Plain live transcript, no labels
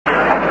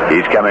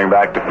He's coming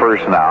back to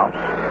first now.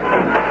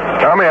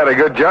 Tommy had a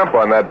good jump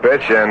on that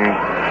pitch and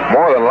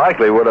more than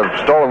likely would have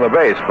stolen the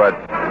base, but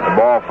the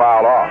ball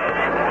fouled off.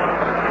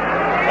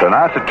 So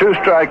now it's a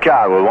 2-strike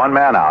count with one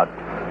man out.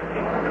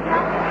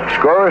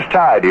 Score is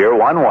tied here,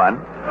 1-1.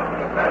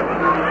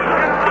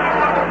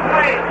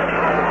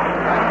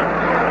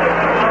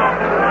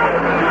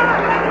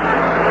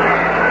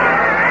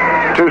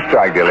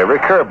 Two-strike delivery,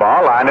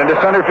 curveball, line into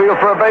center field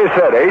for a base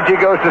hit. Agee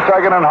goes to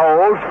second and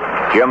holds.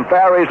 Jim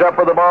Farry's up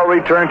with the ball,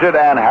 returns it,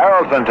 and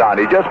Harrelson's on.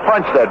 He just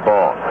punched that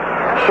ball.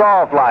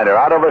 Soft liner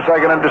out over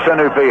second into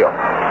center field.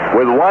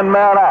 With one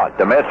man out,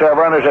 the Mets have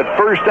runners at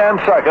first and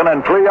second,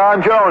 and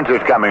Cleon Jones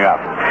is coming up.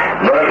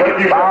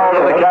 He fouled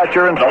to the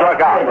catcher and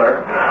struck out.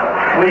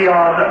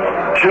 Cleon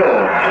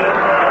Jones.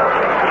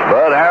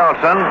 Bud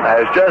Harrelson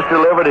has just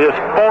delivered his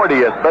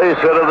 40th base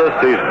hit of this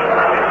season.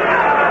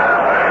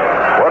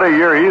 What a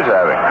year he's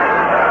having.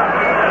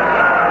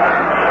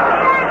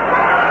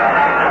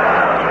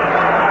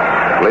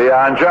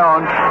 Cleon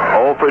Jones,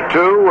 0 for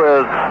 2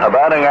 with a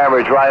batting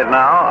average right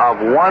now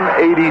of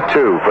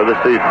 182 for the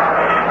season.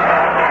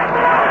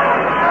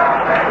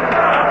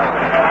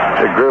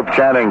 The group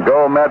chanting,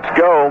 "Go Mets,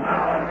 go."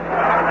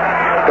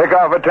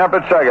 Pickoff attempt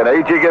at second.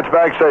 Agee gets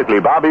back safely.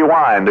 Bobby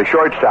Wine, the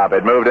shortstop,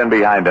 had moved in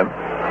behind him.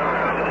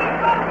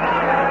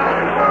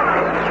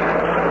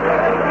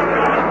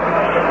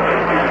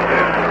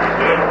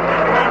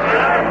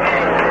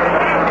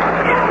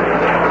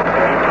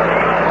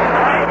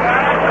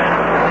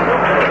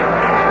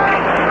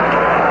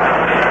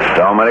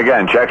 Stoneman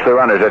again checks the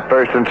runners at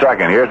first and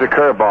second. Here's a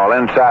curveball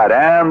inside,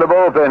 and the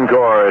bullpen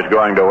core is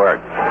going to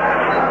work.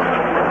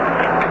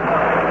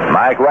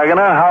 Mike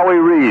Wegener, Howie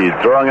Reed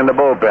throwing in the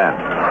bullpen.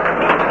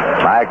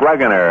 Mike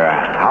Wegener,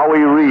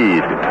 Howie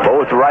Reed,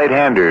 both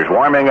right-handers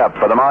warming up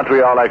for the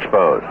Montreal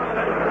Expos.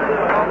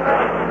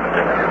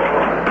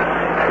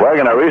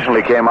 Wegener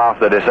recently came off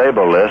the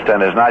disabled list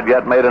and has not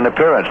yet made an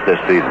appearance this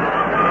season.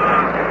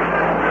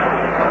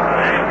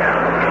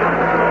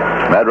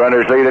 Met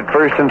runners lead at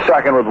first and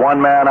second with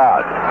one man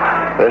out.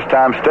 This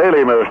time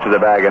Staley moves to the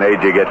bag and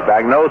Agee gets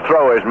back. No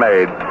throw is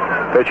made.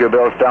 Pitcher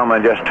Bill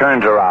Stoneman just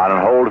turns around and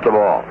holds the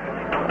ball.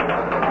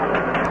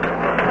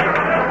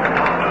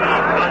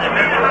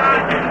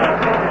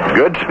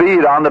 Good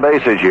speed on the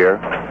bases here.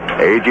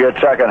 Agee at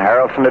second,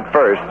 Harrelson at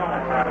first.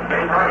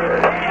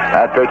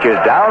 That pitch is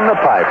down the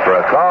pipe for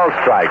a called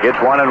strike. It's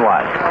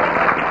 1-1.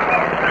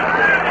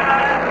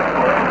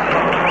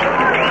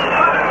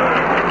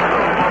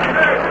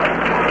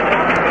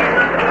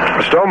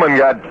 Stoneman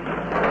got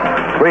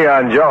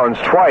Cleon Jones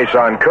twice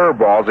on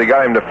curveballs. He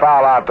got him to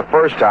foul out the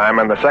first time,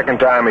 and the second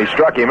time he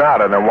struck him out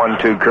on a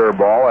 1-2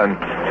 curveball. And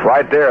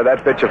right there,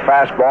 that pitch a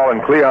fastball,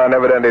 and Cleon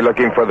evidently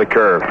looking for the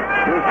curve.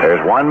 There's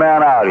one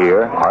man out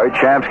here. Art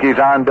Shamsky's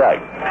on deck.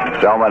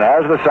 Stoneman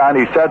has the sign.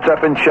 He sets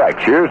up and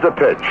checks. Here's the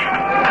pitch.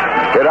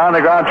 Hit on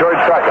the ground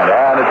towards second,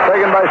 and it's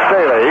taken by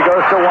Staley. He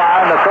goes to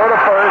Wine, the throw to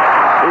first.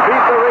 He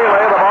beat the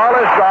relay. The ball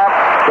is dropped.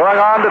 Going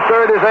on to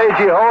third is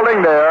Agee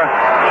holding there.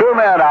 Two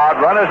men out.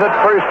 Runners at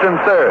first and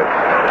third.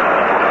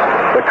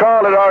 The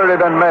call had already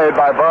been made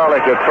by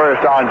Barlick at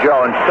first on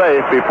Jones,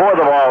 safe before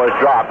the ball was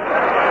dropped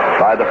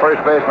by the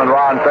first baseman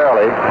Ron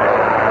Fairley.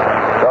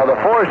 So the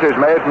force is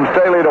made from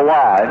Staley to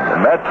Wine. The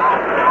Mets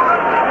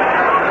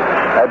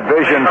had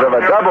visions of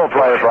a double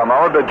play for a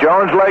moment, but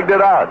Jones legged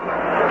it out.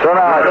 So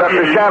now it's up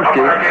to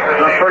Shamsky.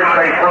 The first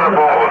base for the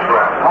ball was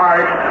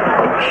Art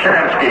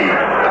Shamsky.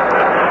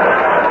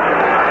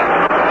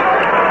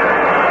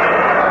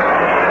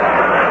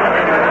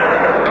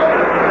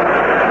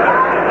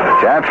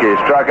 Shamsky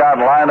struck out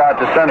and lined out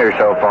to center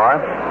so far.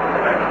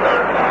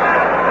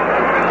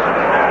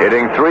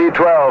 Hitting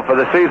 .312 for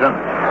the season.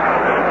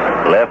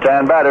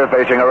 Left-hand batter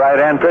facing a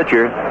right-hand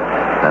pitcher.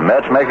 The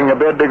Mets making a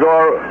bid to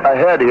go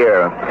ahead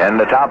here in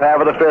the top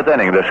half of the fifth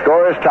inning. The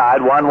score is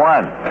tied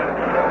 1-1.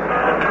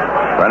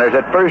 Runners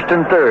at first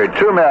and third.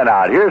 Two men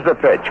out. Here's the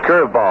pitch.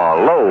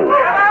 Curveball, low.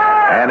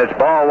 And it's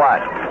ball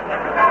one.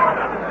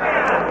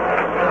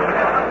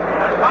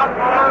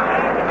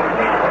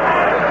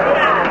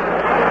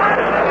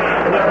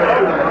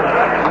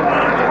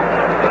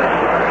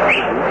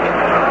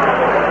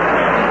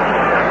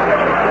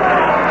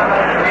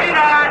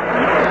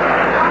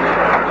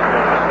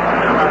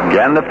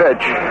 Again the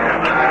pitch.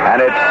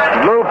 And it's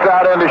looped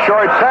out into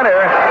short center.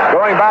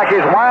 Going back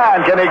is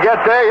Wine. Can he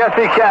get there? Yes,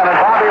 he can. And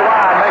Bobby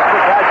Wine makes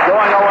the catch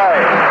going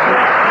away.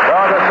 So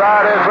the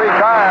side is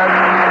retired.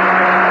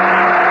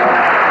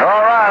 No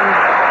runs.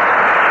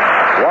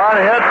 One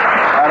hit,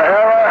 an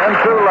error, and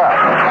two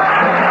left.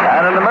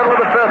 And in the middle of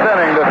the fifth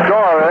inning, the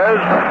score is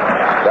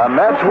the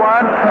Mets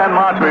 1 and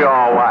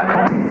Montreal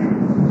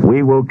 1.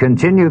 We will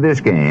continue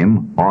this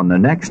game on the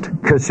next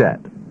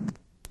cassette.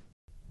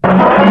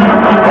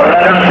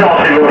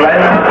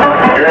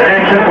 Your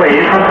attention,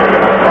 please.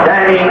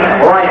 Danny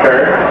Riker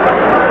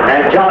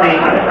and Johnny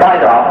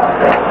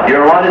Spidoff,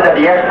 you're wanted at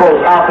the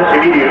Expos office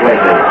immediately.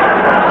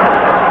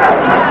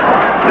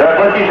 The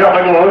He's up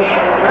and loose.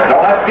 The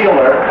left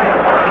fielder.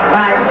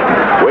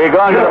 We're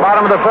going to the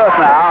bottom of the first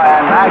now,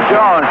 and Mac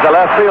Jones, the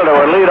left fielder,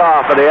 will lead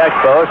off for the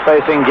Expos,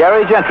 facing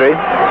Gary Gentry.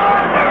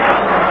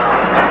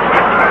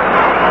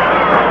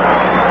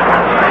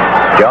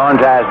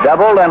 Jones has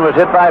doubled and was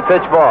hit by a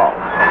pitch ball.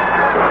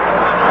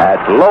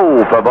 That's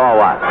low for ball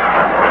one.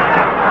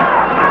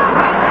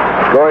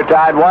 Score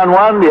tied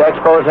 1-1. The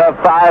Expos have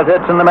 5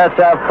 hits and the Mets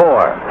have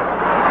 4.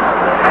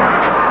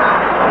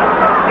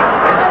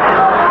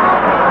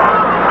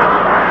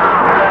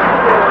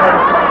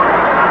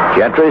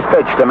 Gentry's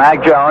pitch to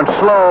Mac Jones.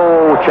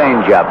 Slow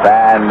changeup,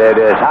 and it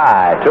is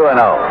high, 2-0.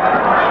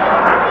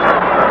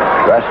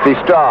 Rusty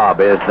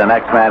Staub is the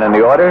next man in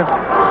the order.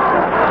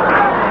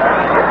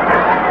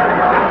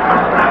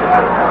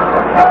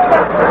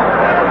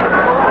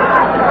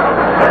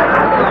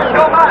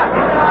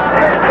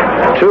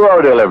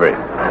 2-0 delivery.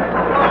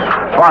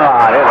 Swung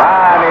on it,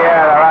 high in the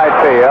air to right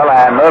field,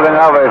 and moving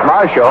over is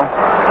Marshall.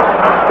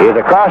 He's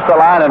across the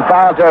line in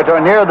foul territory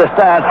near the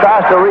stands,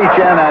 tries to reach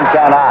in and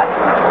cannot.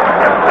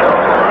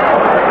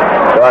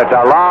 So it's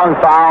a long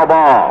foul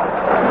ball.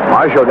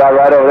 Marshall got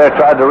right over there,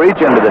 tried to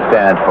reach into the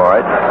stands for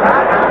it.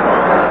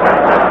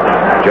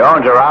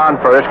 Jones around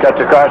first, cuts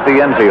across the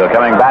infield,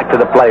 coming back to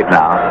the plate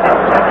now.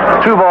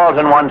 2 balls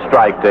and 1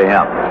 strike to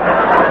him.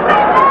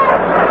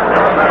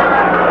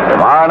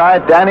 Tomorrow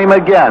night, Danny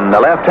McGinn, the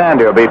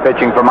left-hander, will be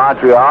pitching for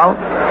Montreal.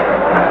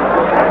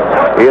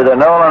 Either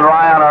Nolan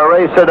Ryan or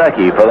Ray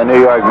Sadecki for the New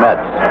York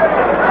Mets.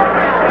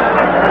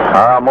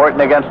 Earl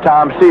Morton against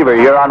Tom Seaver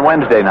here on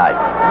Wednesday night.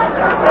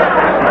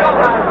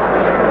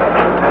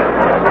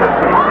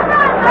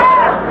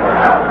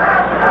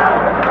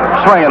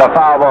 Swinging a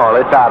foul ball,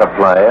 it's out of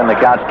play, and the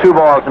count's 2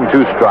 balls and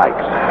 2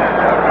 strikes.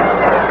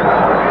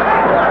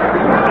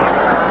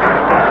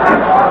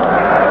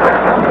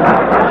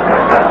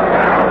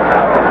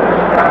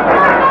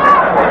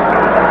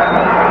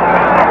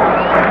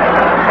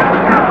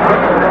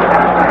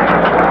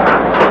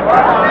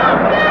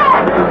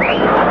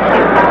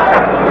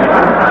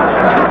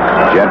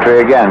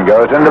 Gentry again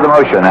goes into the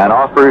motion and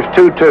offers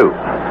 2-2.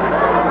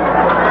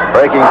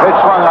 Breaking pitch,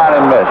 swung on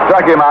and missed.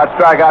 Struck him out,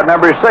 strikeout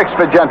number 6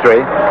 for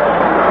Gentry.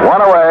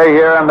 1 away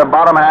here in the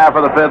bottom half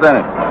of the 5th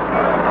inning.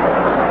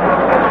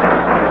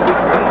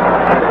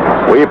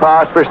 We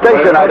pause for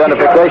station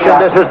identification.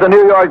 This is the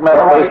New York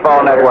Mets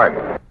Baseball Network.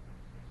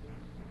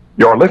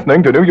 You're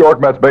listening to New York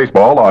Mets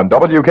Baseball on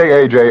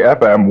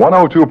WKAJ-FM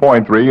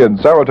 102.3 in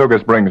Saratoga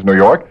Springs, New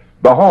York,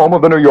 the home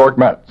of the New York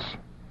Mets.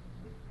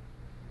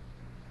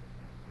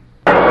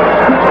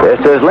 This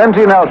is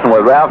Lindsey Nelson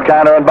with Ralph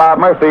Kiner and Bob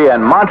Murphy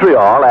in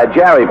Montreal at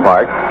Jarry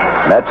Park.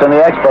 Mets and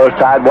the Expos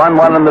tied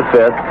 1-1 in the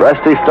 5th.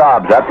 Rusty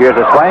Staub's up. Here's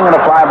a swing and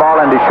a fly ball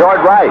into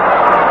short right.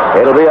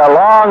 It'll be a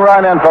long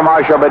run in for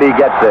Marshall, but he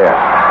gets there.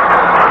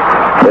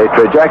 The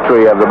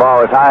trajectory of the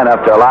ball was high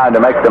enough to allow him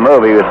to make the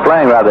move. He was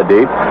playing rather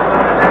deep. 2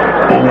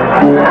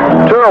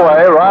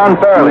 away. Ron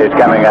Fairley's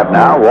coming up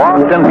now.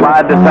 Walked and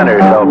flied to center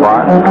so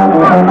far.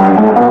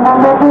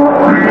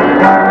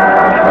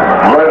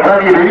 Number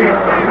 33,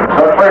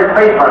 the first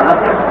baseman,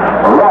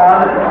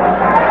 Ron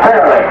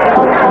Fairley.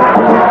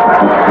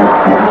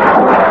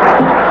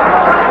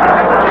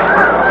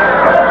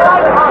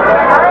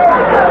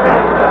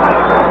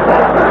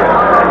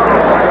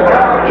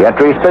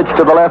 Gentry's pitch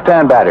to the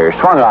left-hand batter.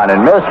 Swung on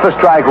and missed for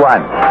strike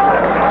 1.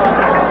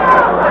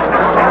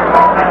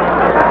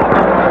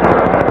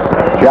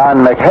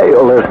 John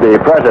McHale is the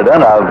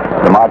president of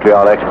the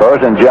Montreal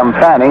Expos, and Jim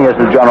Fanning is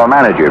the general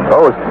manager.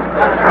 Both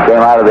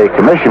came out of the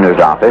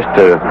commissioner's office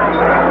to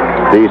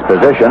these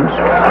positions.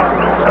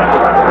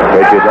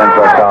 Pitches in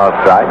for a called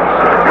strike.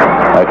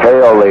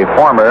 McHale, the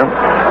former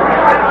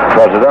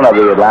president of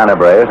the Atlanta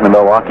Braves and the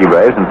Milwaukee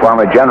Braves, and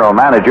former general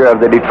manager of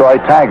the Detroit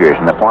Tigers,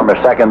 and the former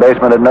second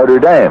baseman at Notre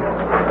Dame.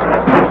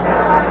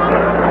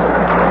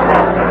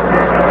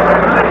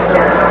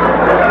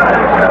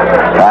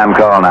 Time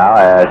call now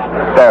as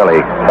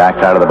Fairley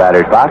backs out of the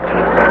batter's box.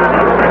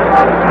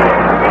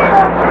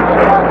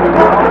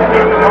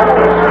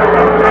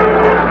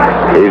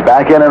 He's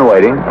back in and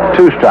waiting.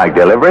 2-strike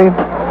delivery.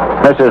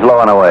 Misses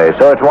low and away,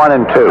 so it's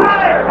 1-2.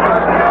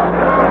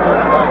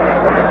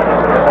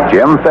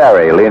 Jim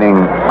Ferry leaning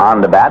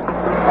on the bat.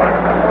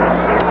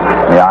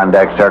 The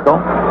on-deck circle.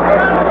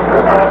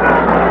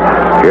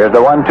 Here's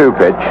the 1-2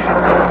 pitch.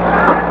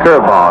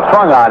 Curveball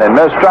swung on and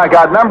missed.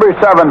 Strikeout number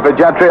 7 for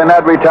Gentry, and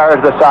that retires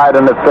the side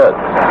in the 5th.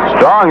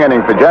 Strong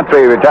inning for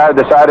Gentry. He retired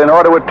the side in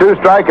order with 2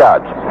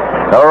 strikeouts.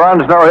 No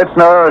runs, no hits,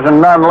 no errors,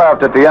 and none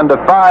left at the end of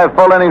 5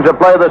 full innings of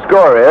play. The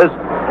score is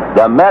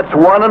the Mets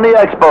 1 and the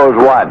Expos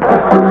 1.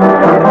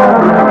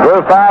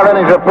 Through 5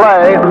 innings of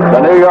play,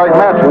 the New York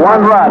Mets 1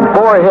 run,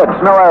 4 hits,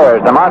 no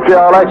errors. The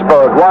Montreal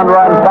Expos 1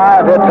 run,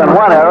 5 hits, and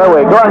 1 error.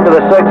 We're going to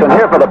the 6th, and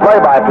here for the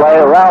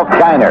play-by-play, Ralph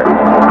Kiner.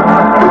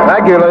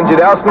 Thank you, Lindsey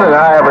Nelson, and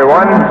hi,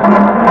 everyone.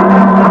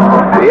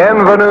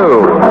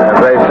 Bienvenue, as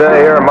they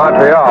say here in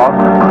Montreal.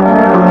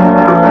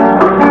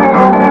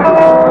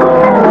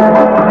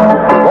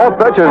 Both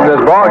pitchers in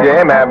this ball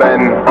game have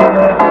been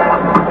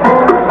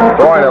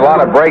throwing a lot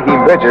lot of breaking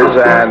pitches,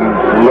 and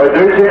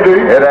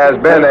it has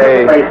been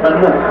a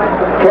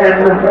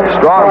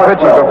strong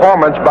pitching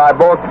performance by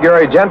both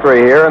Gary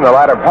Gentry here in the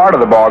latter part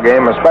of the ball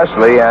game,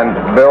 especially,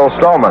 and Bill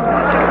Stoneman.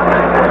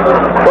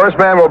 First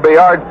man will be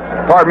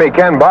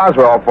Ken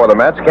Boswell for the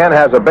Mets. Ken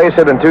has a base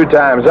hit and 2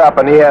 times up,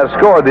 and he has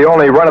scored the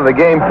only run of the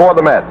game for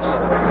the Mets.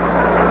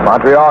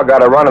 Montreal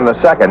got a run in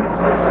the second.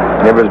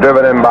 It was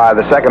driven in by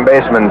the second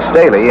baseman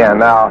Staley, and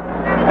now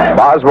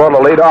Boswell to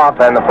lead off,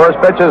 and the first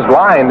pitch is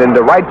lined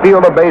into right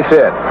field, a base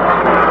hit.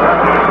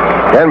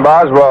 Ken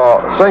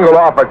Boswell singled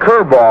off a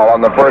curveball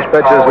on the first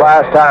pitch his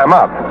last time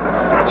up.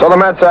 So the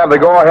Mets have the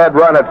go-ahead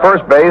run at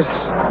first base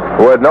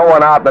with no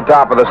one out in the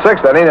top of the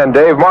 6th inning, and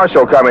Dave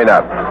Marshall coming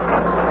up.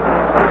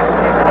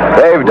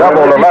 Dave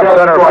doubled to left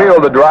center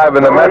field to drive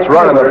in the Mets'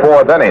 run in the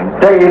 4th inning.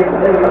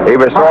 He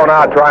was thrown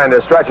out trying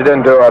to stretch it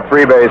into a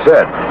 3-base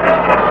hit.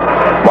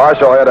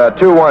 Marshall hit a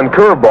 2-1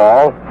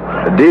 curveball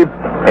deep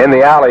in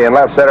the alley in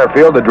left center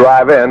field to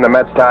drive in the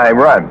Mets' tying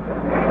run.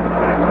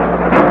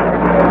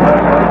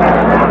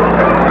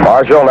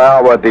 Marshall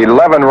now with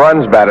 11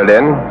 runs batted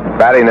in,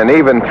 batting an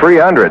even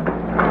 .300.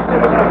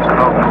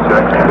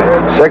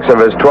 6 of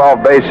his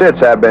 12 base hits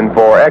have been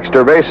for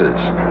extra bases.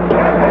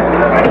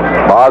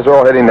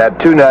 Boswell hitting that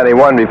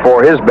 .291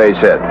 before his base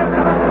hit.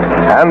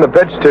 And the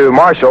pitch to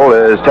Marshall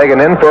is taken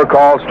in for a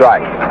called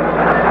strike.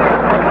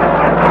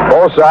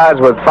 Both sides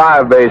with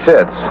 5 base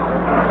hits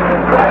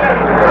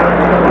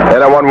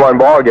in a 1-1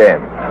 ball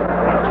game.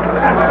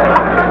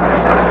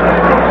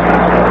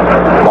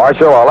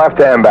 Marshall, a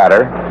left-hand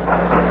batter.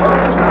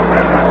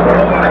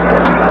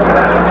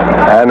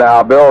 And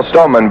now Bill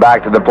Stoneman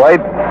back to the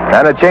plate,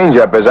 and a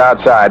changeup is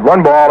outside.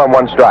 1 ball and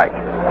 1 strike.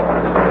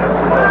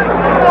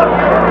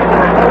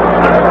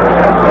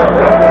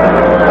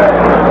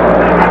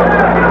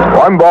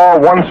 One ball,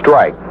 1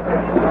 strike.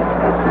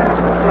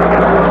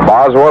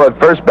 Boswell at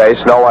first base,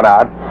 no one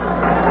out.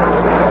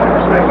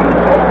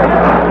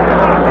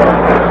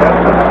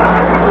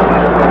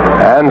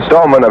 And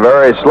Stoneman, a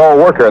very slow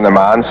worker in the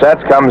mound,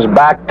 sets, comes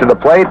back to the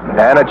plate,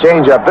 and a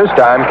changeup this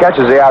time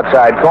catches the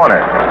outside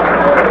corner.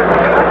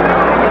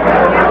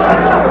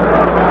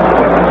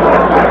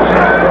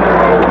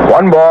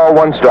 1 ball,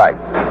 1 strike.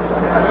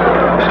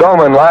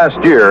 Stoneman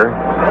last year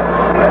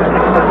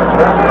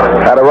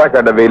had a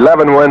record of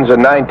 11 wins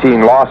and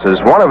 19 losses.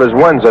 One of his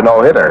wins a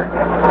no-hitter.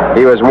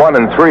 He was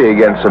 1-3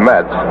 against the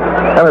Mets.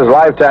 And his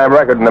lifetime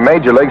record in the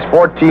major leagues,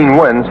 14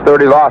 wins,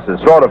 30 losses.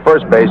 Throw to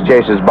first base,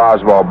 chases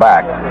Boswell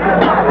back.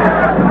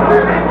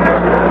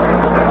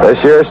 This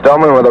year,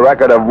 Stoneman with a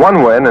record of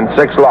 1 win and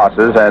 6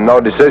 losses and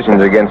no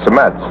decisions against the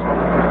Mets.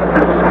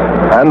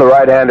 And the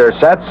right-hander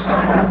sets.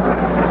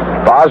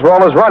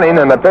 Boswell is running,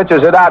 and the pitch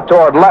is hit out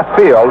toward left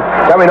field.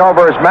 Coming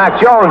over is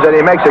Mac Jones, and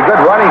he makes a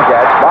good running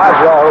catch.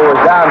 Boswell, who was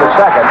down to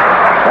second,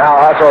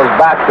 now hustles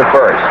back to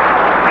first.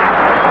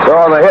 So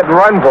on the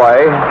hit-and-run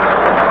play,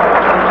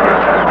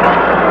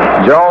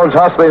 Jones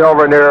hustling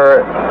over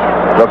near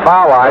the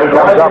foul line,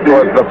 comes up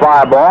with the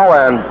fly ball,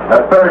 and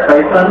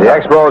the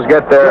Expos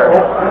get their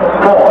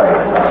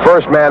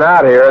first man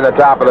out here in the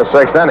top of the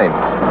 6th inning.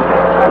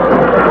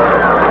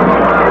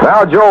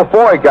 Now Joe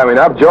Foy coming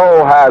up.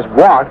 Joe has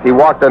walked. He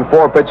walked in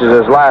 4 pitches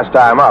his last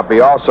time up. He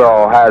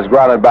also has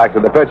grounded back to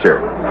the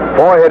pitcher.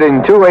 Foy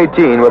hitting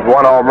 .218 with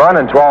 1 home run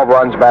and 12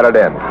 runs batted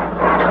in.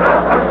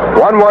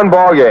 1-1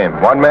 ball game.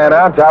 1 man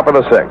out, top of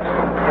the 6th.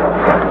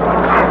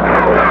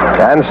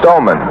 And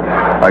Stoneman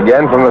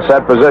again from the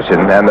set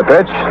position. And the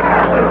pitch,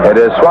 it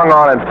is swung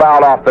on and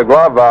fouled off the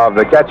glove of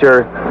the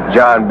catcher,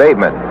 John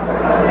Bateman.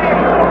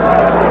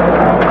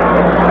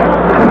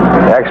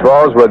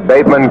 Expos with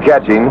Bateman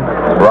catching,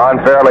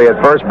 Ron Fairley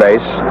at first base,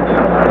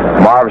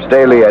 Marv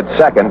Staley at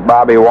second,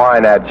 Bobby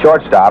Wine at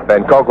shortstop,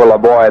 and Coco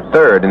LaBoy at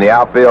third. In the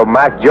outfield,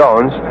 Mac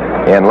Jones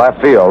in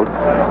left field,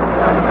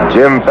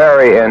 Jim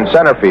Ferry in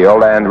center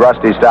field, and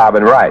Rusty Staub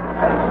in right.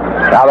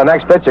 Now the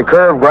next pitch, a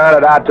curve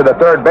grounded out to the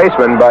third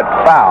baseman, but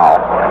foul.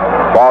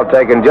 Ball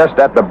taken just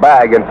at the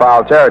bag in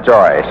foul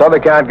territory. So the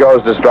count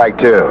goes to strike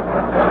 2.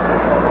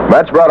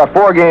 Mets brought a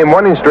 4-game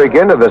winning streak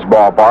into this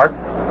ballpark.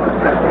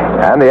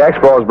 And the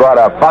Expos brought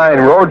a fine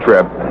road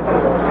trip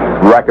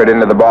record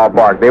into the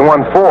ballpark. They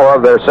won 4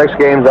 of their 6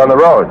 games on the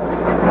road.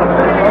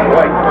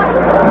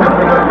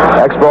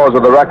 Expos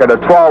with a record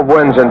of 12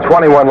 wins and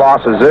 21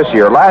 losses this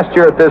year. Last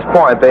year at this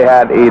point, they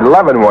had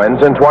 11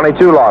 wins and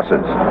 22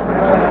 losses.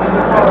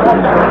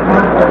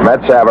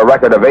 Mets have a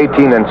record of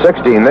 18 and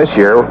 16 this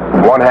year,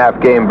 1/2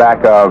 game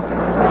back of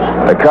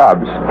the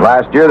Cubs.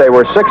 Last year, they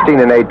were 16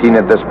 and 18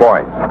 at this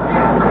point.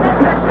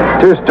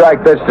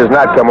 2-strike pitch does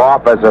not come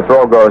off as the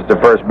throw goes to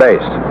first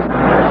base.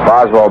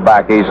 Boswell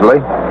back easily.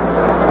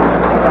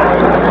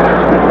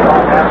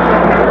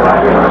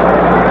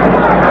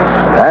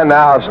 And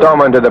now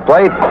Stoneman to the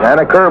plate, and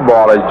a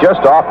curveball is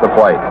just off the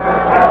plate.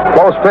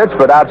 Close pitch,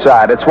 but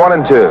outside. It's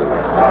 1-2.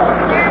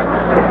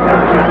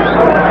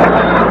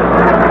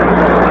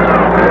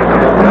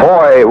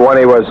 Boy, when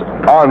he was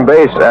on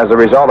base as a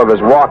result of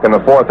his walk in the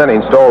 4th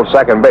inning, stole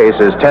second base,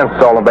 his 10th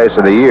stolen base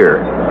of the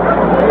year.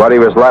 But he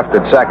was left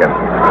at second.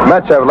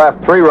 Mets have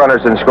left 3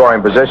 runners in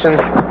scoring position.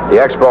 The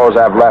Expos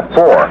have left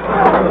 4.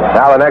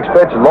 Now the next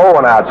pitch, low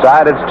and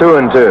outside. It's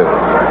 2-2.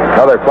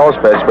 Another close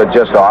pitch, but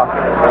just off.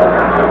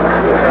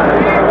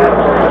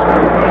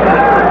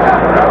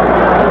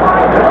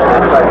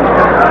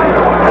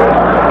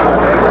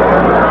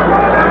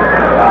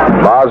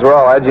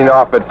 Boswell edging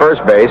off at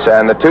first base,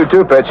 and the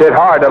 2-2 pitch hit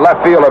hard to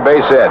left field, a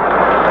base hit.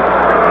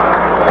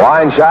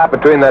 Line shot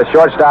between the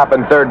shortstop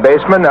and third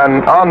baseman,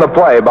 and on the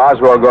play,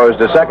 Boswell goes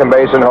to second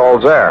base and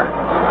holds there.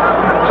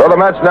 So the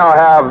Mets now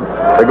have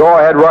the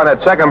go-ahead run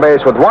at second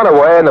base with 1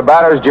 away, and the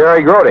batter's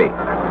Jerry Grody.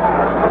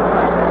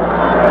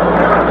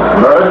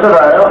 First of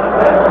all,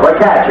 the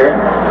catcher,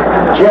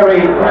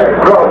 Jerry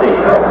Grody.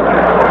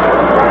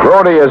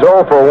 Grody is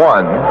 0 for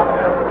 1.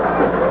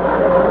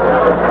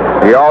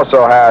 He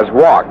also has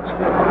walked.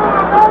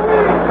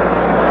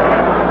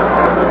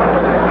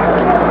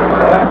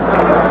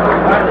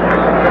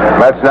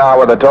 Mets now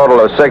with a total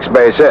of 6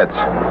 base hits.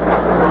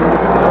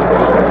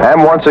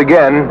 And once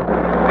again,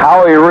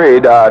 Howie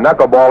Reed,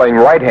 knuckleballing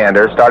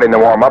right-hander, starting to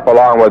warm up,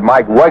 along with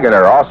Mike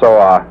Wegener, also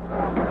a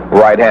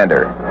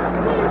right-hander.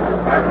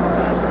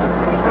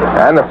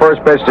 And the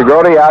first pitch to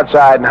Grody,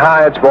 outside and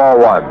high, it's ball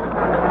 1.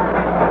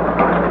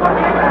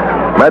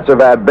 Mets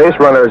have had base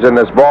runners in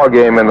this ball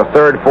game in the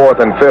 3rd, 4th,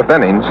 and 5th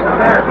innings.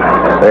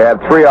 They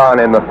had 3 on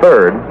in the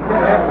 3rd.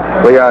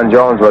 Leon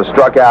Jones was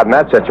struck out in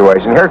that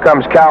situation. Here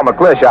comes Cal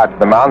McClish out to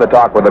the mound to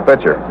talk with the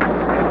pitcher.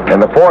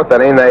 In the 4th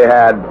inning, they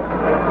had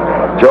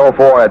Joe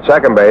Foy at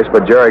second base,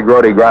 but Jerry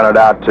Grody grounded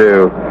out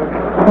to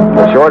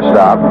the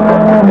shortstop.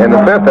 In the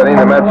 5th inning,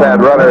 the Mets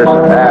had runners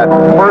at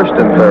first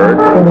and third,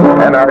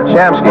 and Art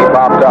Shamsky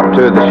popped up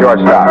to the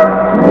shortstop.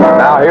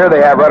 Now here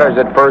they have runners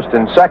at first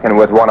and second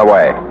with 1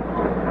 away.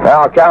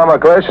 Now Cal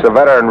McClish, the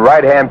veteran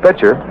right-hand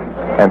pitcher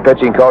and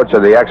pitching coach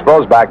of the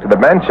Expos, back to the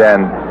bench,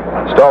 and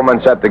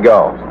Stolman set to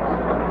go.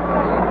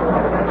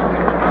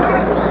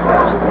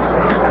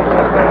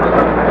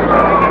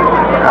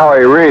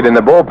 Howie Reed in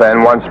the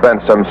bullpen once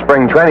spent some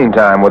spring training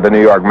time with the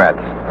New York Mets.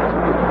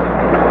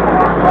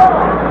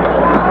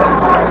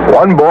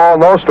 1 ball,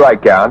 no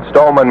strike count.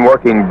 Stolman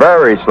working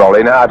very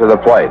slowly now to the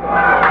plate.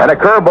 And a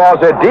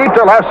curveball's hit deep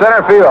to left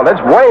center field. It's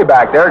way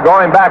back there.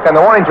 Going back on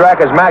the warning track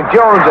is Mac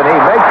Jones, and he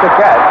makes the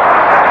catch.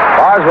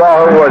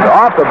 Boswell, who was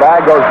off the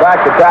bag, goes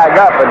back to tag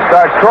up and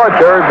starts toward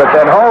third, but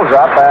then holds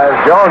up as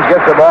Jones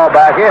gets the ball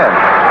back in.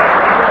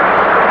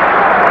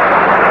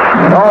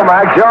 Oh,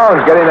 Mac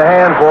Jones getting a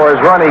hand for his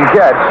running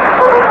catch.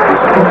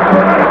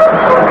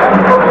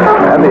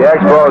 And the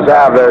Expos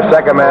have their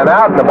second man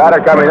out, and the batter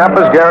coming up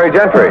is Gary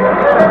Gentry.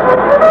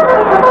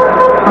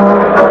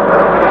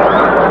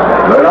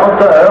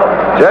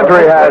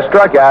 Gentry has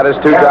struck out his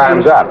 2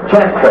 times up.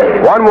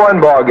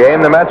 1-1 ball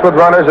game. The Mets with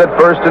runners at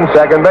first and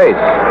second base.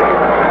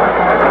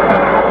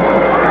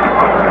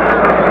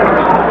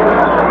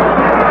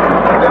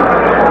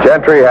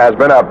 Gentry has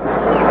been up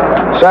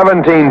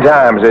 17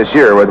 times this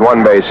year with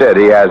 1 base hit.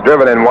 He has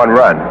driven in 1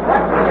 run.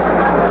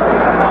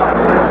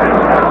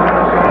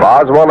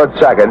 Boswell at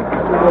second.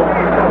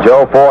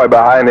 Joe Foy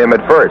behind him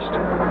at first.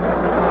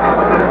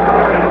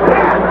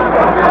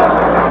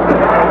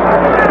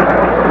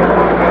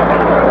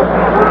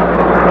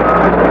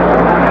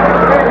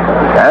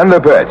 And the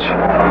pitch.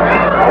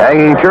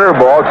 Hanging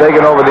curveball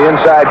taken over the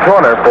inside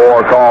corner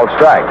for a called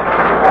strike.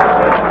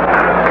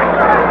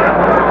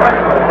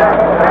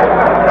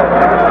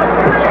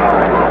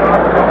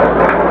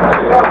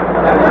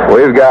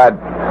 We've got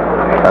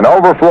an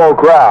overflow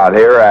crowd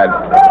here at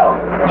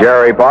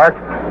Jerry Park.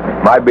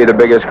 Might be the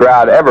biggest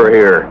crowd ever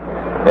here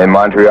in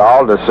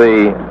Montreal to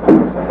see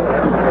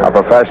a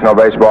professional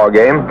baseball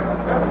game.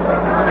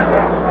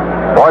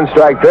 1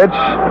 strike pitch.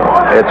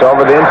 It's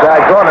over the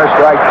inside corner.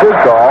 Strike 2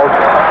 called.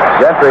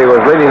 Gentry was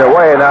leading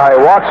away, and now he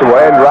walks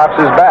away and drops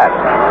his bat.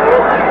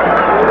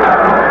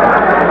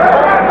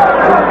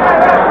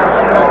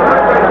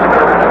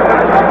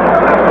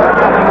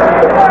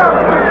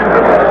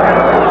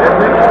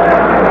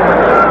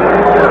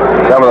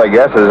 Some of the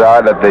guesses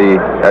are that the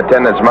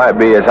attendance might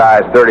be as high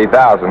as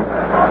 30,000.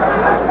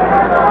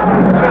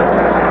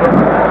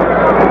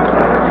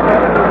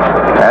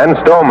 And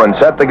Stolman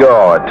set to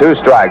go at 2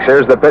 strikes.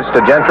 Here's the pitch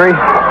to Gentry,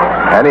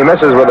 and he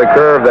misses with a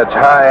curve that's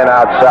high and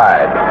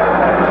outside.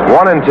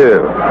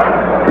 1-2.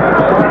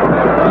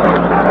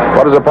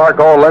 What does the park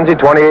hold, Lindsay?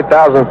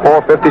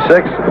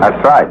 28,456?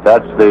 That's right.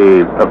 That's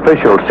the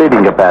official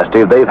seating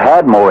capacity. They've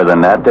had more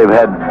than that. They've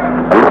had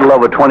a little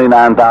over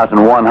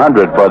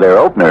 29,100 for their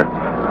opener.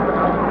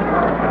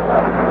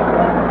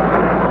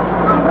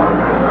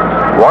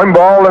 1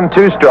 ball and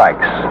 2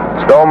 strikes.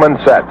 Stolman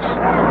sets.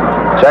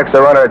 Checks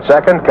the runner at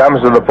second,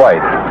 comes to the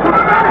plate.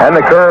 And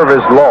the curve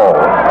is low.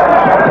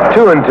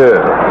 2-2.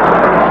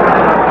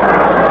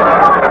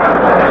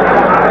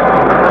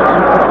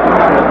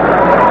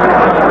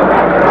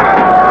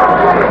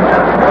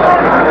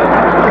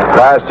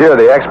 Last year,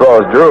 the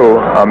Expos drew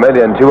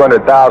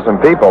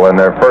 1,200,000 people in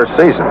their first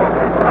season.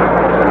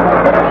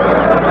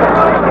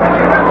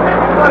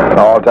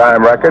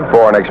 All-time record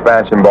for an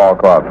expansion ball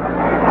club.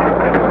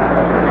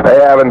 They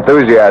have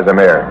enthusiasm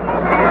here.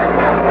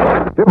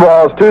 2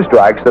 balls, 2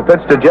 strikes. The pitch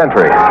to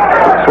Gentry.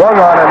 Swung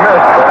on and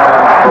missed.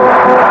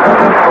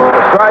 And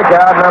the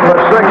strikeout, number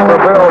 6 for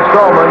Bill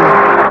Stoneman.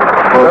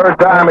 Third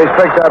time he's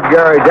picked up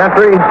Gary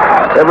Gentry.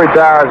 It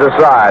retires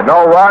aside.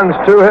 No runs,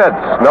 2 hits,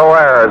 no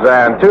errors,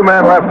 and 2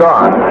 men left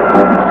on.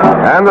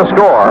 And the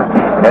score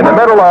in the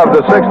middle of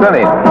the 6th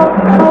inning.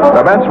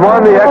 The Mets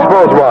won, the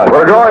Expos won.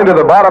 We're going to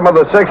the bottom of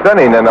the 6th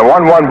inning in a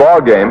 1-1 ball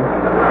game.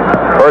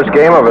 First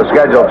game of a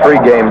scheduled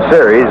 3-game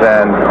series,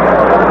 and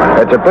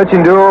it's a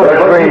pitching duel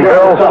between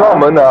Bill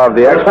Stoneman of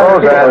the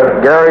Expos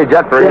and Gary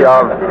Gentry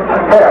of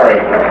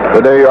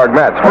the New York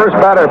Mets. First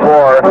batter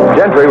for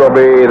Gentry will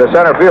be the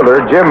center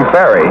fielder, Jim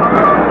Ferry.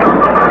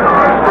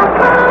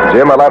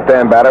 Jim, a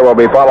left-hand batter, will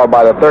be followed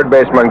by the third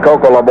baseman,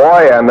 Coco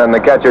LeBoy, and then the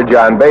catcher,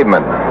 John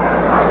Bateman.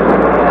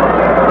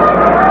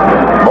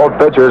 Both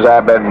pitchers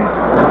have been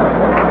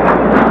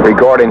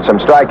recording some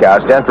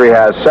strikeouts. Gentry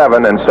has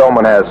 7 and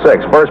Stoneman has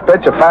 6. First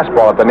pitch, a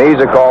fastball at the knees,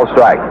 a called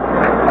strike.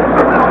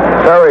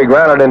 Ferry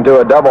grounded into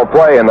a double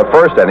play in the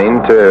first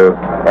inning to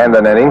end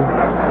an inning.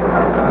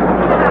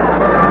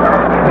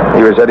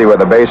 He was hitting with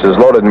the bases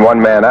loaded and 1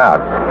 man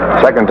out.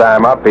 Second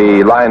time up,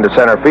 he lined to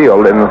center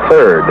field in the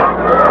third.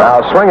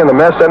 Now swing and a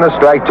miss and a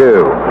strike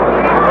 2.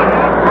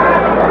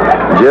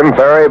 Jim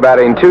Ferry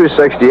batting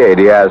 .268.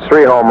 He has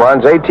 3 home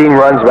runs, 18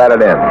 runs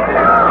batted in.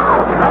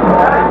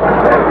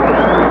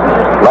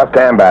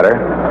 Left-hand batter.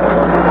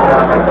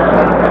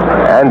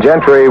 And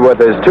Gentry with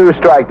his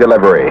 2-strike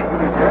delivery.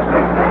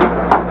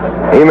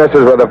 He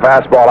misses with a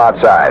fastball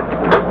outside.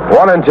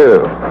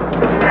 1-2.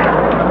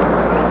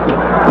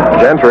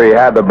 Gentry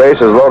had the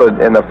bases loaded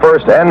in the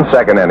first and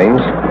second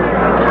innings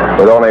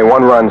with only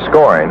 1 run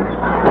scoring.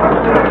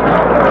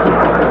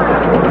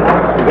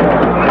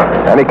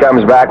 And he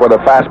comes back with a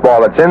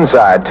fastball that's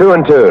inside.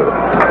 2-2.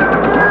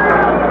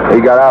 He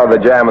got out of the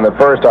jam in the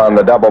first on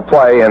the double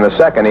play. In the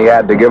second, he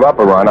had to give up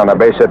a run on a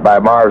base hit by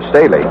Marv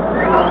Staley,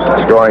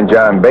 scoring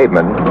John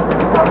Bateman.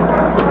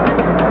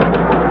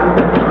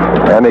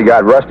 And he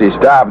got Rusty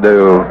Staub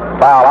to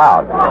foul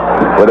out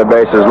with the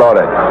bases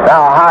loaded.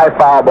 Now a high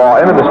foul ball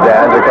into the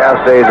stands. The count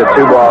stays at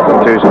 2 balls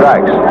and 2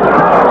 strikes.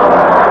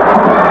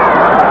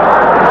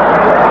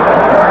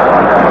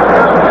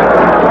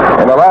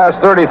 In the last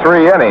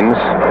 33 innings,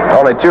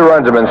 only 2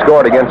 runs have been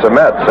scored against the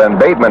Mets, and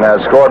Bateman has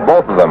scored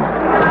both of them.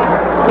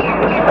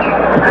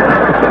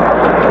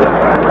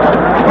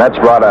 Mets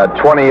brought a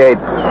 28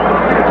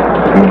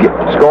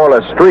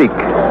 scoreless streak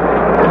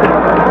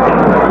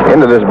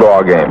into this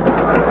ball game.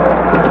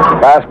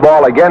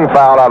 Fastball again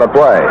fouled out of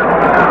play.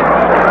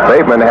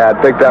 Bateman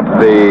had picked up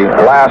the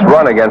last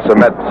run against the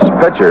Mets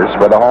pitchers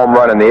with a home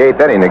run in the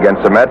 8th inning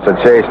against the Mets at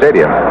Shea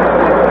Stadium.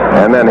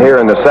 And then here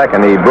in the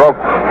second, he broke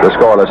the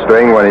scoreless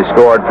string when he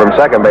scored from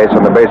second base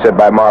on the base hit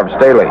by Marv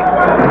Staley.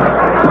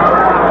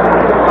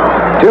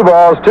 2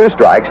 balls, 2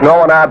 strikes, no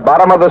one out,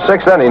 bottom of the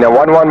 6th inning, a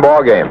 1-1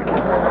 ball game.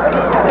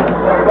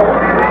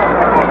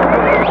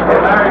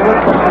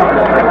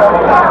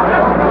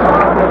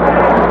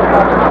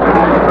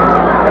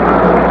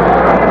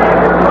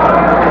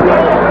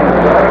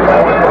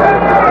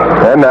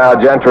 And now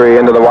Gentry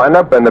into the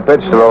windup and the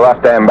pitch to the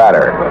left-hand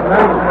batter.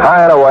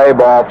 High and away,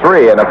 ball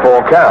 3 and a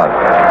full count.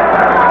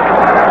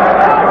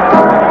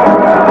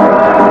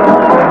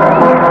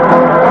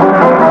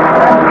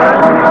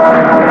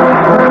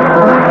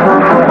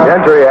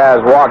 Gentry has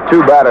walked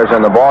 2 batters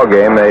in the ball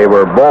game. They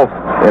were both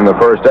in the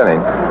first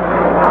inning.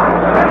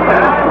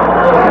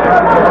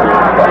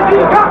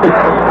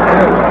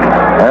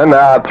 And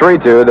now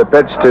 3-2, the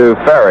pitch to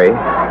Ferry.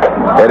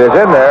 It is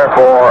in there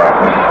for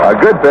a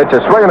good pitch,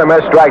 a swing and a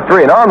miss, strike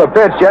 3. And on the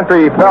pitch,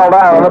 Gentry fell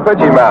down on the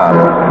pitching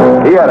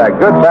mound. He had a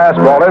good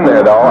fastball in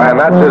there, though, and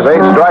that's his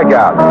 8th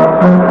strikeout.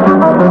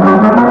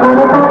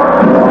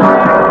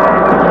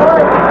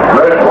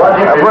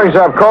 That brings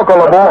up Coco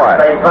LeBoy.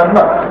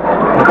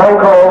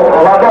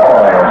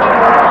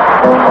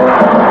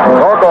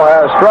 Coco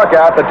has struck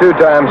out the 2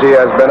 times he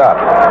has been up.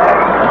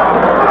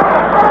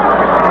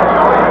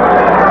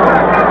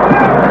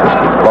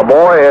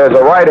 LeBoy is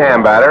a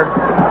right-hand batter,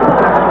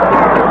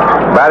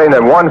 batting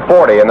at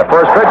 140, and the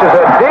first pitch is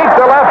hit deep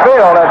to left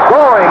field. It's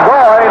going.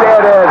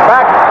 It is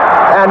back,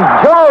 and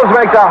Jones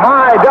makes a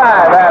high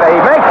dive, and he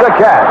makes the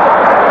catch.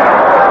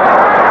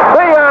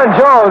 Cleon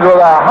Jones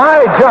with a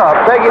high jump,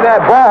 taking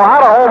that ball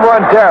out of home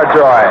run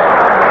territory.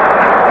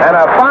 And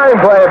a fine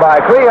play by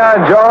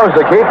Cleon Jones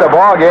to keep the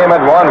ball game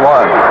at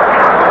 1-1.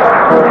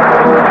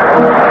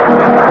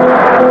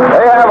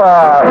 They have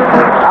a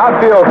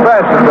outfield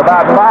fence that's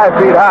about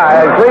 5 feet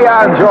high, and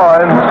Cleon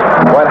Jones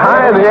went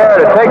high in the air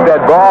to take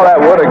that ball that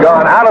would have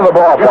gone out of the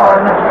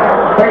ballpark.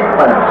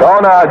 So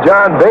now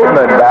John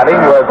Bateman batting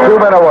with 2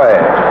 men away.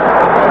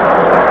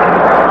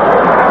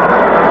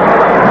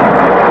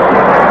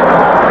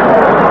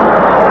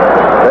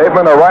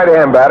 Chapman, the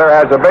right-hand batter,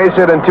 has a base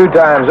hit and 2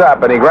 times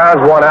up, and he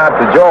grounds one out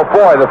to Joe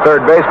Foy, the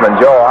third baseman.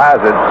 Joe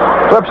has it,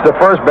 flips to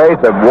first base,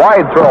 a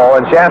wide throw,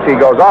 and Shamsky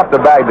goes off the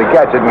bag to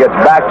catch it and gets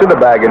back to the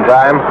bag in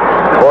time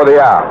for the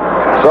out.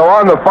 So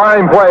on the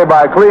fine play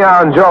by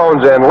Cleon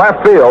Jones in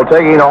left field,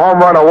 taking a home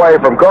run away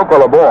from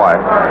Coco LeBoy,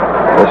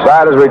 the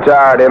side is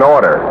retired in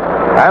order.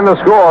 And the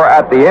score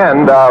at the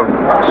end of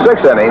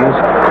 6 innings,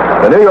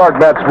 the New York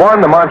Mets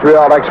won, the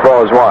Montreal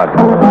Expos won.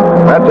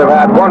 Mets have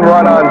had 1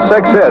 run on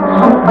 6 hits.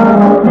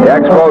 The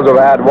Expos have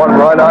had 1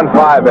 run on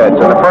 5 hits.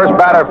 And the first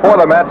batter for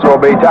the Mets will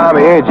be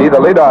Tommy Agee, the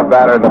leadoff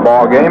batter in the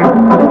ball game.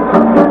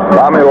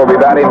 Tommy will be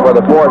batting for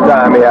the 4th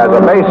time. He has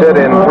a base hit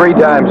in 3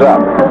 times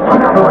up.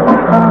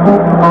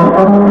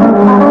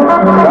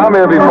 Tommy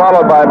will be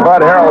followed by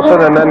Bud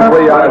Harrelson and then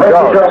Cleon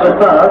Jones.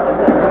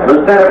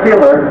 The center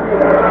fielder.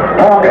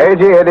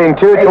 Agee hitting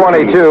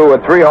 .222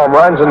 with 3 home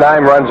runs and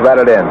 9 runs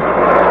batted in.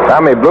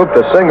 Tommy blooped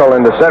a single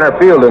into center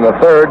field in the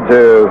 3rd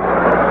to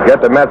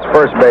get the Mets'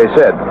 first base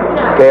hit.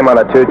 Came on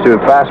a 2-2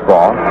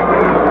 fastball.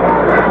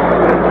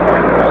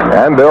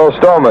 And Bill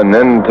Stoneman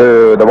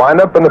into the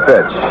windup and the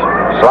pitch.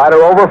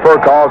 Slider over for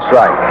a called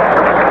strike.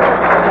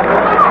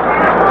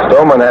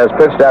 Stoneman has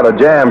pitched out of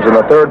jams in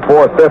the 3rd,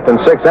 4th, 5th, and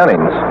 6th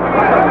innings.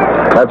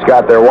 Mets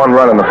got their 1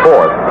 run in the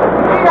 4th.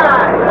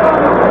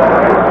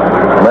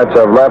 Mets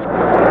have left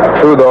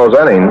through those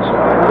innings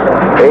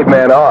 8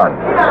 men on.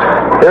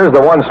 Here's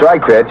the 1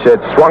 strike pitch.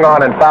 It's swung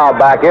on and fouled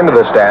back into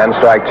the stand.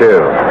 Strike 2.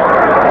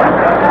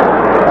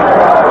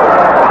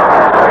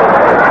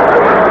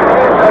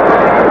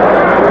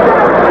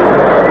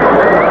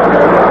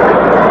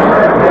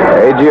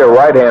 Agee, a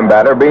right-hand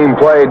batter, being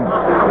played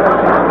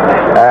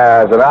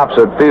as an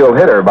opposite field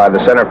hitter by the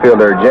center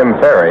fielder Jim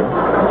Ferry.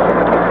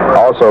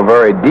 Also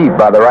very deep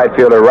by the right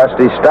fielder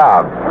Rusty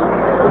Staub.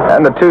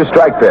 And the 2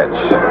 strike pitch.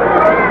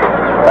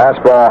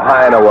 Fastball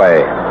high and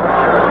away.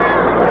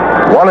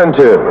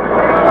 1-2.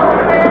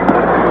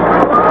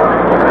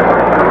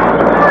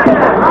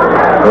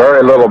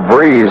 Very little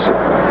breeze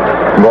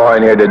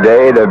blowing here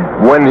today. The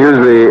wind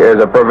usually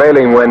is a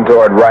prevailing wind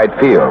toward right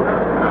field.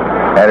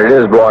 And it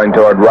is blowing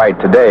toward right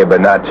today,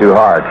 but not too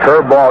hard.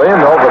 Curveball in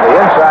over the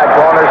inside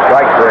corner,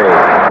 strike 3.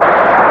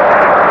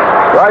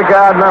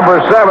 Strikeout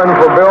number 7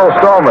 for Bill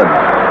Stoneman.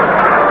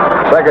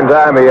 Second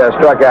time he has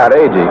struck out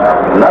Agee.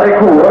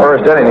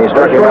 First inning, he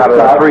struck him out of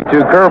the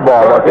 3-2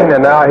 curveball looking,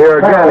 and now here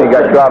again he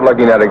got caught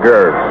looking at a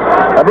curve.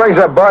 That brings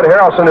up Bud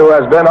Harrelson, who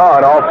has been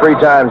on all 3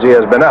 times he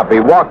has been up. He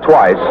walked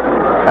twice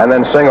and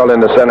then singled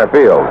into center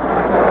field.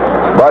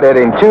 Bud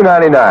hitting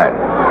 .299.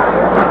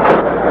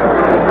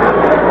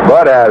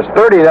 Bud has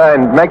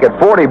 39, make it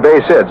 40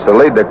 base hits to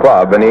lead the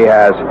club, and he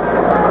has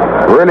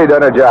really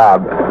done a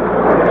job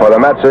for the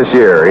Mets this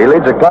year. He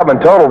leads the club in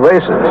total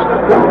bases.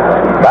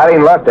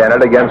 Batting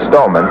left-handed against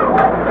Stoneman,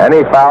 and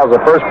he fouls the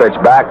first pitch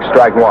back,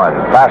 strike 1.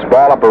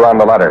 Fastball up around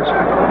the letters.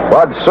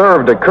 Bud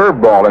served a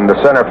curveball into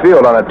center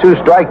field on a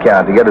 2-strike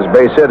count to get his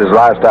base hit his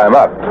last time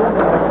up.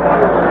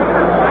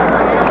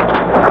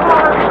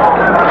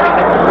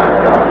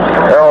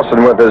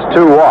 Harrelson with his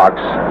 2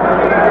 walks.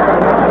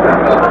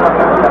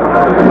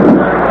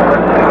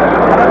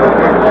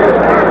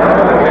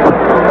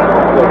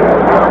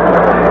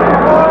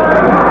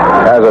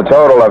 Has a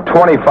total of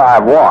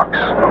 25 walks.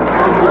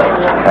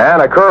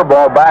 And a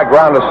curveball back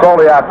grounded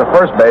slowly out to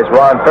first base.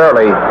 Ron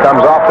Fairley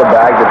comes off the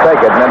bag to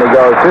take it, and then he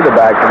goes to the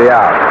bag for the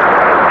out.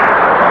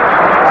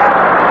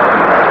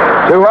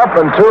 2 up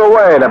and 2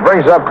 away, and it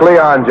brings up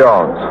Cleon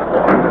Jones.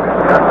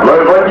 The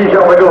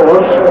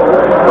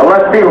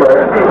left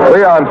fielder.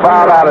 Cleon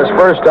fouled out his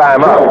first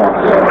time up.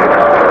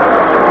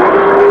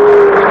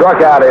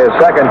 Struck out his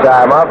second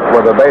time up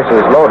with the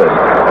bases loaded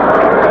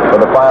for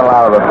the final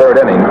out of the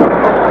 3rd inning.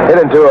 Hit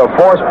into a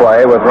force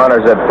play with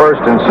runners at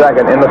 1st and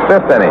 2nd in the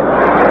 5th inning.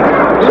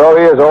 So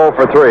he is 0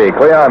 for 3.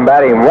 Cleon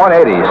batting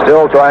 .180,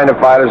 still trying to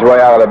fight his way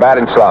out of the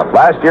batting slump.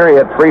 Last year he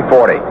hit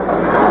 .340.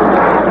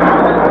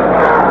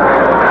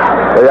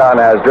 Cleon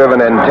has driven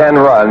in 10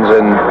 runs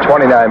in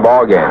 29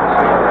 ball games.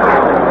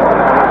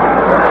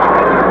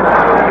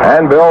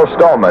 And Bill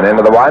Stoneman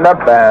into the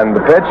windup, and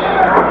the pitch,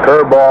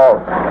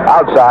 curveball,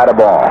 outside a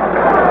ball.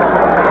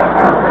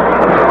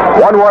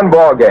 1-1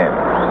 ball game.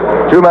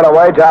 2 men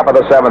away, top of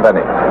the 7th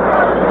inning.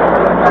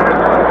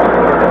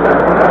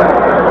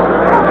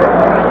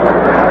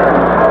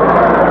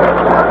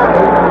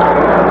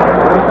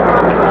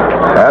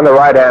 And the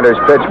right-hander's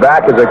pitch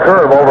back is a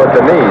curve over at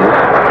the knees,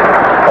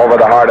 over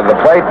the heart of the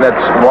plate, and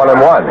it's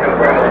 1-1.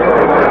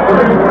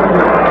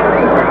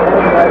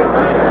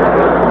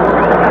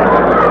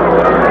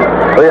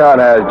 Cleon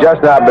has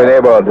just not been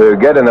able to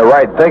get in the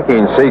right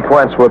thinking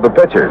sequence with the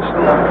pitchers.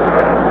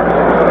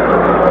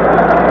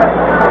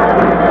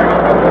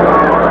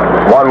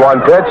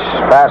 1-1 pitch,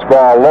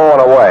 fastball low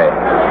and away.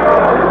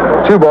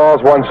 2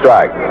 balls, 1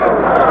 strike.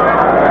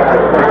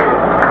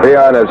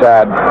 Cleon has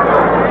had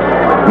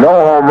no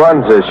home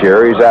runs this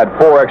year. He's had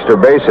 4 extra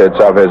base hits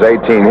of his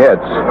 18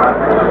 hits,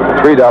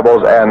 3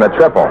 doubles and the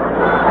triple.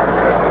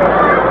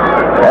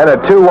 And a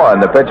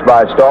 2-1, the pitch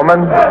by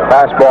Stoneman.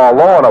 Fastball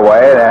low and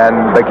away,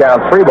 and they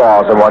count 3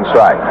 balls and 1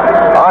 strike.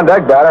 On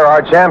deck batter,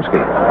 Art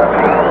Shamsky.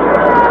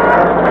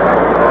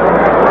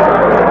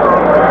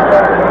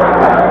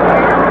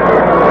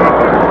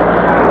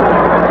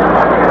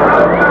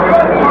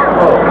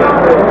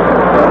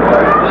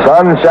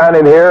 Sun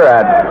shining here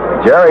at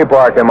Jerry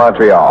Park in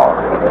Montreal.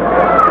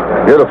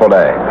 Beautiful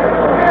day.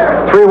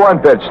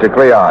 3-1 pitch to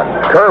Cleon.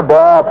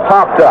 Curveball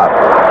popped up.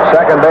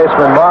 Second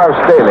baseman Marv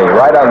Staley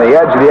right on the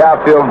edge of the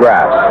outfield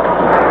grass.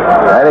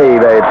 And he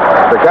made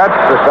the catch.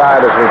 The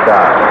side is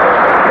retired.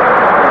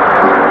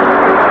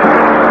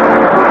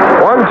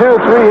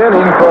 1-2-3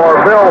 inning for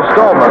Bill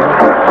Stoneman.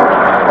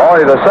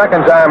 Only the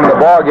second time in the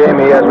ball game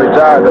he has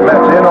retired the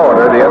Mets in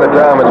order. The other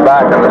time was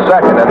back in the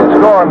second, and he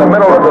scored in the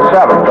middle of the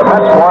 7th. The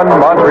Mets won,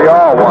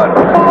 Montreal won.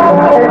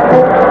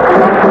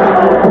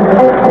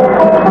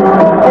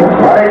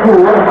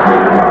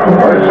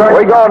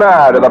 We go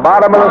now to the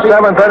bottom of the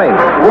 7th inning.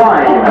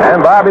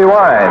 And Bobby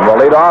Wine will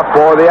lead off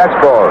for the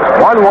Expos.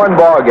 1-1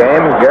 ball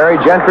game. Gary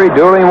Gentry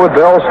dueling with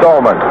Bill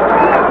Stoneman.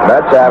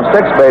 Mets have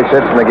 6 base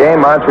hits in the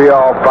game.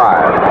 Montreal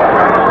 5.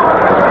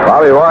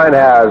 Bobby Wine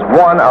has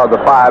 1 out of the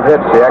 5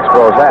 hits the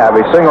Expos have.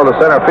 He singled to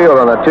center field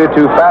on the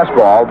 2-2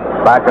 fastball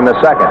back in the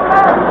second.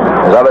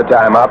 His other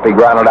time up, he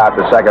grounded out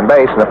to second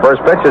base, and the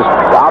first pitch is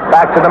out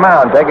back to the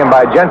mound, taken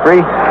by Gentry,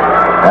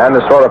 and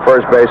the throw to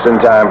first base in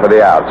time for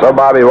the out. So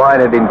Bobby Wine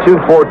hitting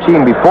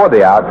 .214 before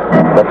the out,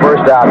 the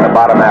first out in the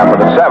bottom half of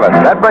the 7th.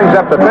 That brings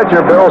up the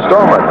pitcher, Bill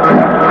Stoneman.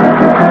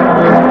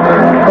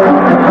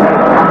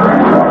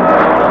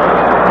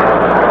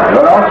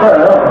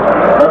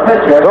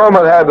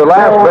 Stoneman had the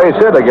last base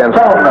hit against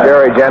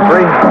Gary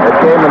Gentry. It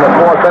came in the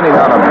 4th inning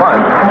on a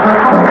bunt.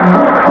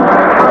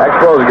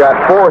 Expos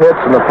got 4 hits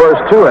in the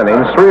first 2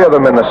 innings, 3 of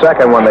them in the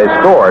second when they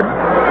scored.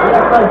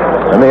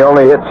 And the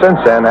only hit since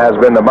then has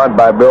been the bunt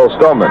by Bill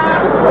Stoneman.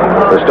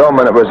 For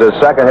Stoneman, it was his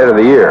 2nd hit of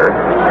the year.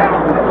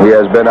 He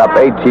has been up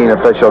 18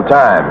 official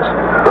times.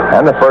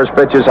 And the first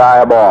pitch is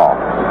high, a ball.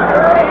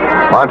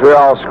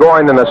 Montreal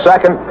scoring in the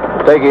second,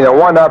 taking a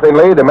 1-0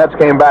 lead. The Mets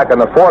came back in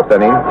the 4th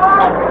inning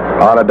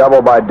on a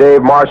double by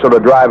Dave Marshall to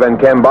drive in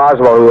Ken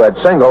Boswell, who had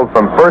singled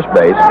from first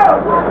base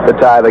to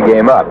tie the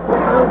game up.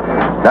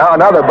 Now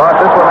another bunt.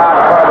 This one out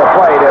in front of the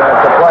plate, and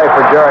it's a play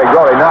for Jerry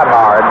Grody, not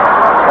hard.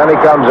 And he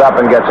comes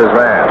up and gets his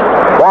man.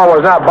 Ball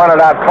was not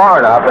bunted out far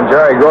enough, and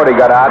Jerry Grody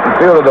got out and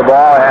fielded the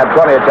ball and had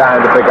plenty of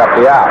time to pick up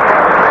the out.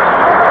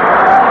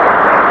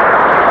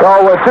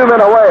 So with 2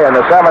 men away in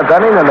the 7th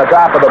inning and the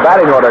top of the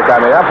batting order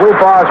coming up, we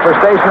pause for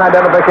station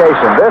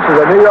identification. This is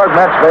the New York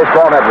Mets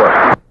Baseball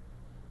Network.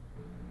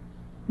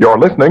 You're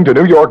listening to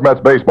New York Mets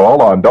Baseball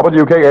on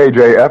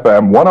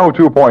WKAJ-FM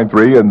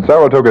 102.3 in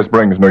Saratoga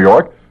Springs, New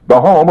York, the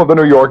home of the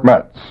New York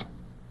Mets.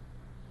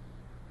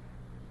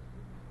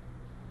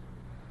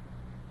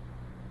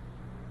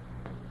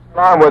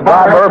 On with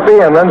Bob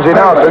Murphy and Lindsey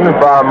Nelson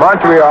from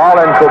Montreal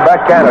and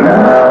Quebec, Canada.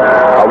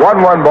 A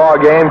 1-1 ball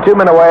game, 2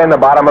 men away in the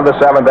bottom of the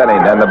 7th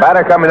inning. And the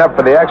batter coming up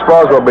for the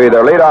Expos will be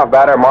their leadoff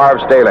batter, Marv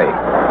Staley.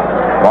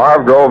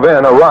 Marv drove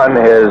in a run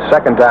his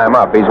 2nd time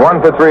up. He's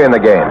 1 for 3 in the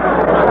game.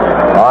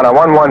 On a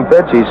 1-1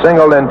 pitch, he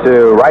singled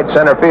into right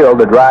center field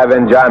to drive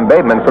in John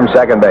Bateman from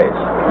second base.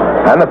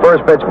 And the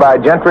first pitch by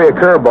Gentry, a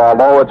curveball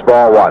low, it's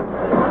ball 1.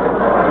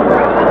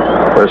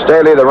 For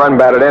Staley, the run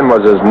batted in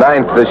was his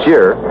 9th this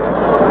year,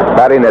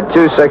 batting at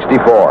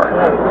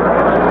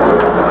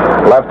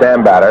 .264.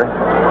 Left-hand batter.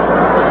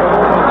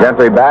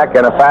 Gentry back,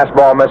 and a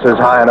fastball misses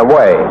high and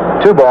away.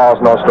 2 balls,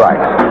 no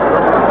strikes.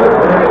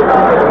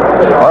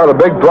 One of the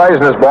big plays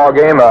in this ball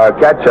game, a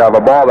catch of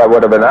a ball that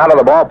would have been out of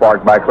the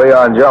ballpark by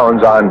Cleon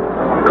Jones on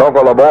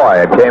Coco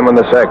LeBoy. It came in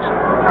the 6th.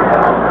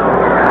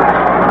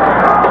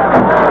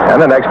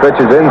 And the next pitch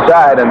is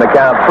inside, and the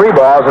count 3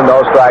 balls and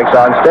no strikes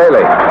on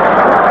Staley.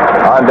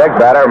 On deck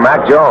batter,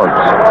 Mac Jones.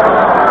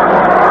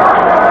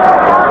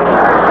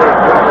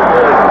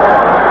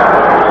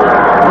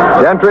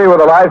 Gentry with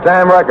a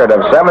lifetime record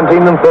of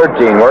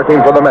 17-13,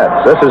 working for the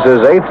Mets. This is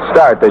his 8th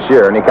start this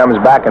year, and he comes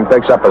back and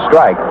picks up a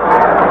strike,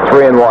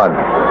 3-1.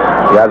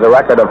 He has a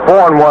record of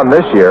 4-1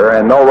 this year,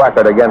 and no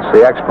record against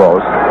the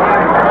Expos.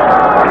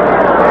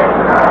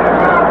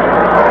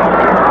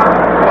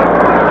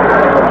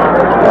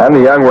 And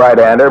the young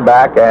right-hander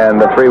back,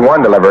 and the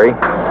 3-1 delivery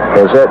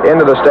is hit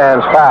into the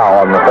stands foul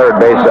on the third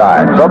base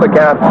side. So the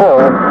count full,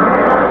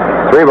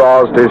 3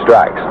 balls, 2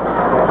 strikes.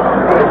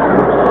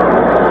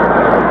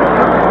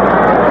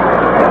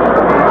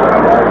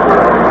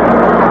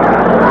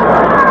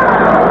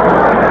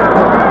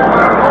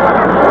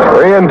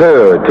 And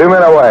 2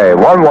 men away,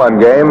 1-1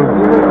 game,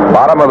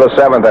 bottom of the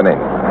 7th inning.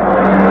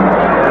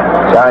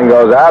 Sign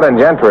goes out, and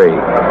Gentry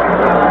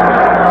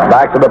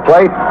back to the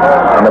plate,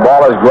 and the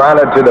ball is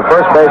grounded to the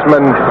first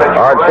baseman,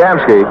 Art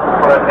Shamsky,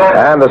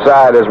 and the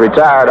side is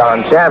retired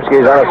on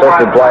Shamsky's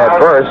unassisted play at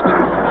first.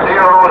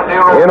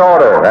 In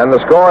order, and the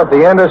score at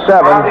the end is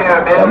 7.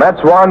 The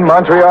Mets won,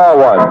 Montreal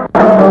won.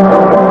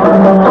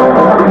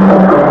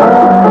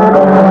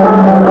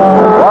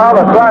 Well,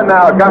 the sun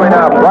now coming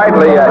up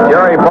brightly at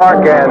Jerry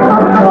Park in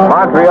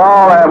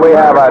Montreal, and we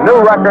have a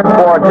new record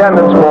for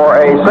attendance for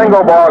a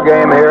single ball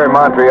game here in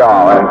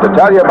Montreal. And to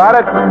tell you about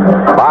it,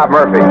 Bob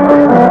Murphy.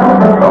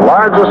 The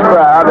largest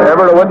crowd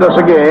ever to witness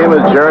a game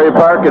at Jerry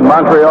Park in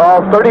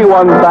Montreal,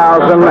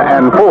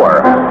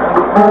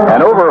 31,004.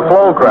 An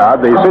overflow crowd,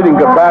 the seating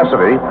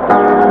capacity,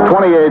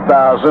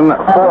 28,456.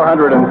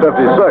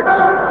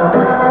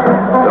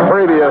 The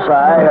previous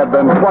high had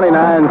been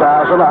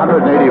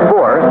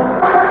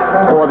 29,184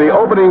 for the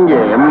opening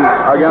game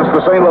against the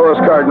St. Louis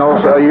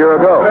Cardinals a year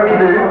ago.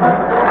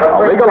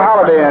 A legal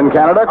holiday in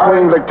Canada,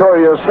 Queen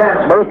Victoria's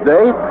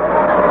birthday,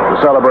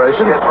 the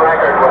celebration.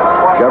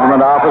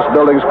 Government office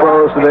buildings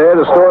closed today.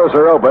 The stores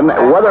are open.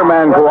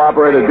 Weatherman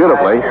cooperated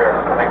beautifully,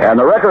 and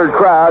the record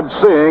crowd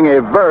seeing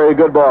a very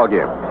good ball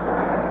game.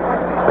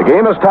 The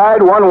game is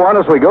tied 1-1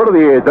 as we go to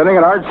the 8th inning,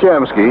 and Art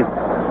Shamsky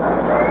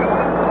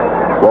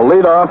will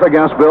lead off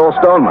against Bill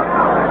Stoneman.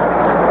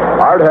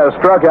 Art has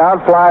struck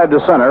out, fly to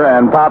center,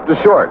 and popped to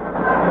short.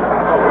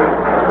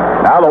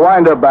 Now the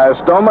windup by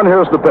Stoneman.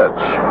 Here's the pitch.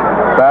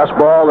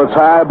 Fastball that's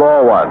high,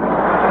 ball 1.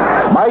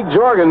 Mike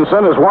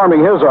Jorgensen is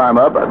warming his arm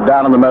up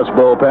down in the Mets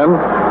bullpen.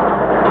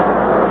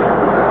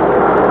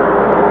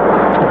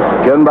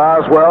 Ken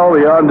Boswell,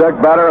 the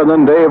on-deck batter, and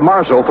then Dave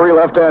Marshall, 3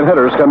 left-hand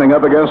hitters coming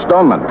up against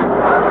Stoneman.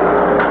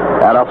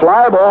 And a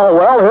fly ball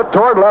well hit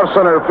toward left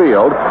center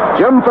field.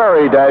 Jim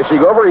Ferry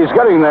dashing over. He's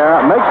getting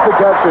there. Makes the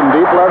catch in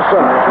deep left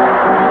center.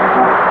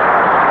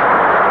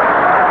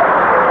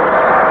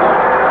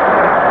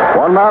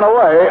 1 man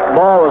away.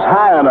 Ball was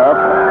high enough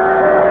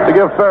to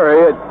give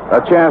Ferry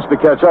a chance to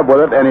catch up with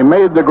it, and he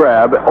made the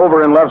grab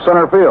over in left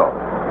center field.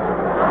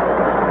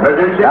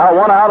 Now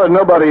 1 out and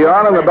nobody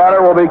on, and the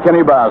batter will be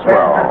Kenny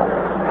Boswell.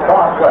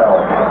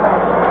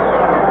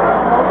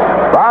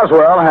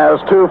 Boswell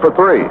has 2 for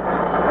 3.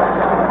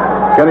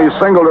 Kenny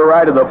singled to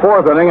right in the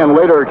 4th inning and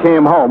later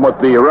came home with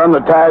the run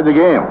that tied the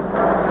game.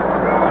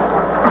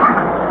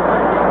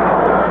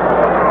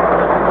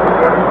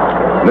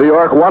 New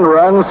York 1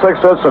 run, 6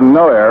 hits and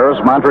no errors.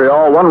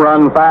 Montreal 1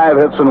 run, 5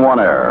 hits and 1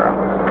 error.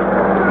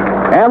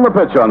 And the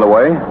pitch on the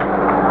way.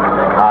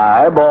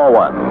 High, ball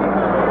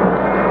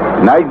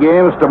 1. Night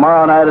games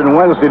tomorrow night and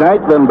Wednesday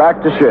night, then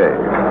back to Shea.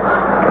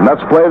 The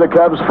Mets play the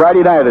Cubs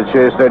Friday night at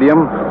Shea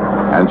Stadium,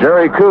 and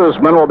Jerry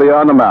Koosman will be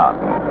on the mound.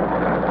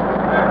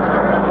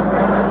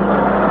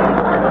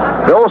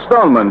 Bill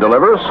Stoneman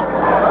delivers.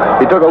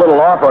 He took a little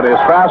off on his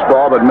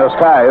fastball, but missed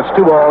high. It's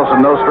 2 balls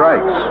and no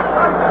strikes.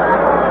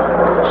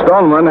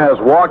 Stoneman has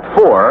walked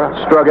 4,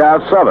 struck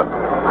out 7.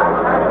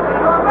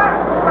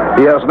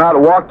 He has not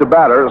walked a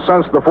batter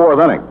since the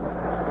 4th inning.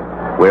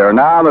 We are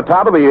now on the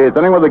top of the 8th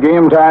inning with the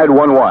game tied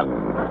 1-1.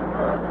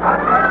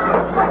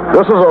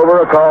 This is over,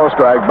 a call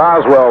strike.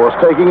 Boswell was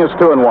taking his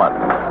 2-1.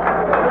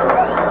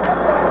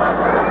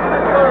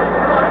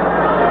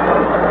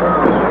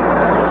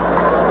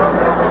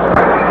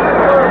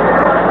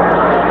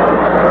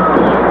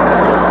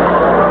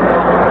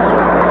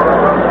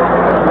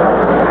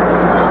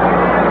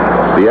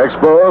 The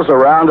Expos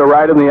around to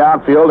right in the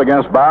outfield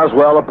against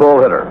Boswell, a pull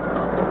hitter.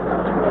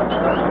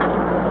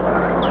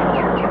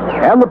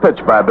 And the pitch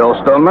by Bill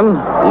Stoneman.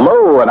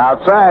 Low and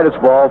outside. It's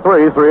ball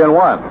 3,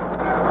 3-1.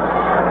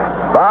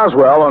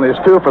 Boswell on his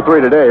 2 for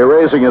 3 today,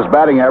 raising his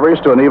batting average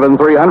to an even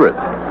 300.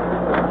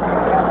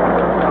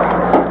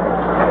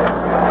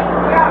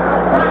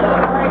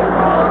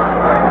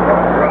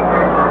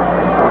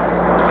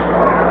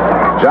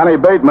 Johnny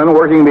Bateman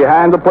working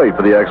behind the plate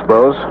for the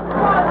Expos.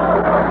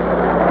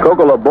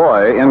 Coco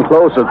LaBoy in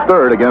close at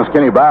third against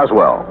Kenny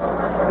Boswell.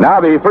 Now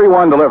the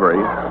 3-1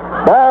 delivery.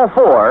 Ball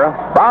 4.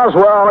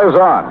 Boswell is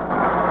on.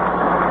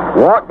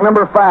 Walk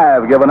number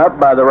 5 given up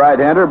by the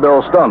right-hander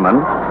Bill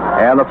Stoneman,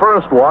 and the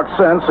first walk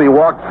since he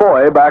walked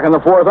Foy back in the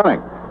 4th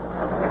inning.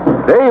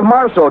 Dave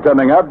Marshall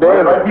coming up.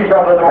 Dave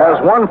has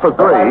 1 for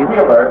 3.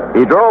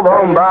 He drove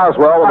home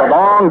Boswell with a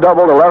long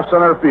double to left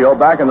center field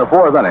back in the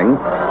 4th inning.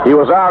 He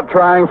was out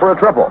trying for a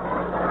triple.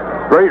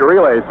 Great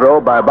relay throw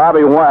by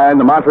Bobby Wine,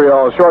 the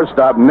Montreal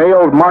shortstop,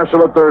 nailed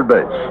Marshall at third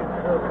base.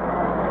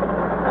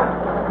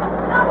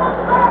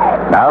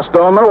 Now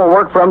Stoneman will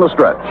work from the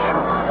stretch.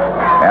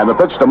 And the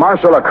pitch to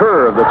Marshall, a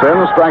curve that's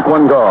in, strike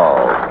 1 call.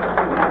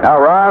 Now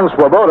Ron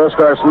Swoboda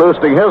starts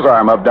loosening his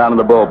arm up down in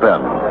the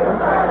bullpen.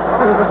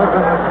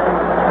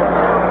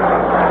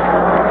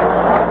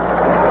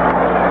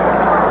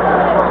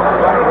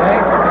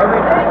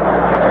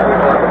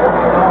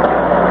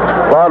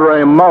 Claude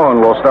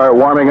Raymond will start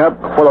warming up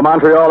for the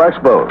Montreal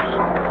Expos.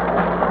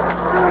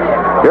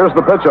 Here's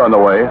the pitch on the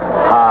way.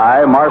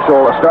 High.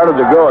 Marshall started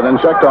to go and then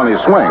checked on his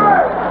swing.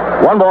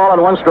 1 ball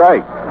and 1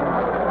 strike.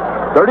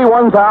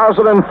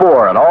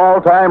 31,004, an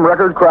all-time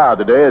record crowd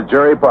today at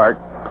Jerry Park.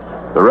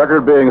 The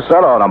record being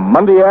set on a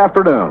Monday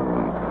afternoon.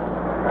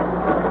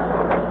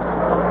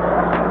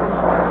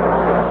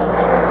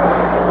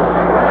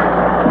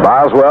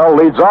 Boswell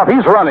leads off.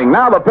 He's running.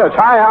 Now the pitch.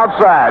 High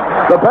outside.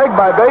 The peg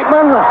by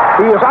Bateman.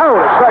 He is out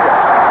at second.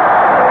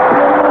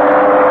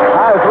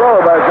 High throw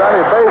by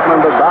Johnny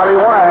Bateman, but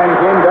Bobby Wine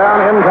came down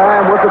in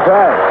time with the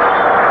tag.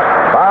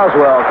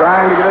 Boswell,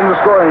 trying to get into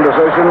scoring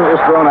position, is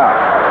thrown out.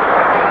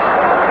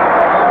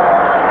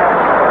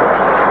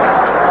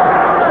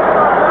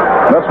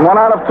 That's 1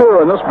 out of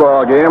 2 in this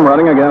ball game,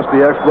 running against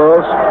the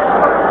Expos.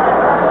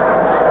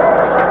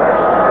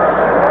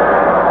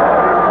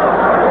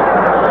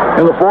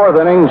 In the 4th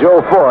inning,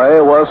 Joe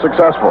Foy was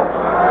successful.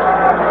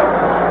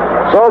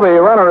 So the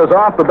runner is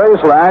off the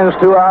baselines,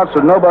 2 outs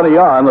and nobody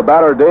on. The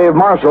batter, Dave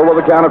Marshall,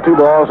 with a count of 2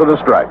 balls and a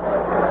strike.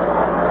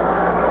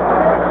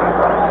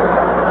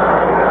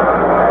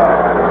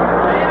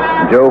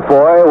 Joe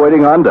Foy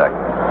waiting on deck.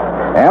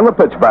 And the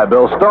pitch by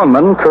Bill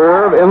Stoneman,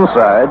 curve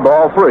inside,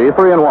 ball 3,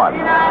 3-1.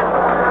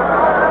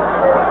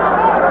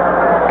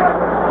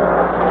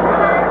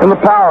 In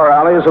the power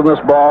alleys in this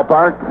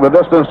ballpark, the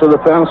distance to the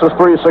fence is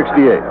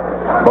 368,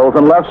 both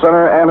in left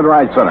center and in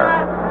right center.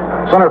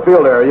 Center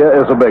field area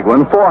is a big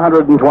one,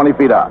 420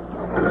 feet out.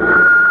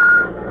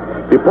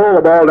 You pull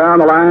the ball down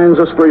the lines,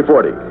 it's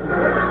 340.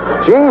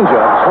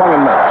 Change-up, swung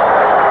and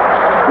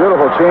missed.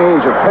 Beautiful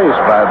change of pace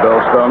by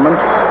Bill Stoneman.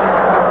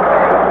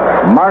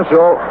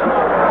 Marshall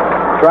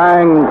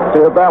trying to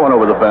hit that one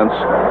over the fence.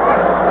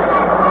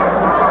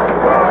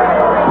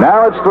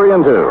 Now it's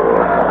 3-2.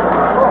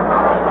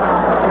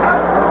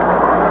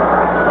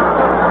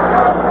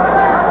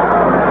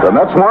 The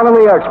Mets won and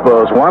the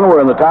Expos won. We're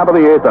in the top of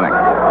the 8th inning.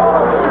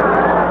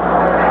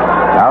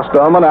 Now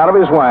Stoneman out of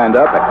his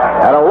windup.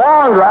 And a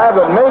long drive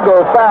that may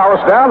go foul.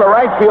 It's down the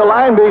right field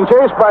line, being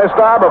chased by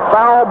Staub. A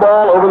foul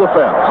ball over the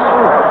fence.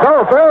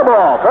 No, fair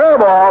ball. Fair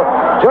ball.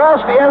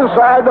 Just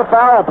inside the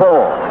foul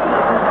pole.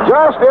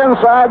 Just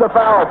inside the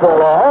foul pole.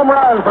 A home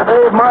run for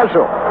Dave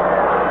Marshall.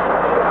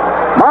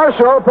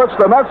 Marshall puts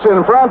the Mets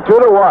in front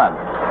 2-1.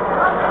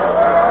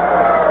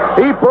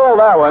 He pulled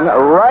that one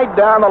right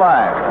down the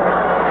line.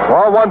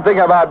 Well, one thing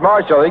about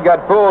Marshall, he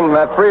got fooled in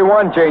that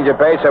 3-1 change of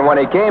pace, and when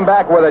he came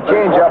back with a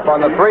changeup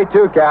on the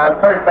 3-2 count,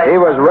 he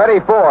was ready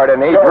for it,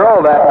 and he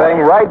drilled that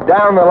thing right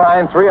down the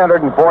line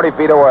 340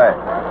 feet away.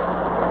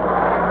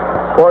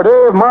 For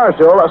Dave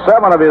Marshall,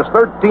 7 of his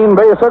 13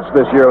 base hits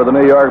this year with the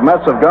New York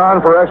Mets have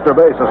gone for extra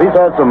bases. He's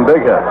had some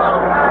big hits.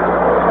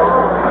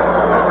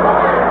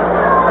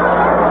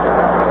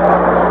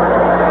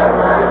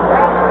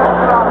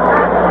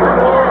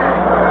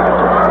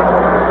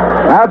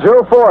 Now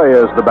Joe Foy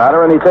is the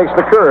batter, and he takes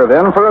the curve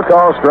in for a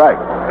call strike.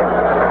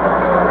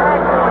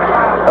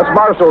 That's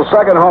Marshall's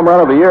 2nd home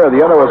run of the year. The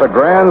other was a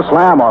grand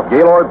slam off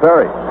Gaylord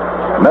Perry.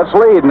 Mets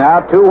lead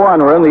now 2-1.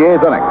 We're in the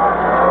 8th inning.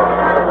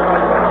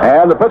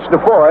 And the pitch to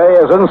Foy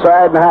is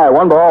inside and high.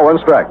 1 ball,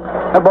 1 strike.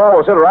 That ball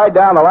was hit right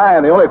down the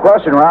line. The only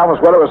question, Ralph, was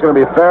whether it was going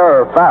to be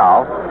fair or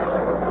foul.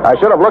 I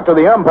should have looked to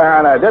the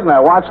umpire, and I didn't. I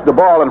watched the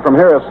ball, and from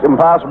here it's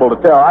impossible to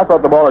tell. I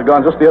thought the ball had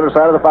gone just the other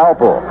side of the foul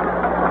pole.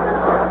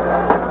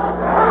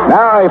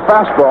 Now a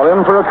fastball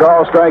in for a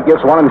call strike.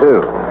 Gets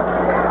 1-2.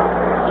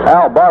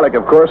 Al Barlick,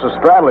 of course, is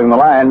straddling the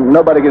line.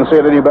 Nobody can see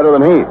it any better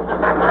than he.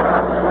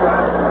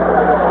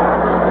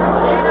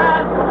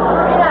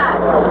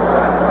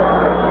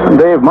 And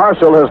Dave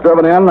Marshall has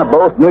driven in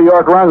both New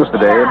York runs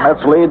today.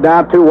 Mets lead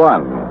now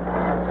 2-1.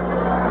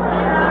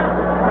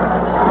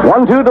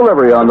 1-2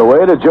 delivery on the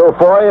way to Joe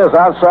Foy is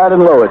outside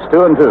and low. It's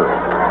 2-2.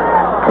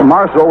 And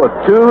Marshall with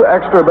 2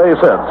 extra base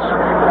hits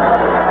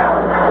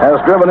has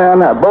driven in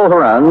both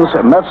runs.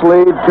 Mets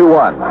lead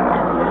 2-1.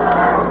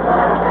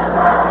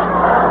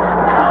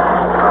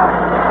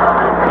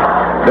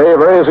 Dave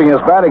raising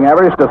his batting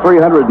average to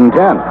 310.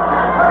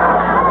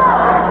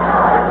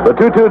 The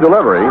 2-2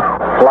 delivery.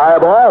 Fly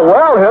ball,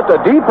 well hit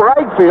to deep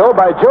right field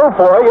by Joe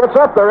Foy. It's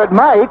up there. It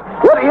might.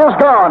 It is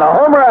gone. A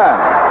home run.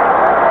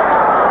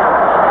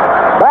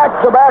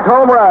 Back-to-back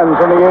home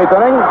runs in the 8th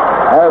inning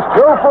as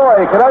Joe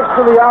Foy connects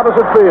to the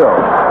opposite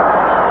field.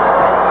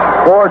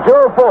 For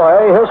Joe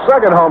Foy, his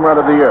 2nd home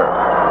run of the year.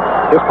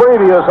 His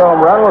previous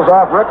home run was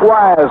off Rick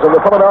Wise of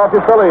the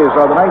Philadelphia Phillies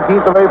on the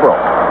 19th of April.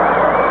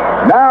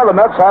 Now the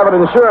Mets have an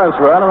insurance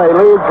run, and they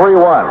lead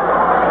 3-1.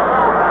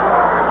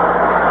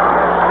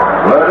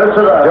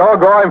 Joe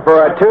going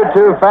for a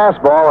 2-2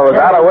 fastball. It was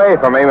out away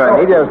from him,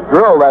 and he just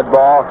drilled that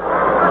ball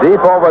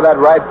deep over that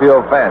right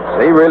field fence.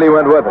 He really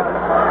went with it.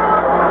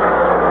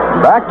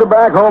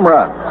 Back-to-back home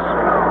runs.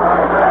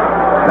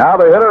 Now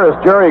the hitter is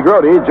Jerry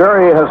Grody.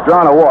 Jerry has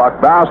drawn a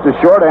walk, bounced to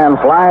short, and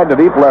flied to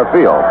deep left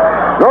field.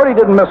 Grody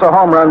didn't miss a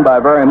home run by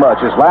very much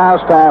his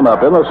last time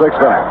up in the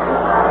 6th inning.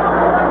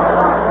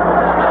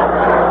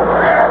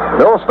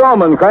 Bill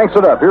Stoneman cranks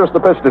it up. Here's the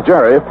pitch to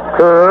Jerry.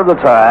 Curve, the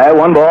tie,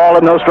 1 ball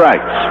and no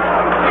strikes.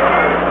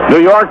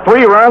 New York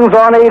 3 runs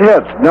on 8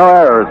 hits, no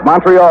errors.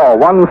 Montreal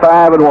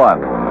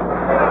 1-5-1.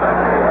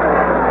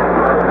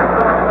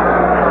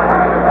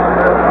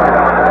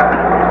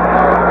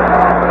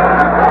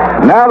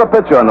 Now the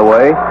pitch on the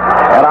way.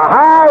 And a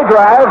high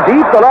drive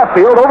deep to left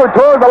field over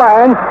toward the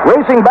line.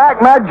 Racing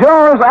back, Matt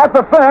Jones at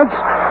the fence.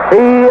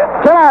 He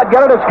cannot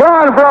get it. It's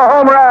gone for a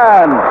home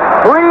run.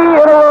 3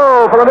 in a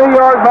row for the New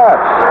York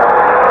Mets.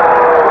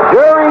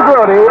 Jerry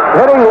Grody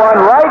hitting one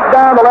right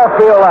down the left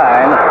field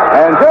line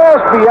and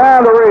just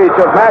beyond the reach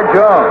of Matt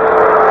Jones.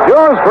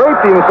 Jones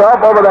draped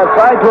himself over that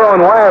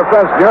cyclone wire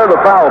fence near the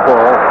foul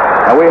pole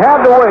And we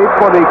had to wait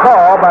for the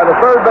call by the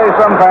third base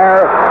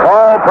umpire,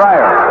 Paul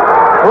Pryor.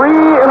 3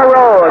 in a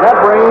row, and that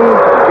brings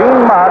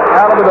Gene Mott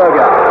out of the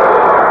dugout.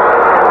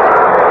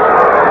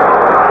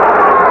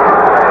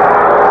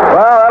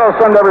 Well, that'll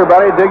send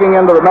everybody digging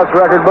into the Mets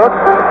record book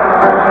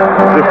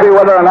to see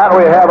whether or not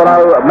we have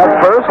another Mets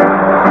first.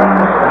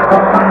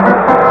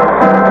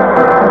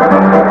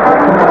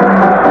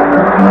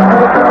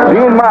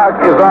 Gene Mott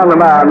is on the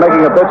mound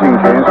making a pitching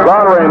change.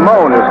 Claude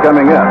Raymond is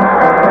coming in.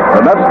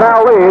 The Mets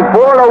now lead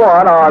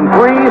 4-1 on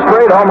 3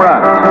 straight home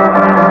runs.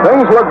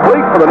 Things look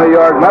bleak for the New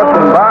York Mets,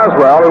 and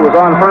Boswell, who was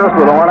on first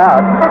with 1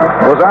 out,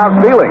 was out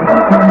stealing.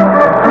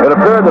 It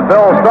appeared that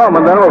Bill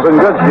Stoneman then was in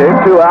good shape,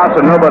 2 outs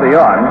and nobody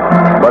on.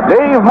 But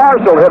Dave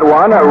Marshall hit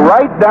one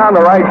right down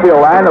the right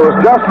field line that was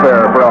just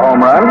fair for a home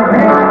run.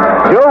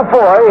 Joe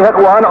Foy hit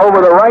one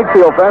over the right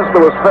field fence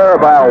that was fair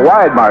by a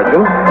wide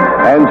margin.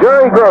 And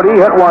Jerry Grody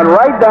hit one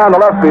right down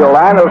the left field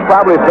line that was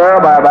probably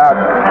fair by about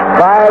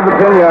 5 to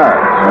 10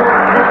 yards.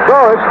 So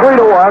it's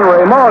 3-1.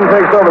 Raymond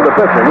takes over the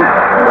pitching.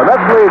 The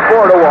Mets lead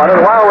 4-1. And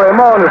while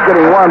Raymond is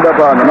getting warmed up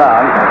on the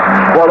mound,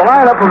 for the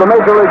lineup of the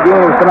Major League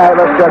games tonight,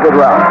 let's check with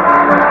Ralph.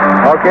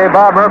 Okay,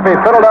 Bob Murphy,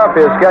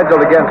 Philadelphia is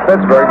scheduled against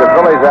Pittsburgh. The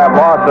Phillies have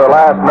lost their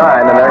last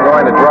 9, and they're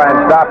going to try and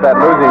stop that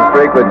losing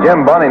streak with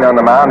Jim Bunning on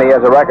the mound. He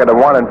has a record of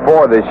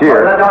 1-4 this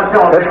year.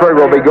 Pittsburgh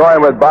will be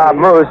going with Bob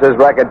Moose, his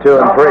record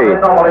 2-3.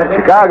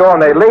 Chicago,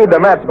 and they lead the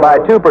Mets by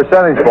 2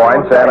 percentage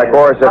points. And, of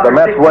course, if the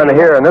Mets win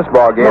here in this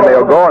ball game,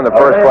 they'll go in the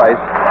first place.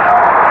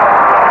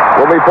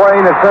 We'll be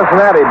playing in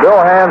Cincinnati.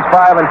 Bill Hands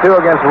 5-2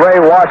 against Ray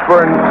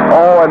Washburn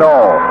 0-0.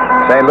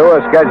 St.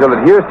 Louis scheduled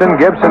at Houston.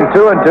 Gibson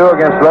 2-2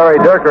 against Larry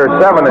Dierker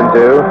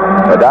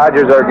 7-2. The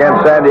Dodgers are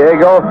against San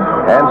Diego,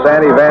 and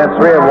Sandy Vance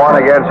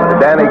 3-1 against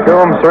Danny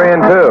Coombs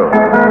 3-2.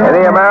 In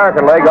the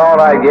American League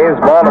all-night games,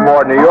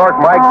 Baltimore, New York.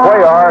 Mike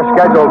Cuellar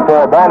scheduled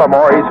for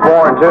Baltimore. He's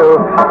 4-2.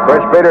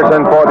 Rich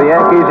Peterson for the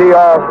Yankees.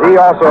 He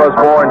also is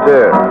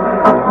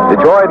 4-2.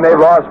 Detroit, and they've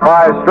lost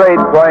 5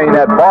 straight playing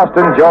at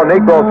Boston. Joe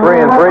Niekro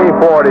 3-3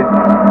 for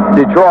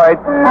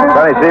Detroit.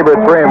 Sonny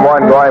Siebert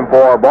 3-1 going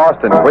for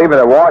Boston.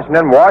 Cleveland at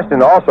Washington.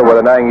 Washington also with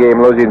a 9-game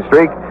losing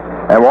streak.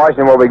 And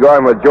Washington will be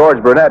going with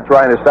George Burnett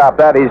trying to stop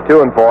that. He's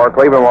 2-4.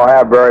 Cleveland will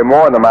have Barry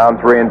Moore on the mound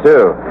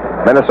 3-2.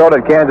 Minnesota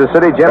at Kansas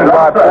City. Jim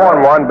Scott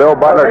 4-1. Bill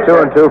Butler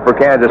 2-2 for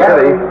Kansas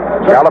City.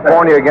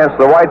 California against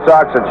the White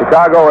Sox at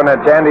Chicago, and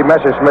it's Andy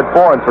Messerschmidt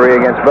 4-3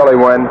 against Billy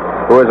Wynn,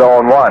 who is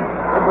 0-1.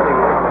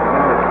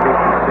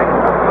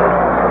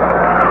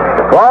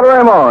 Claude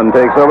Raymond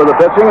takes over the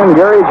pitching, and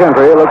Gary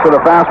Gentry looks at a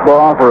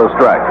fastball for a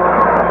strike.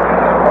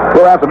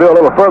 We'll have to do a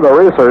little further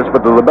research, but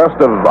to the best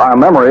of our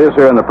memories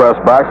here in the press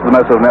box, the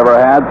Mets have never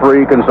had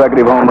 3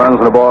 consecutive home runs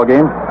in a ball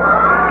game.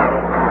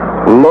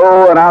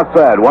 Low and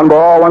outside, 1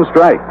 ball, 1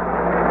 strike.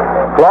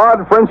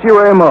 Claude Frenchy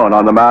Raymond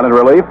on the mound in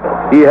relief.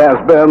 He has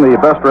been the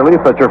best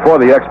relief pitcher for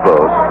the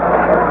Expos.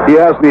 He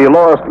has the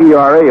lowest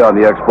ERA on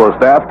the Expos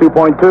staff,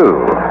 2.2.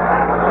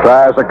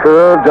 Tries a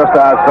curve just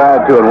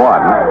outside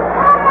 2-1.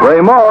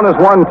 Raymond has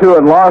 1-2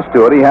 and lost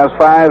to it. He has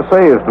 5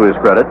 saves to his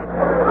credit.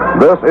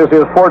 This is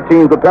his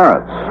 14th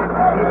appearance.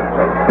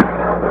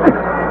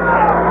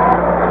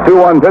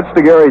 2-1 pitch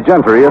to Gary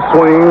Gentry. A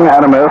swing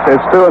and a miss.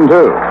 It's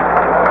 2-2.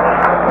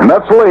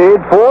 Mets lead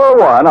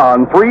 4-1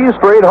 on 3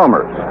 straight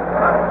homers.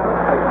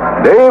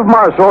 Dave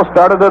Marshall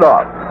started it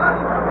off.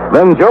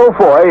 Then Joe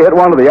Foy hit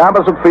one to the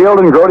opposite field,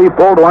 and Grody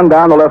pulled one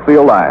down the left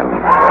field line.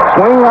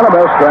 Swing and a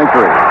miss, strike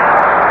 3.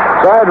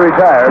 Side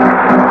retired.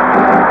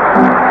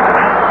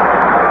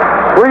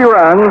 3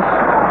 runs,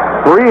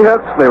 3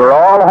 hits. They were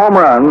all home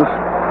runs.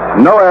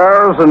 No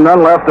errors and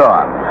none left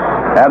on.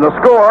 And the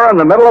score in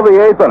the middle of the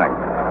 8th inning.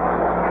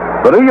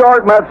 The New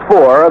York Mets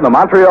 4 and the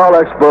Montreal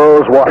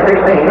Expos 1.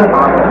 16,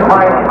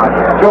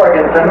 Mike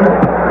Jorgensen,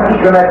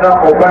 Jeanette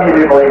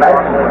O'Brien,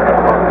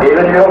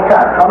 David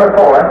Cut, number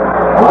 4,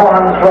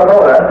 Ron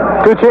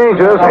Swoboda. 2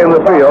 changes in the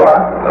field.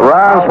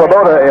 Ron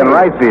Swoboda in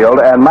right field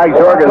and Mike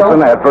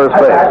Jorgensen at first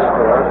base.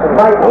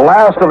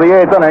 Last of the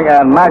 8th inning,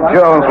 and Matt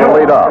Jones will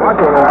lead off.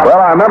 Well,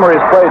 our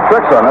memories played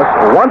tricks on us.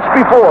 Once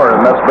before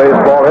in Mets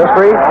baseball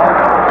history,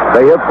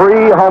 they hit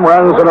 3 home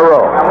runs in a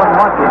row.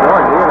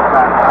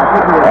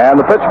 And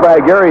the pitch by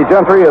Gary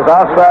Gentry is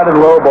outside and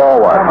low,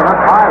 ball 1.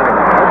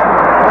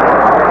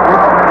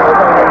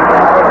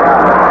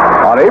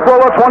 On April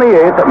the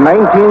 28th,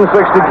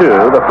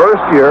 1962, the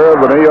first year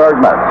of the New York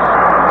Mets,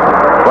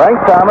 Frank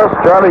Thomas,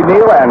 Charlie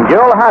Neal, and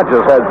Gil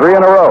Hodges had 3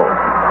 in a row.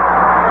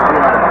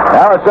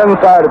 Now it's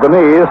inside of the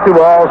knees, 2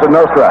 balls and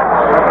no strikes.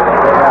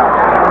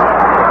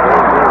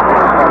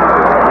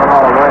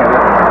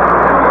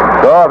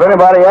 So if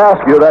anybody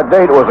asks you, that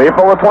date was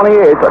April the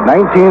 28th of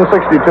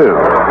 1962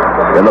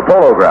 in the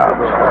Polo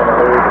Grounds.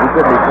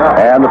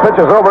 And the pitch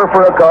is over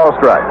for a call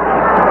strike.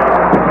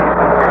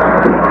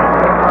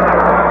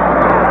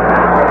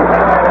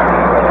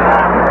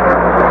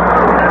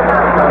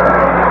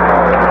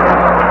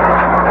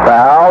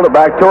 Fouled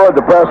back toward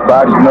the press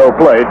box, no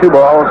play, 2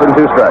 balls and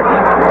 2 strikes.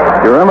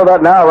 You remember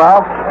that now,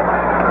 Ralph?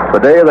 The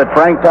day that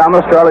Frank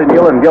Thomas, Charlie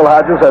Neal, and Gil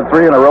Hodges had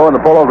 3 in a row in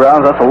the Polo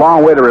Grounds, that's a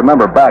long way to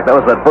remember back. That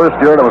was that first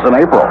year, and it was in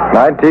April.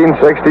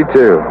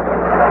 1962.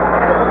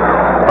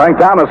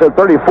 Frank Thomas hit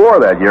 34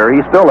 that year.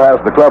 He still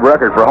has the club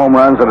record for home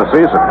runs in a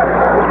season.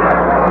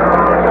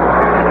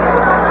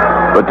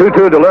 The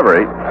 2-2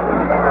 delivery.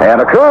 And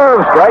a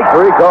curve strike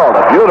recalled.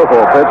 A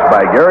beautiful pitch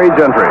by Gary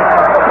Gentry.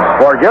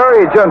 For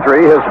Gary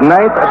Gentry, his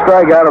 9th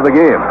strikeout of the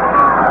game.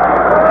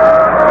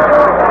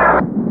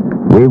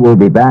 We will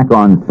be back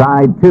on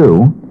side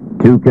 2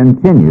 to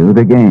continue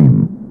the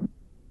game.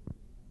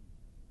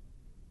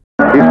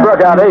 He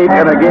struck out 8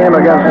 in a game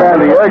against San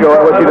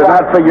Diego, which he did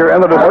not figure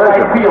in the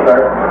decision.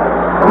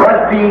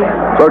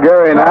 So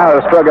Gary now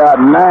has struck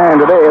out 9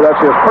 today. That's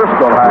his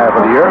personal high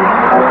for the year.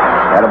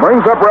 And it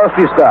brings up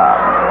Rusty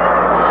Staub.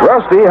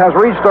 Rusty has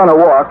reached on a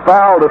walk,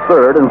 fouled to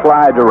third, and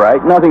flied to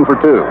right. Nothing for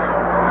 2.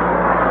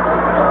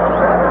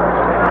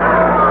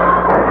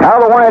 Now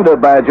the windup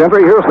by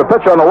Gentry. Here's the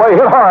pitch on the way.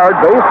 Hit hard.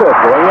 Base hit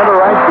going into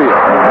right field.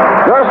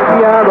 Just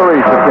beyond the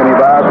reach of Kenny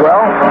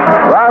Boswell.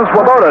 Ron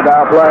Swoboda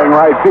now playing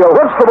right field.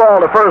 Whips the ball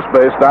to first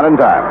base, not in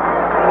time.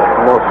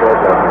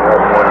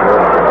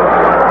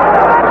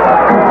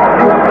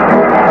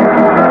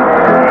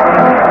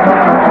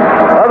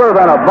 Other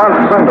than a bunt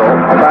single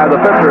by the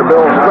pitcher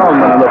Bill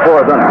Stoneman in the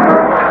 4th inning,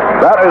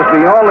 that is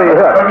the only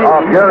hit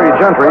off Gary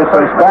Gentry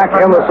since back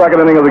in the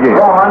 2nd inning of the game.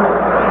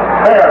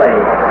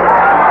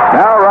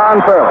 Now Ron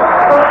Fairley.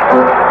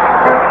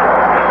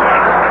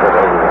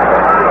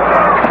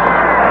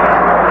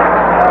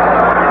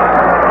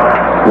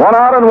 One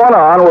out and one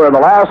on. We're in the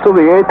last of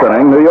the 8th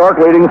inning. New York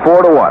leading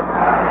 4-1.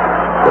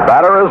 The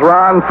batter is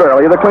Ron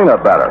Fairley, the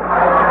cleanup batter.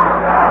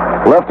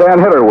 Left-hand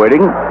hitter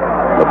waiting.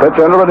 The pitch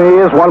under the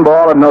knees, 1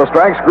 ball and no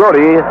strikes.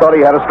 Grody thought he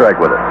had a strike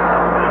with it.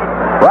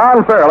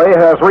 Ron Fairley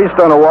has reached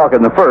on a walk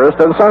in the 1st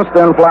and since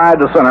then flied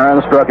to center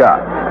and struck out.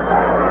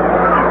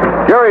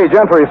 Gary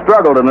Gentry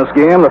struggled in this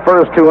game. The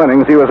first 2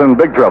 innings, he was in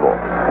big trouble.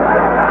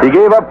 He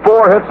gave up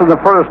 4 hits in the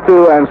first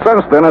 2 and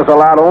since then has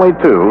allowed only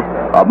 2.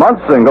 A bunt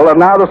single and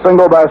now the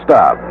single by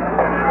Staub.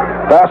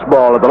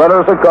 Fastball at the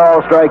letters are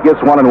called. Strike gets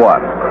 1-1.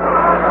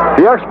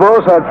 The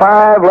Expos had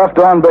 5 left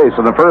on base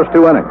in the first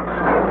 2 innings.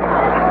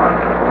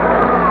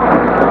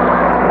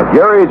 But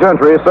Gary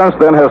Gentry since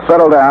then has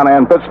settled down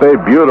and pitched a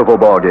beautiful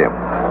ball game.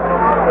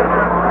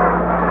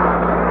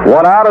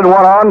 1 out and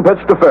 1 on,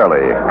 pitch to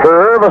Fairley.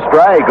 Curve, a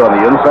strike on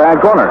the inside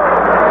corner.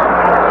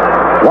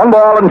 1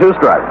 ball and 2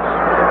 strikes.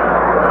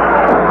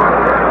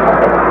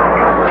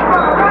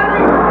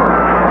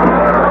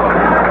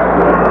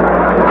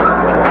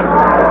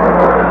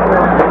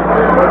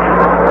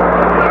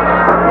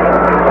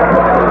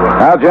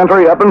 Now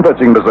Gentry up in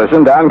pitching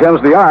position. Down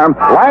comes the arm.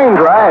 Line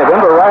drive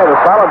into right. A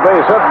solid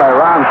base hit by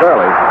Ron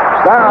Fairley.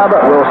 Staub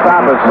will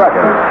stop at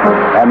second.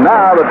 And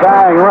now the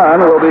tying run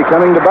will be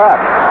coming to bat.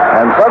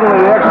 And suddenly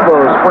the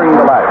Expos spring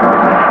to life.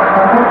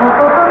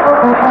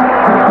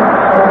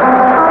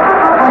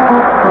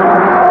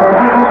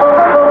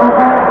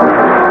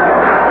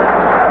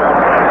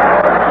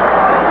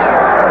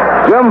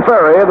 Jim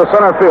Ferry, the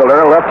center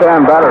fielder,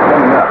 left-hand batter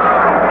coming up.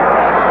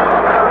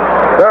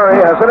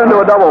 Ferry has hit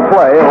into a double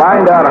play,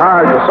 lined out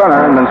hard to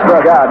center, and then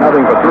struck out,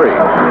 nothing for 3.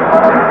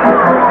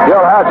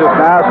 Gil Hodges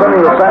now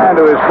sending the sand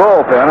to his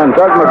bullpen, and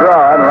Tug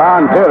McGraw and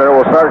Ron Taylor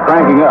will start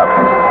cranking up.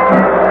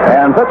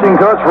 And pitching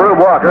coach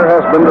Rube Walker has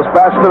been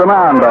dispatched to the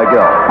mound by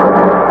Gil.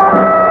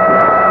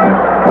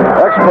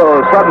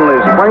 Expos suddenly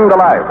spring to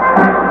life.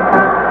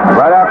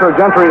 Right after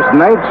Gentry's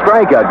 9th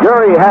strikeout,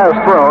 Gary has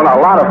thrown a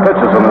lot of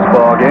pitches in this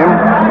ball game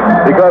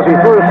because he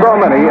threw so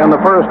many in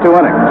the first 2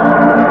 innings.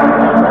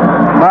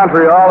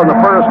 Montreal in the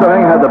first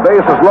inning had the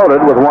bases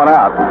loaded with 1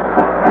 out.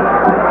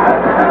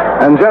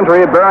 And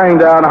Gentry, bearing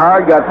down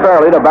hard, got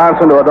Fairley to bounce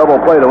into a double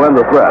play to end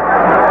the threat.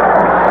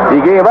 He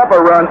gave up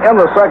a run in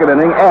the 2nd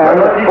inning, and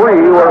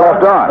 3 were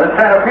left on.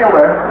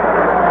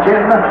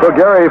 So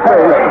Gary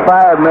faced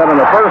 5 men in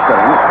the first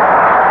inning,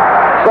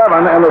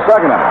 7 in the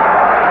 2nd inning.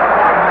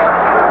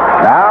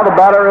 Now the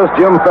batter is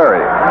Jim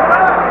Ferry.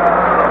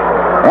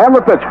 And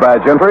the pitch by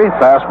Gentry,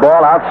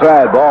 fastball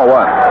outside, ball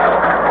 1.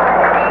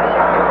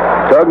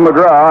 Tug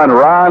McGraw and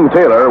Ron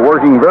Taylor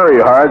working very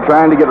hard,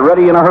 trying to get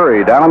ready in a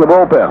hurry down in the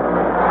bullpen.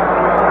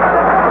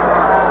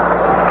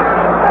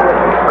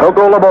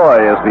 Coco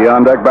LeBoy is the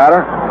on-deck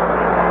batter.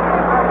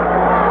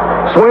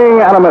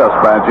 Swing and a miss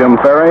by Jim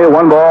Ferry.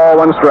 1 ball,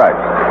 1 strike.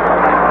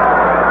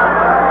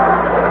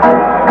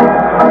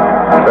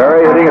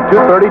 Ferry hitting at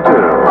 .232.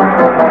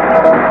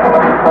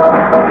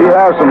 He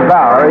has some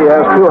power. He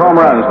has 2 home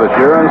runs this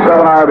year and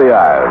 7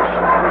 RBIs.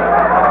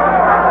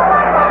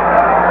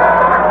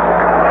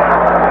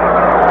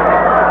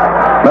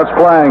 Mets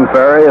playing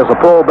Ferry as a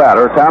pull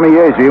batter. Tommy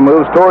Agee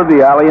moves toward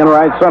the alley in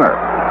right center.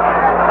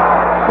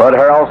 Bud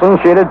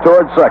Harrelson shaded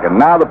toward second.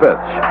 Now the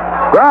pitch.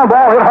 Ground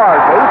ball hit hard.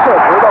 Base hit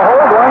through the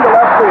hole going to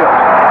left field.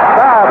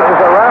 Staub is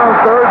around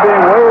third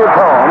being waved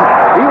home.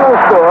 He will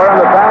score and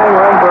the tying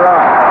runs are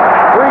on.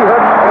 3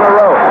 hits in a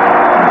row.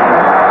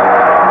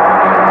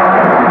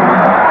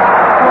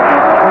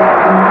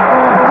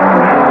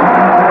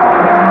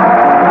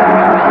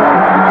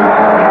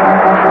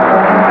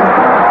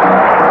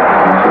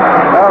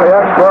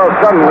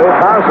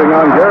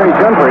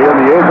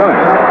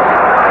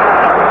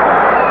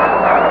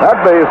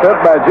 base hit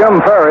by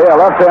Jim Ferry, a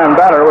left-hand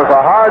batter, with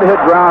a hard-hit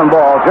ground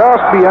ball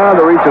just beyond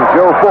the reach of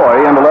Joe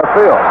Foy into left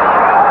field.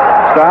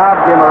 Staub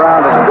came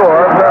around to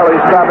score, Fairley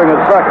stopping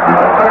at second.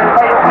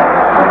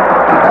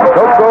 And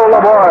Coco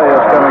LeBoy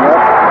is coming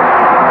up.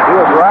 He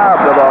was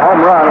robbed of a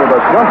home run with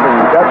a jumping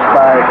catch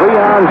by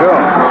Cleon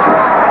Jones.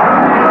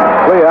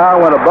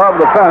 Cleon went above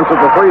the fence at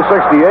the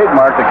 368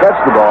 mark to catch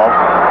the ball.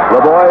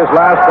 LeBoy's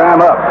last time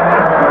up.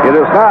 It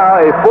is now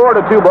a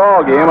 4-2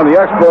 ball game, and the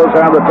Expos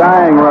have the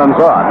tying runs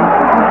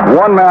on.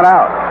 One man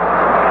out.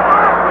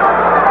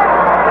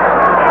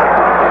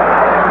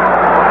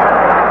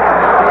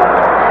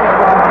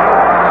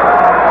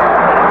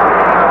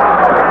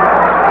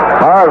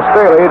 Marv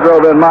Staley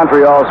drove in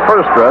Montreal's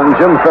first run.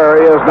 Jim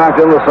Ferry is knocked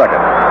in the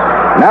second.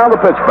 Now the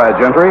pitch by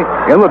Gentry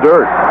in the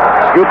dirt.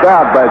 Scooped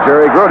out by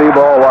Jerry Grody,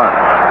 ball one.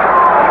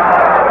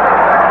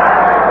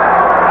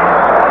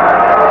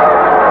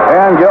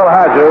 And Gil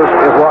Hodges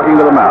is walking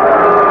to the mound.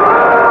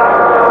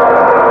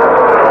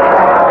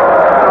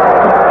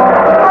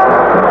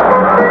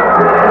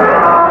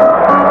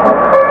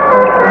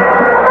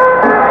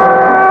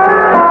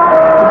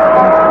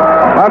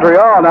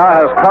 Montreal now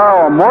has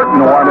Carl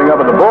Morton warming up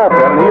at the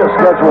bullpen, and he is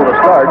scheduled to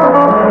start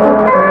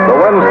the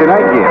Wednesday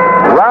night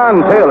game.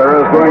 Ron Taylor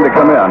is going to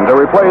come in to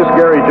replace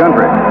Gary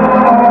Gentry.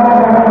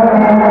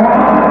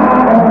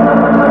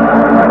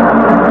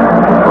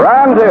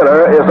 Ron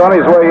Taylor is on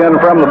his way in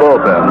from the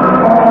bullpen.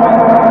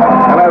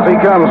 And as he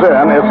comes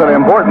in, it's an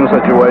important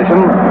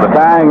situation. The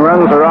tying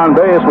runs are on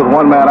base with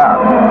one man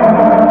out.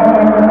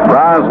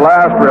 Ron's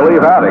last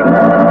relief outing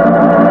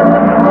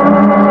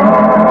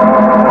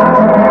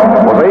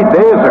was 8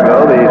 days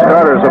ago. The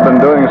starters have been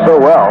doing so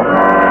well.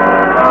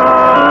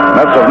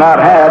 Mets have not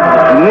had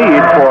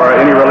need for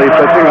any relief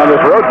pitching on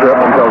this road trip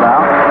until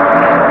now.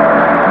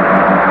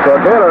 So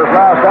Taylor's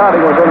last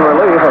outing was in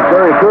relief of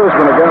Jerry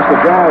Kuzman against the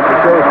Giants at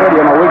Shea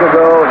Stadium a week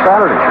ago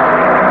Saturday.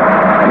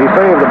 And he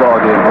saved the ball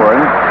game for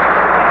him.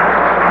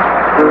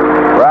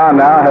 Ron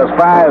now has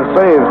 5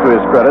 saves to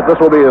his credit. This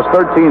will be his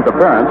 13th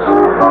appearance.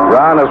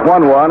 Ron has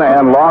won 1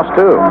 and lost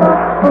 2.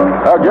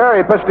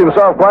 Gary pitched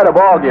himself quite a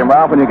ball game,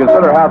 Ralph, when you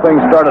consider how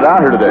things started out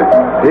here today.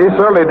 He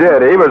certainly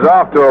did. He was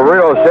off to a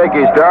real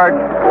shaky start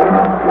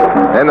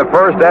in the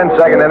first and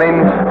second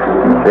innings.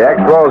 The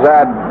Expos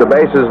had the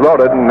bases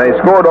loaded, and they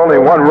scored only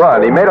 1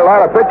 run. He made a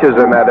lot of pitches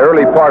in that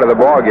early part of the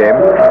ball game.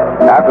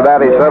 After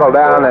that, he settled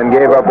down and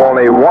gave up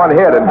only 1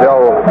 hit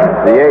until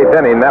the 8th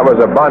inning. That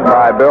was a bunt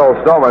by Bill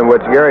Snowman,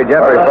 which Gary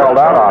Gentry fell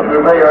down on.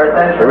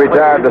 He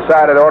retired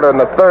decided order in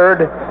the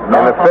 3rd,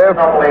 in the 5th,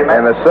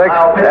 in the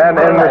 6th, and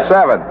in the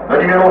 7th.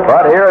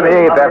 But here in the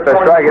 8th, after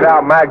striking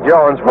out Mac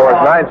Jones for his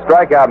 9th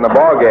strikeout in the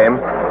ball game,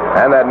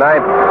 and that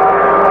 9th,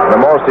 the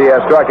most he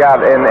has struck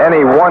out in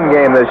any one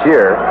game this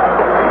year,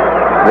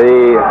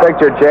 the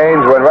picture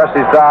changed when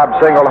Rusty Staub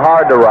singled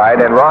hard to right,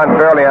 and Ron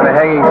Fairley on a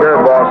hanging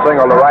curveball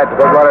singled to right to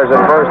put runners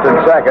at first and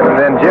second, and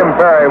then Jim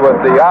Ferry with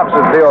the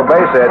opposite field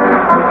base hit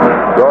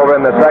drove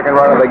in the second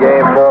run of the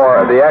game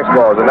for the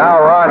Expos. And now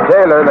Ron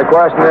Taylor, the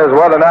question is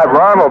whether or not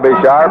Ron will be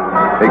sharp,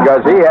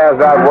 because he has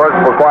not worked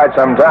for quite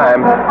some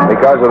time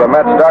because of the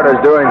Met starters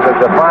doing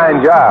such a fine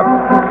job.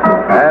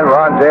 And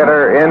Ron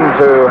Taylor in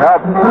to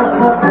help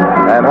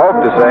and hope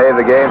to save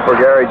the game for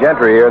Gary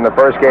Gentry here in the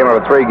first game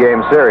of a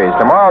 3-game series.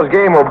 Tomorrow's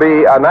game will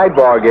be a night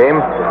ball game.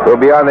 We'll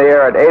be on the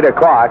air at 8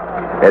 o'clock.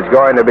 It's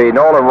going to be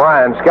Nolan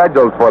Ryan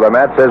scheduled for the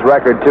Mets, his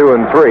record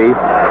 2-3.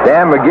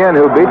 Dan McGinn,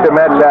 who beat the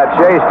Mets at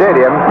Shea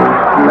Stadium,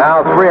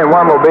 now 3-1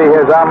 will be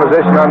his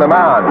opposition on the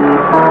mound.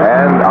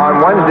 And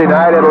on Wednesday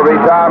night, it'll be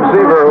Tom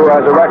Seaver, who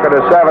has a record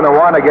of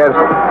 7-1 against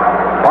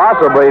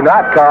possibly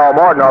not Carl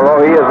Morton,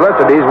 although he is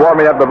listed. He's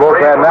warming up the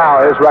bullpen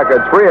now. His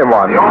record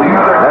 3-1.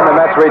 Then the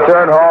Mets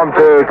return home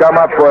to come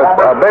up with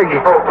a big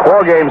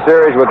 4-game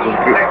series with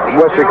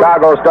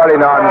Chicago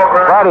starting on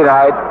Friday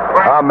night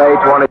on May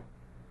 20th.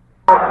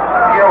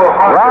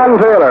 Ron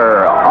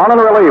Taylor on in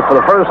relief for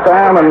the first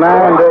time in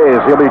 9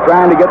 days. He'll be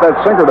trying to get that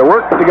sinker to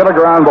work to get a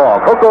ground ball.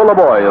 Coco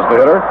LeBoy is the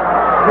hitter.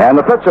 And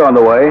the pitch on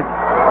the way.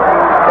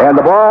 And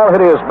the ball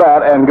hit his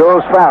bat and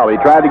goes foul. He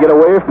tried to get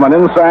away from an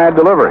inside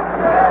delivery.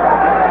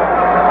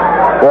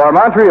 For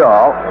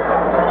Montreal,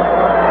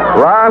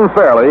 Ron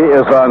Fairley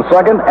is on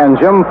second and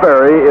Jim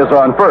Ferry is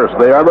on first.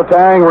 They are the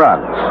tying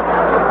runs.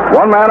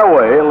 1 man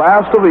away,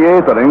 last of the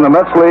 8th inning. The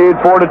Mets lead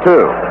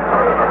 4-2.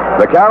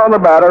 The count on the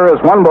batter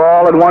is 1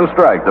 ball and 1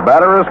 strike. The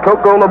batter is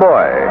Coco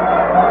LeBoy,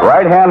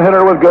 right-hand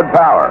hitter with good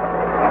power.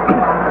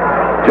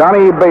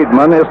 Johnny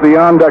Bateman is the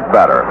on-deck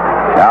batter.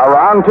 Now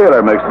Ron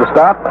Taylor makes the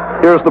stop.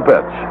 Here's the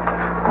pitch.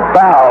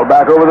 Foul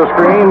back over the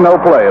screen, no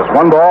play. It's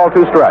 1 ball,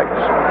 2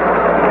 strikes.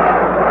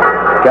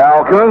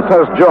 Cal Kuntz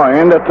has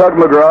joined Tug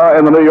McGraw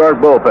in the New York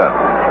bullpen.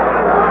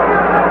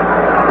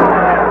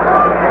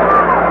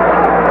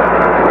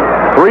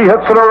 3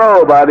 hits in a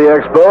row by the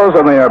Expos,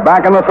 and they are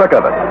back in the thick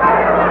of it.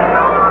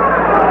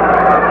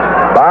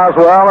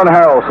 Boswell and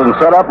Harrelson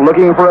set up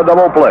looking for a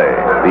double play.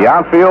 The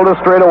outfield is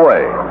straight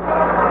away.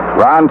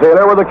 Ron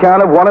Taylor with a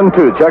count of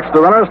 1-2 checks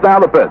the runners. Now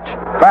the pitch.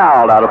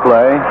 Fouled out of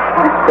play.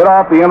 Hit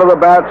off the end of the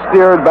bat,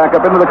 steered back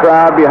up into the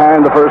crowd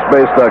behind the first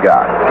base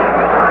dugout.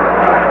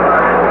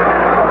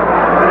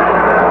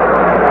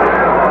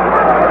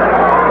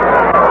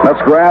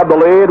 Mets grab the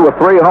lead with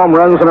 3 home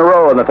runs in a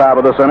row in the top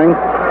of this inning.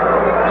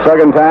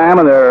 Second time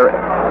in their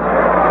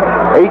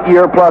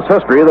 8-year-plus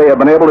history they have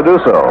been able to do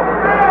so.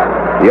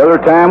 The other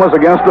time was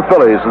against the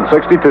Phillies in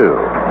 '62.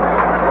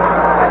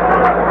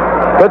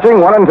 Pitching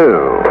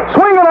 1-2.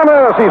 Swinging on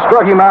this, he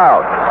struck him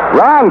out.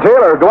 Ron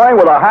Taylor going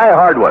with a high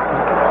hardwood.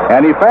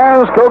 And he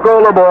fans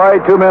Coco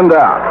LeBoy 2 men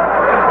down.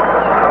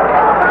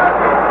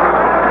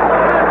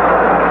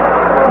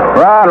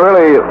 Ron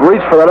really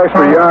reached for that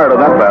extra yard on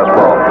that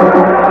fastball.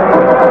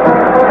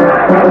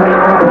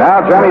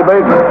 Now Johnny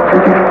Bateman.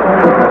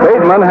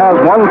 Bateman has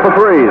 1 for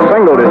 3.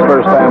 Singled his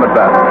first time at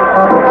bat.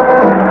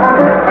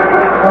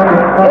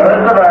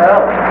 Here's the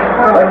ball.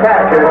 The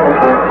catcher,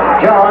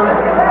 John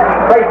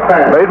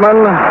Bateman.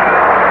 Bateman,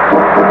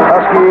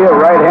 husky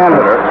right-hand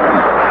hitter.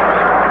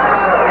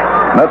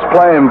 Let's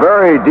play him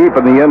very deep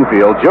in the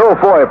infield. Joe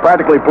Foy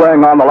practically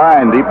playing on the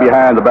line deep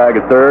behind the bag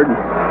at third.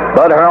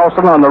 Bud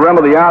Harrelson on the rim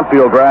of the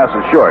outfield grass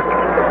is short.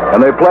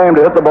 And they play him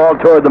to hit the ball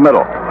toward the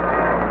middle.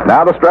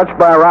 Now the stretch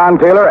by Ron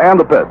Taylor and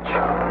the pitch.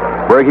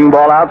 Breaking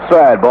ball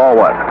outside, ball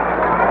 1.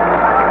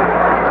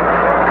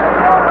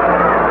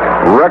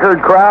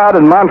 Record crowd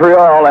in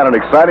Montreal and an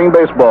exciting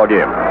baseball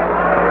game.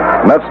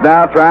 Mets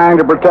now trying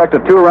to protect a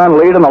 2-run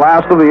lead in the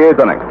last of the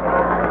 8th inning.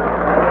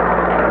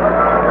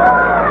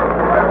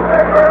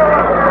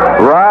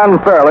 Ron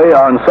Fairley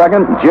on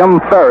second. Jim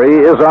Ferry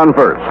is on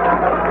first.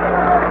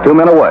 2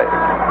 men away.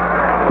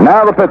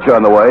 Now the pitch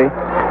on the way.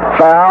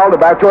 Fouled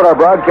back toward our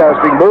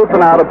broadcasting booth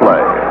and out of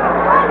play.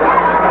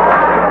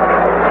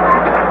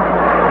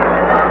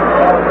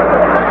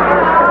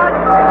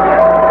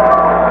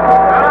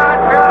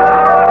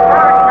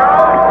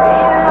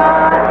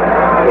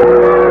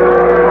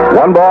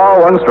 One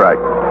ball, 1 strike.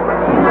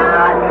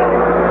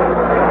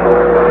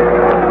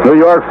 New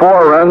York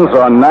 4 runs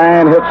on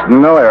 9 hits,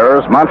 no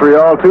errors.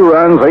 Montreal 2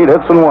 runs, 8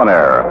 hits and 1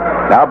 error.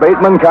 Now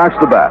Bateman cocks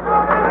the bat.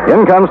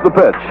 In comes the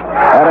pitch.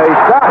 And a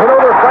shot hit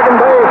over second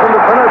base into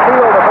center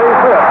field, a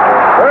base hit.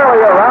 Fairly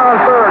around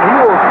third. He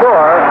will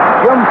score.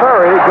 Jim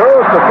Ferry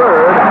goes to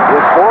third.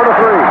 It's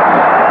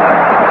 4-3.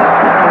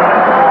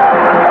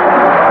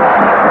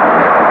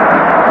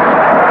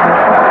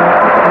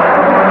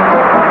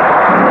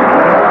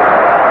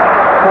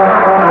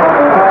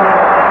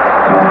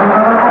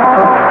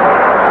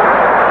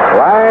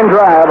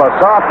 Drive, a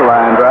soft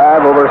line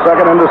drive over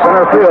second into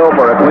center field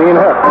for a clean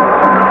hit.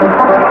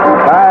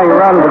 Tying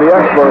run for the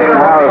Expos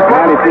now is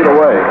 90 feet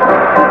away.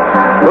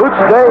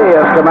 Boots Day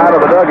has come out of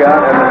the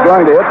dugout and is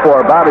going to hit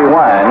for Bobby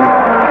Wine.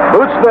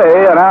 Boots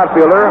Day, an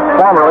outfielder,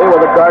 formerly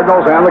with the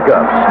Cardinals and the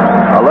Cubs.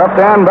 A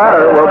left-hand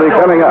batter will be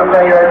coming up.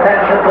 Your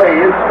attention,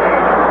 please.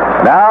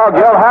 Now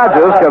Gil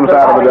Hodges comes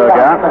out of the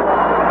dugout.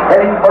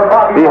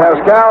 He has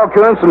Cal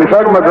Kuntz and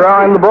Tug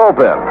McGraw in the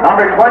bullpen.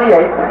 Number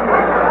 28,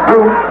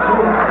 Bruce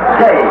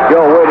Day.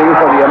 Still waiting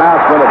for the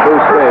announcement of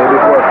Bruce Day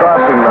before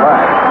crossing the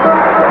line.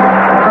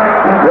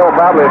 Still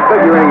probably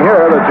figuring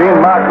here that Gene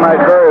Mock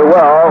might very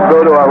well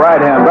go to a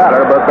right-hand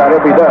batter, but that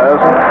if he does,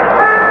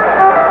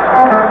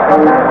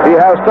 he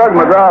has Tug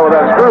McGraw with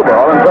that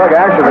screwball, and Tug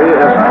actually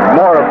is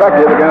more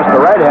effective against the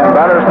right-hand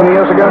batters than he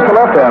is against the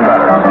left-hand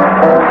batters.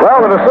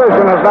 Well, the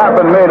decision has not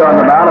been made on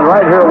the mound, and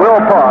right here we'll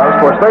pause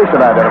for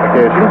station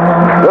identification.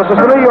 This is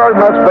the New York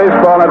Mets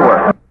Baseball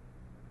Network.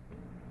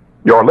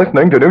 You're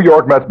listening to New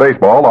York Mets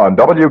baseball on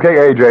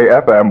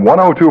WKAJ-FM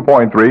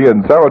 102.3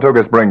 in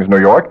Saratoga Springs,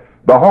 New York,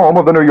 the home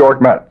of the New York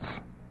Mets.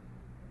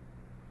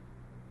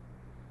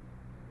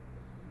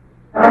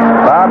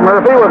 Bob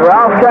Murphy with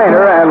Ralph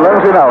Kiner and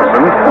Lindsey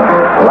Nelson.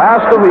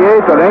 Last of the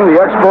 8th inning, the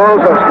Expos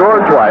have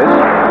scored twice.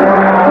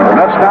 The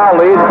Mets now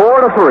lead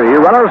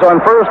 4-3. Runners on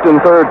first and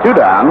third, 2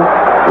 down.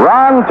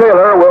 Ron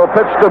Taylor will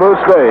pitch to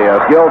Boots Day as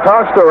Gil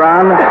talks to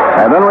Ron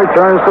and then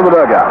returns to the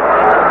dugout.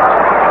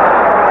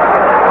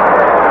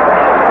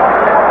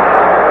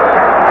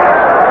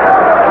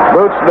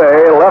 Boots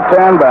Day,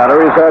 left-hand batter.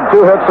 He's had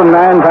 2 hits and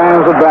 9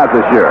 times at bat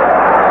this year.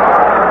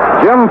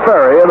 Jim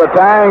Ferry, the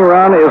tying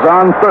run, is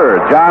on third.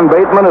 John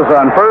Bateman is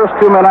on first,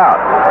 2 men out.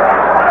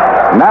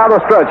 Now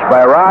the stretch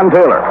by Ron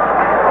Taylor.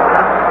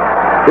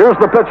 Here's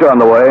the pitch on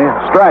the way.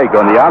 Strike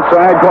on the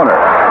outside corner.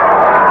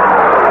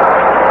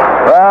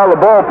 Well,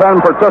 the bullpen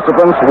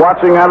participants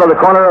watching out of the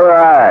corner of their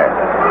eye.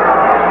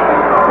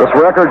 This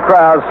record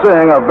crowd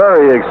seeing a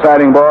very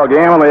exciting ball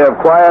game, and they have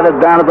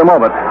quieted down at the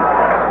moment,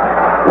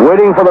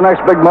 waiting for the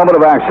next big moment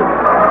of action.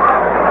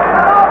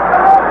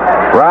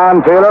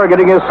 Ron Taylor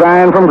getting his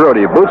sign from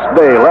Grody. Boots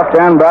Day,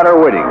 left-hand batter,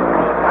 waiting.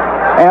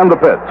 And the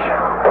pitch.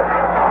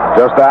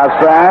 Just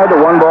outside,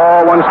 1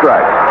 ball, 1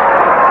 strike.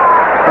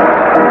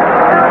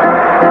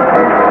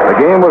 The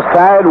game was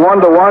tied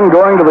 1-1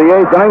 going to the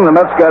 8th inning. The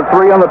Mets got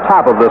 3 on the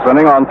top of this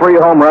inning on 3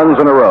 home runs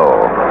in a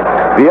row.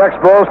 The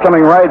Expos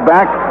coming right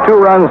back, 2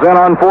 runs in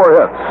on 4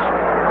 hits.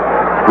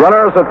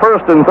 Runners at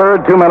first and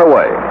third, 2 men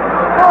away.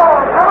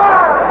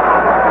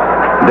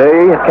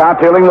 Day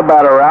contailing the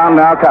bat around,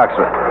 now cocks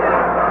it.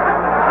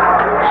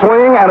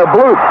 swing and a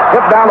bloop.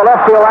 Hit down the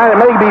left field line. It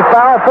may be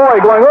foul.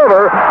 Foy going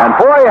over, and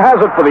Foy has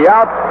it for the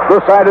out.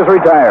 This side is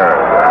retired.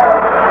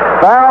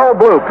 Foul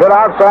bloop hit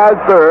outside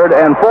third,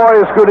 and Foy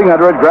is scooting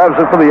under it, grabs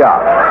it for the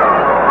out.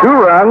 2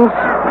 runs,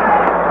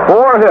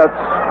 4 hits,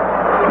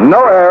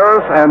 no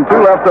errors, and 2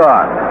 left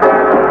on.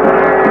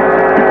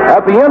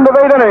 At the end of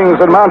 8 innings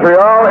in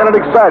Montreal, in an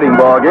exciting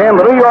ball game,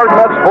 the New York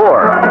Mets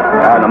 4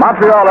 and the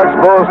Montreal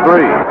Expos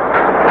 3.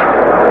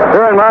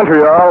 Here in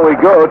Montreal, we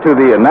go to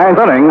the 9th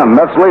inning, the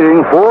Mets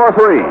leading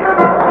 4-3.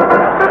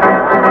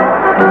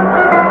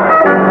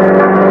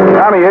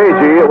 Tommy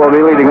Agee will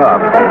be leading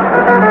up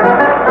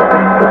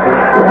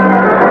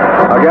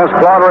against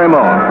Claude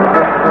Raymond.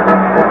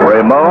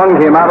 Raymond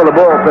came out of the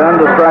bullpen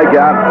to strike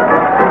out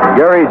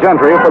Gary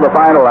Gentry for the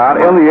final out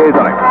in the 8th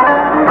inning.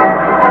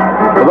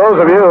 For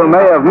those of you who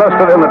may have missed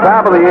it, in the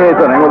top of the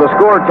 8th inning with the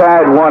score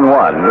tied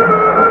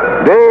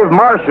 1-1, Dave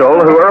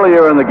Marshall, who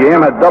earlier in the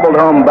game had doubled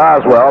home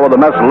Boswell with a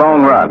Mets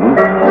lone run,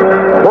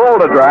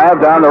 pulled a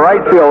drive down the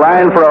right field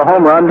line for a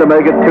home run to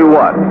make it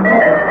 2-1.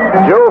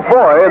 Joe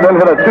Foy then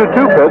hit a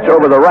 2-2 pitch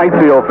over the right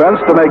field fence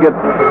to make it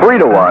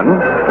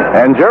 3-1,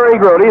 and Jerry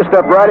Grody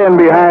stepped right in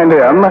behind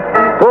him,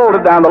 pulled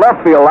it down the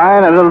left field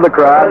line and into the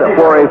crowd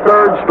for a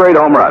 3rd straight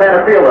home run.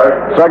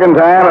 Second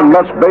time in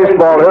Mets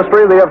baseball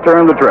history they have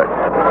turned the trick.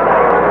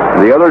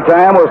 The other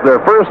time was their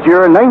first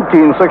year in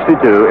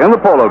 1962 in the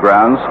Polo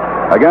Grounds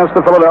against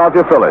the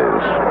Philadelphia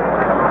Phillies.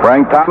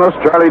 Frank Thomas,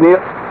 Charlie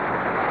Neal.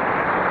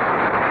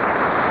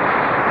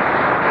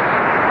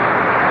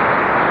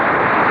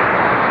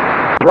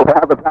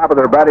 At the top of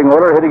their batting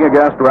order, hitting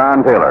against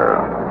Ron Taylor.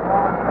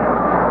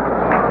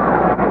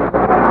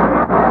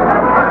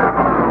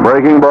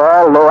 Breaking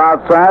ball, low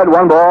outside,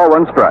 1 ball,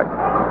 1 strike.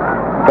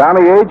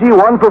 Tommy Agee,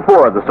 1 for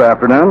 4 this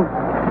afternoon.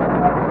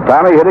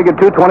 Tommy hitting at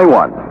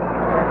 221.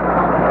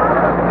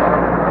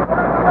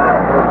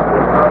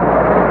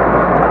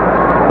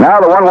 Now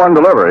the 1-1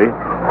 delivery.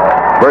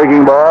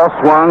 Breaking ball,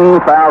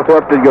 swung, foul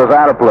tipped, it goes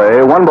out of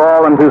play. 1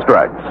 ball and 2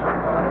 strikes.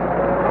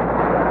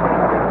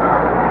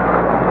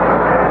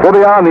 We'll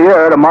be on the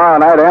air tomorrow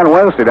night and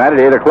Wednesday night at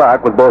 8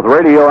 o'clock with both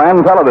radio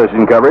and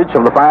television coverage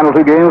of the final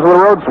 2 games of the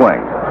road swing.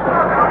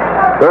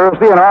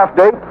 Thursday, an off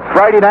date.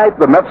 Friday night,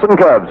 the Mets and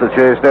Cubs at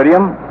Shea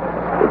Stadium,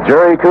 with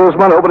Jerry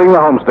Kuzman opening the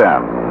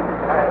homestand.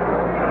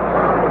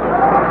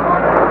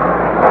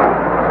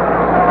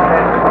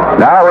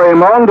 Now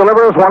Raymond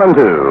delivers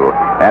 1-2,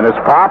 and it's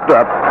popped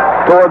up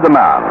toward the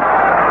mound.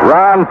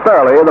 Ron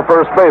Fairley, the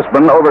first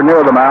baseman, over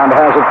near the mound,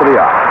 has it for the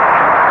out.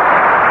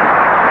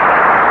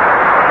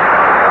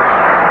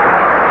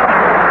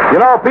 You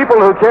know, people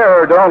who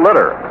care don't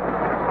litter.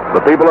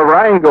 The people of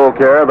Rheingold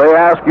care. They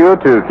ask you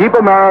to keep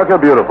America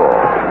beautiful.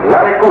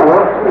 Let it go.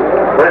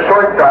 The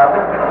shortstop,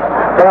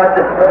 Bud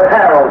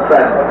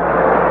Harrelson.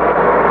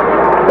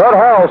 Bud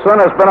Harrelson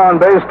has been on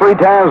base 3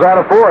 times out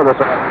of 4 this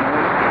afternoon.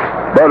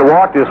 Bud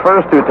walked his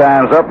first 2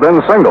 times up,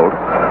 then singled.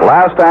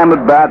 Last time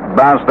at bat,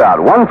 bounced out.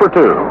 1 for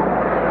 2.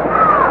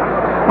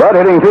 Bud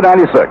hitting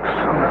 296.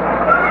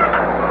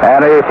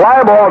 And a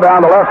fly ball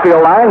down the left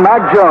field line.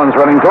 Mac Jones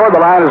running toward the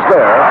line is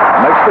there.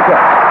 Makes the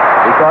catch.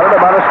 He caught it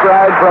about a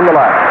stride from the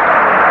line.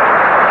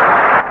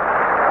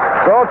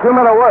 So 2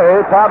 men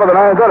away, top of the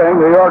 9th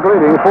inning, New York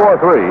leading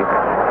 4-3.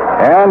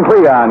 And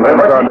Cleon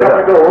comes on the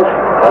hit.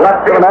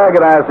 It's been an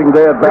agonizing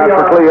day at bat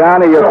for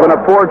Cleon. He has been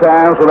up 4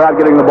 times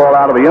without getting the ball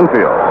out of the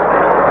infield.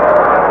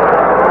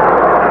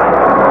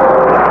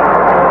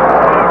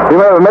 He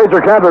made a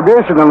major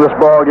contribution in this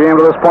ball game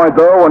to this point,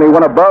 though, when he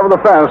went above the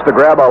fence to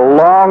grab a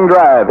long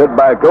drive hit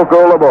by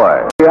Coco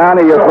LeBoy. He has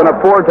been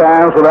up 4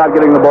 times without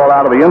getting the ball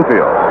out of the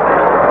infield.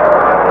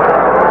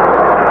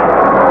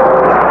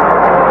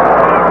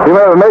 He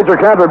made a major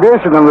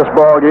contribution in this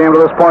ball game to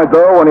this point,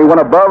 though, when he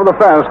went above the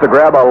fence to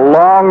grab a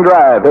long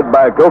drive hit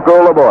by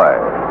Coco LeBoy.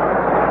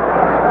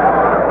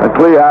 If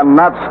Cleon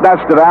not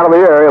snatched it out of the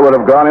air, it would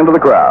have gone into the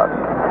crowd.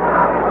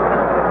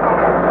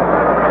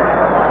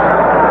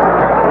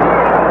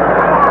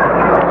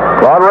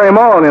 Claude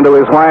Raymond into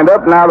his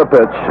windup. Now the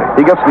pitch.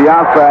 He gets the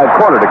outside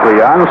corner to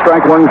Cleon.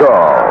 Strike 1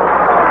 call.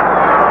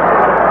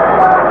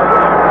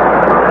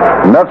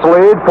 Mets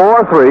lead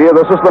 4-3.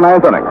 This is the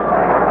 9th inning.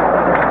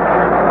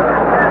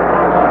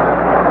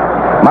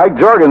 Mike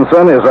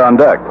Jorgensen is on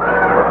deck.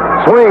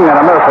 Swing and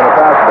a miss at a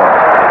fastball.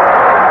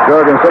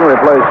 Jorgensen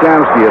replaced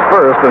Shamsky at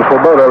first, and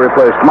Swoboda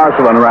replaced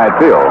Marshall in right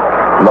field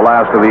in the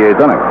last of the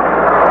 8th inning.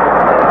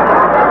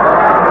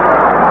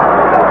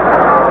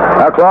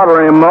 Now Claude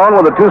Raymond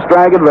with a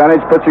 2-strike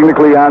advantage pitching to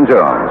Cleon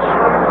Jones.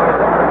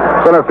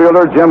 Center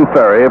fielder Jim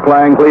Ferry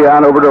playing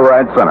Cleon over to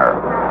right center.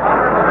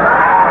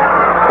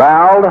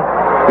 Fouled.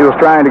 He was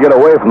trying to get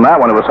away from that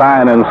one. It was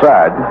high and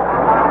inside.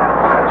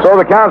 So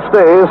the count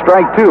stays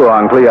strike 2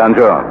 on Cleon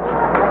Jones.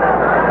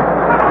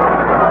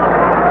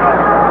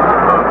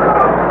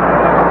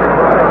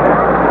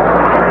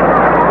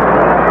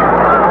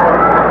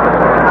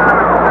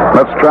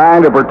 Mets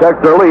trying to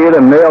protect their lead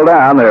and nail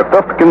down their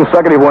 5th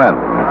consecutive win.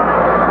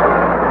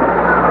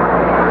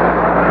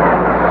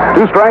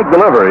 2-strike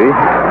delivery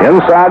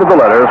inside of the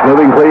letters,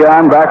 moving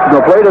Cleon back from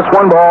the plate. It's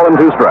 1 ball and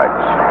 2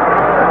 strikes.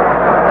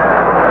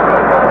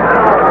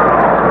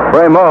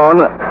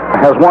 Raymond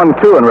has won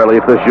 2 in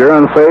relief this year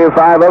and saved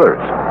 5 others.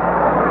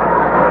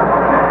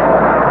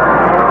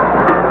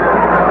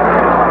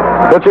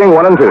 Pitching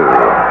 1 and 2.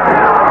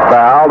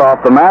 Fouled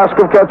off the mask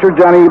of catcher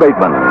Johnny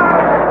Bateman.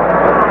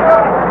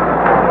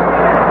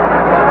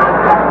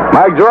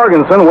 Mike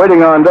Jorgensen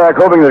waiting on deck,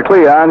 hoping that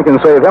Cleon can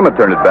save him a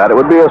turn at bat. It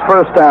would be his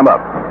first time up.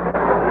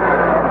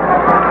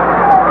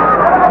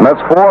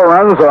 Mets 4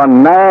 runs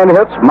on 9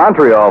 hits.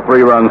 Montreal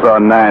 3 runs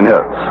on 9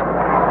 hits.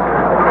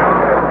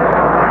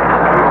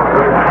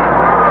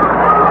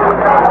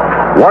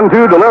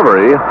 1-2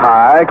 delivery.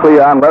 High.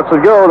 Cleon lets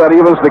it go. That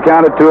evens the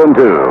count at 2 and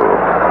 2.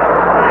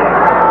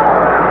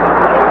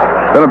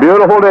 Been a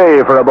beautiful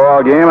day for a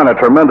ball game and a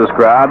tremendous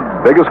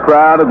crowd. Biggest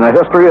crowd in the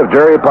history of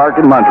Jerry Park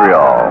in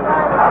Montreal.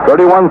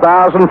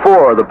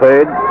 31,004 the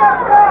paid.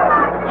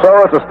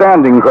 So it's a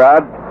standing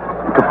crowd,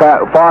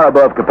 far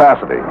above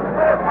capacity.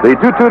 The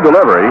 2-2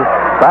 delivery,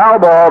 foul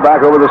ball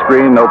back over the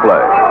screen, no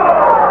play.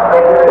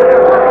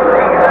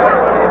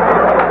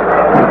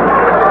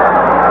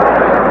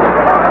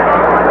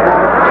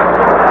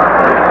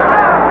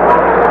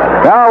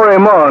 Now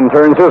Raymond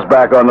turns his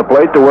back on the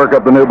plate to work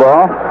up the new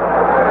ball.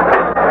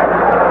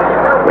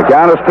 The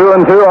count is 2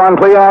 and 2 on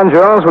Cleon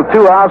Jones with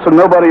 2 outs and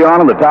nobody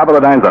on in the top of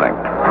the 9th inning.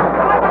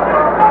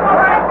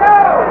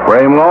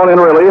 Raymond in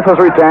relief has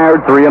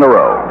retired 3 in a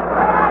row.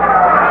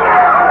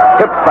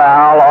 Hit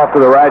foul off to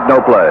the right,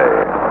 no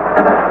play.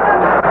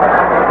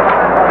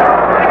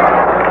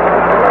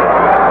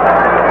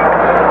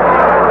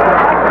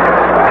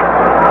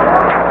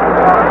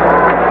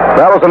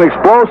 That was an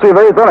explosive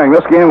 8th inning.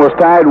 This game was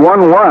tied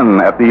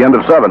 1-1 at the end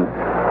of 7.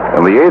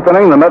 In the 8th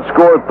inning, the Mets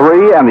scored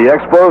 3 and the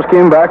Expos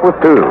came back with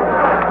 2.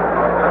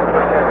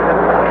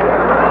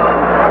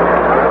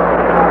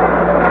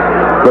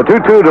 The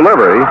 2-2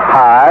 delivery,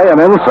 high and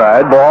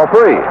inside, ball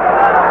 3.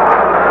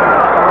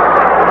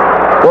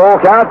 Full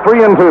count,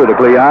 3 and 2 to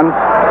Cleon.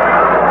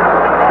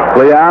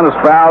 Cleon is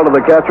fouled to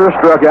the catcher,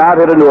 struck out,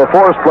 hit into a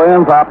force play,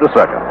 and popped to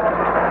second.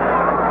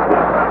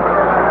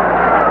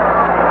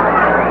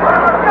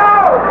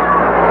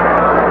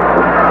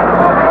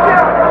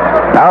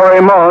 Now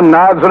Raymond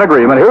nods in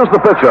agreement. Here's the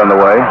pitch on the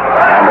way.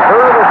 And the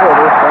curve is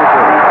over.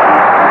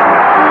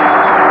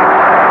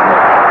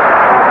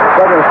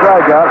 Second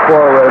strikeout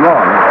for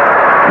Raymond.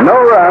 No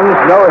runs,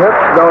 no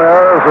hits, no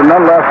errors, and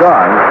none left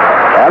on.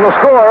 And the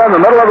score in the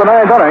middle of the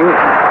 9th inning,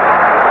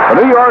 the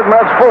New York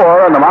Mets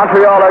 4 and the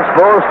Montreal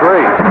Expos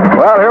 3.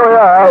 Well, here we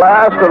are,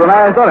 last of the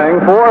 9th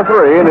inning,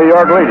 4-3, New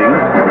York leading.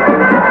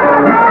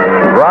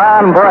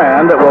 Ron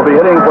Brand will be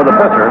hitting for the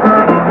pitcher,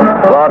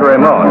 Claude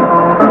Raymond.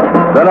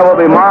 Then it will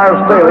be Marv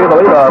Staley, the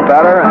leadoff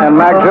batter, and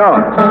Mac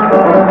Jones.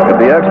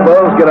 If the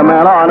Expos get a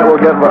man on, it will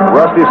give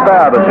Rusty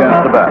Staub a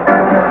chance to bat.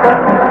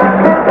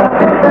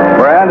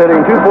 Brand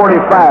hitting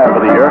 .245 for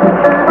the year.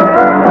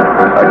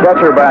 A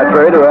catcher by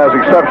trade who has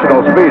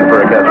exceptional speed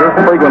for a catcher,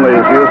 frequently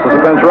is used as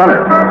a bench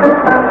runner.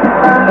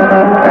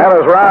 And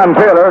as Ron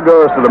Taylor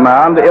goes to the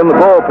mound, in the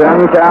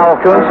bullpen, Cal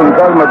Kuntz and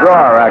Doug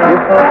McGraw are active.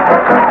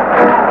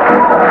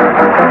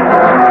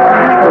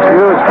 This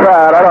huge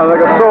crowd, I don't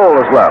think a soul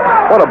is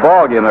left. What a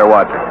ball game they're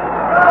watching.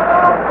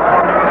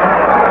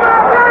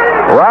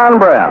 Ron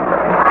Brand,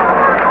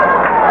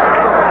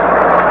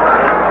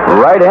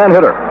 right-hand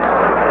hitter.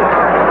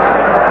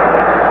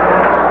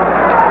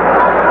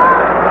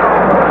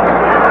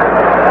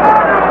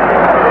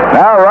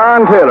 Now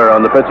Ron Taylor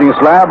on the pitching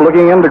slab,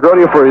 looking in to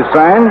Grody for his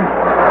sign.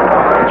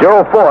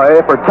 Joe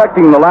Foy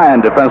protecting the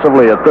line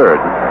defensively at third.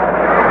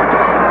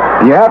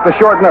 And you have to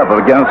shorten up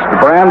against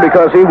Brand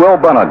because he will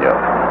bunt on you.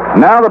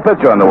 Now the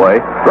pitch on the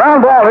way.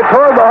 Ground ball hit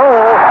toward the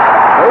hole.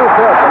 Base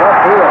hit to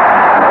left field.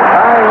 The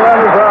tying run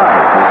is on.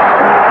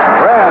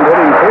 Brand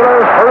hitting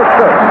Taylor's first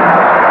pitch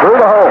through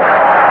the hole.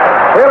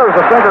 Taylor's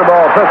a sinker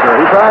ball pitcher.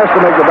 He tries to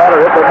make the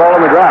batter hit the ball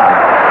on the ground.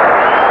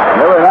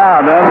 And every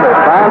now and then they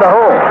find a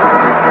hole.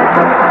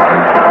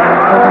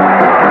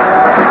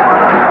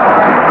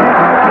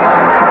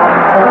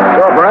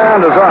 So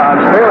Brand is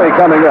on. Staley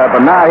coming up,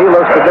 and now he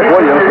looks to Dick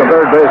Williams, the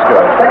third base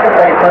coach.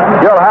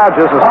 Gil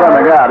Hodges is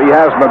coming out. He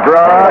has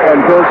McGraw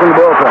and Kuntz in the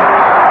bullpen.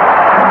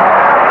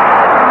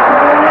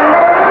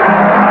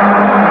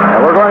 And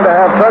we're going to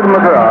have Doug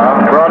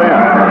McGraw brought in.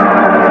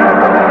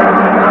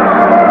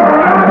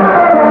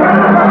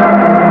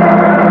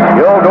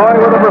 Gil going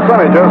with the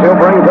percentages. He'll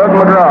bring Doug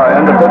McGraw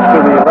in to pitch to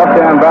the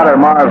left-hand batter,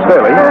 Marv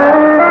Staley.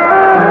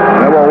 And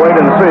then we'll wait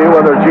and see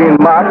whether Gene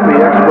Mock, the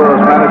Expos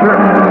manager,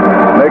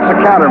 makes a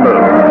counter move.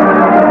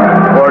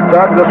 For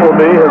Doug, this will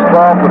be his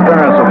 12th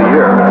appearance of the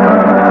year.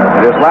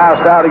 In his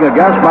last outing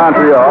against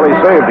Montreal, he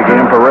saved a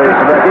game for Ray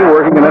Sadecki,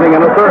 working an inning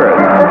and a third.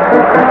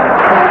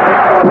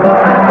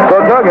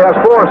 So Doug has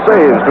 4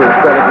 saves to his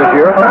credit this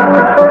year.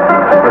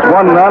 There's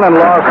 1 none and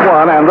lost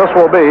 1, and this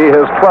will be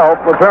his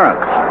 12th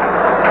appearance.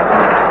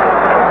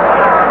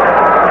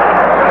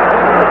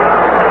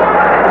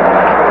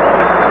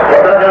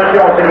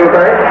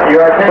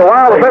 So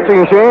while the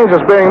pitching change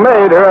is being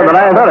made here in the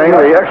ninth inning,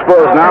 the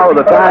Expos now with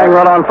the tying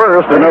run on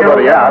first and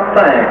nobody out.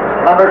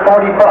 Number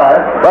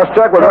 45. Let's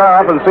check with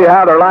Ralph and see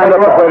how they're lined up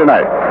to play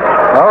tonight.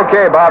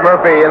 Okay, Bob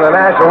Murphy, in the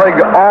National League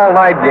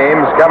all-night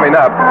games coming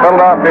up,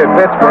 Philadelphia at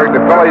Pittsburgh, the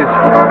Phillies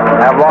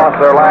have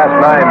lost their last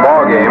 9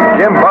 ball games.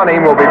 Jim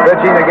Bunning will be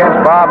pitching against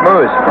Bob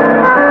Moose.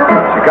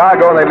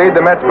 Chicago, they lead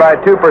the Mets by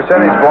 2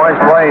 percentage points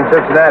playing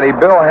Cincinnati.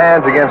 Bill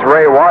Hands against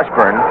Ray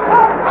Washburn.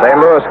 St.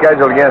 Louis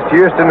scheduled against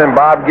Houston, and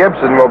Bob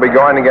Gibson will be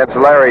going against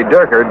Larry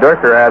Dierker.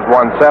 Dierker has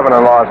won 7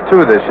 and lost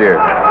 2 this year.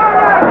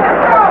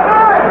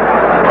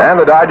 And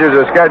the Dodgers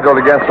are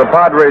scheduled against the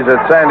Padres at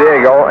San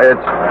Diego.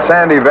 It's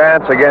Sandy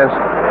Vance against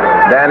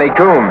Danny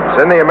Coombs.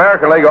 In the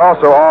American League,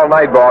 also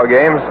all-night ball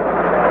games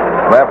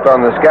left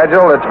on the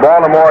schedule. It's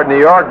Baltimore at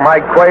New York.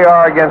 Mike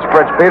Cuellar against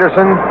Fritz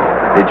Peterson.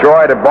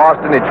 Detroit at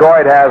Boston.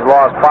 Detroit has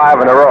lost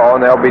 5 in a row,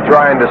 and they'll be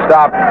trying to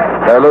stop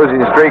their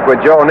losing streak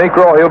with Joe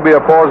Niekro. He'll be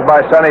opposed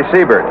by Sonny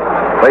Siebert.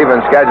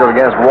 Cleveland scheduled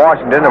against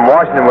Washington, and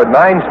Washington with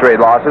 9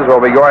 straight losses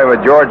will be going with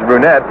George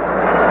Brunette.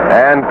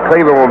 And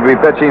Cleveland will be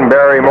pitching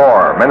Barry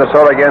Moore.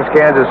 Minnesota against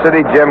Kansas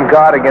City, Jim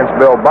Cott against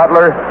Bill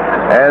Butler.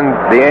 And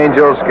the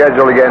Angels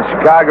scheduled against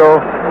Chicago.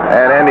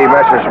 And Andy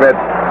Messerschmidt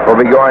will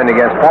be going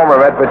against former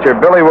Met pitcher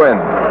Billy Wynn.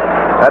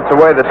 That's the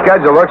way the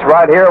schedule looks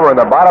right here. We're in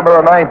the bottom of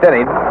the 9th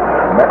inning.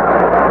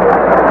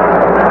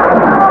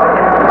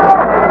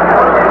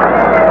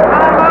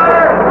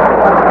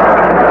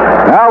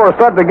 Now we're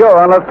set to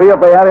go, and let's see if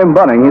they had him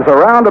bunting. He's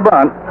around the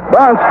bunt.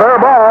 Bunts, fair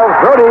ball.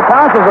 Grody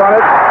pounces on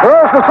it.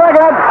 Throws to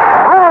second.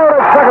 Out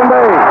at second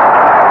base.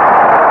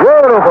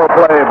 Beautiful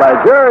play by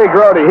Jerry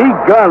Grody. He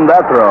gunned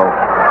that throw.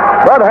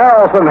 Bud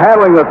Harrelson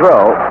handling the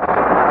throw.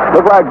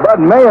 Looked like Bud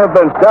may have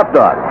been stepped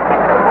on.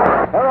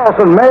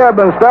 Harrelson may have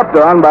been stepped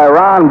on by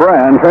Ron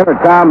Brand. Trainer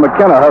Tom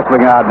McKenna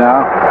hustling out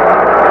now.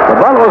 The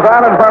bunt was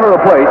out in front of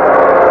the plate.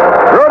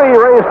 Grody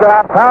raced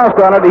out,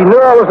 pounced on it. He knew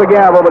it was a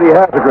gamble, but he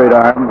has a great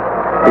arm.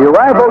 He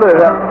rifled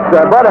it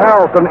at Bud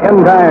Harrelson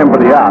in time for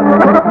the out.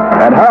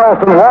 And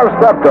Harrelson was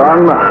stepped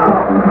on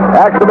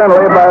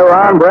accidentally by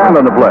Ron Brand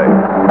on the play.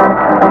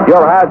 Gil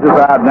Hodge is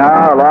out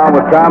now, along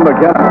with Tom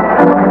McKenna.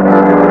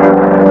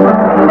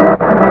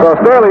 So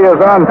Staley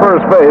is on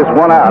first base,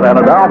 1 out, and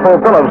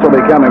Adolfo Phillips will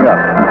be coming up.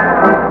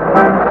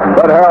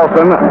 Bud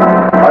Harrelson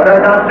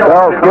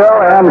tells Gil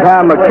and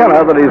Tom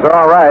McKenna that he's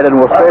all right and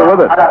will stay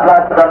with it.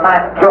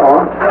 Matt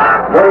Jones.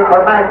 Ready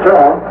for Matt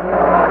Jones.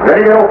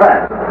 Ready to go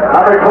back.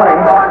 Number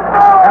 20.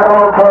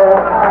 Adolfo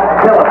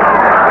Phillips.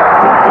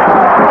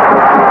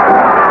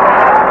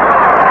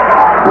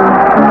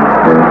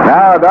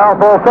 Now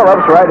Adolfo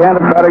Phillips,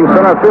 right-handed batting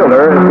center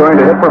fielder, is going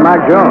to hit for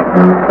Mac Jones.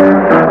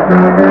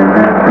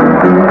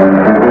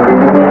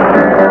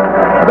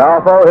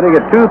 Adolfo hitting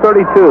at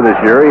 .232 this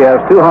year. He has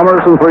 2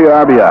 homers and 3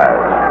 RBIs.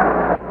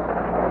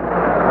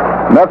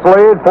 Mets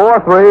lead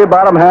 4-3,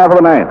 bottom half of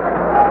the 9th.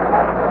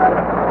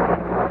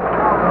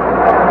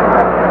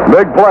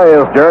 Big play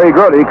as Jerry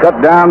Grody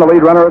cut down the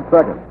lead runner at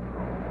second.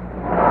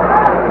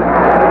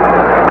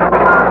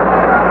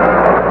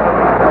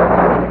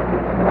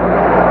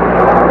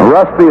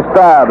 Rusty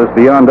Staub is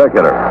the on-deck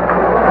hitter.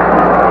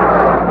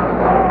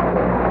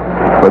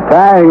 The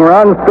tying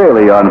run,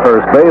 Staley on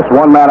first base,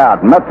 1 man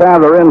out. Mets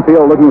have their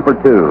infield looking for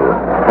 2.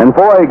 And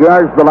Foy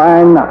guards the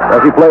line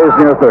as he plays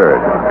near third.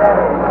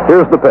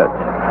 Here's the pitch.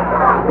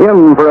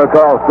 In for a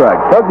call strike.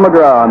 Tug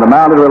McGraw on the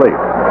mound in relief.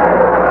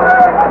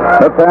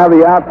 Let's have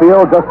the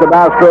outfield just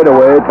about straight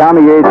away.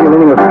 Tommy Agee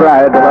leaning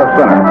astride to left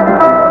center.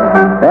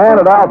 And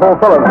Adolfo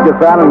Phillips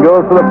gets out and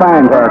goes to the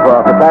pine tar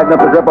cloth to tighten up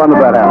the grip on the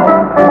bat handle.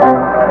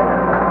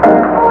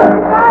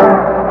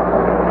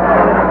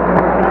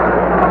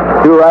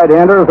 2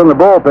 right-handers in the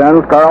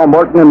bullpens. Carl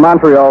Morton in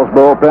Montreal's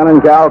bullpen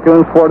and Cal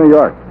Coons for New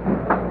York.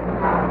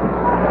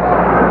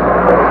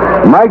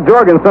 Mike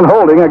Jorgensen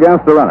holding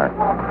against the runner.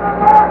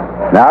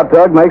 Now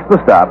Tug makes the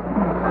stop.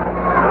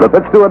 The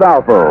pitch to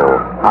Adolfo.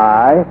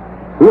 High.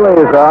 He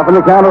lays off, and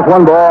the count is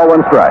 1 ball,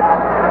 1 strike.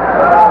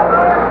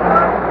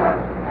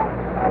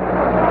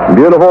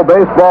 Beautiful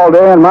baseball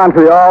day in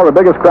Montreal. The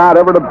biggest crowd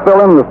ever to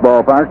fill in this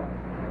ballpark.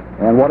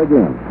 And what a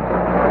game.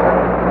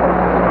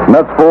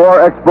 Mets 4,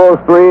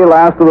 Expos 3,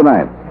 last of the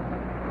 9th.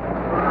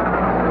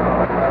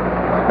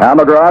 Now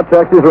McGraw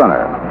checks his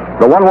runner.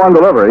 The 1-1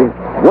 delivery,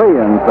 way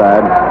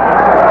inside.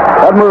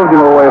 That moved him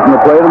away from the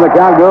plate, and the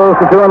count goes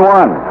to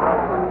 2-1.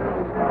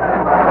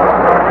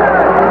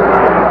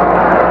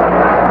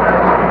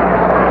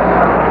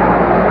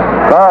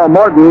 Carl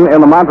Morton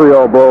in the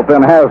Montreal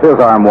bullpen has his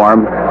arm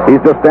warm. He's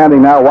just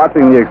standing now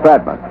watching the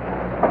excitement.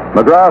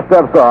 McGraw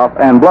steps off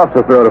and bluffs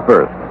a throw to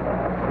first.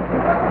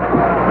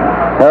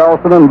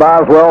 Harrelson and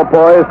Boswell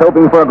poised,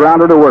 hoping for a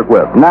grounder to work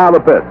with. Now the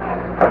pitch.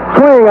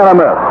 Swing and a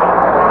miss.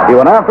 He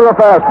went after a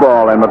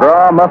fastball, and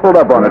McGraw muscled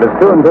up on it. It's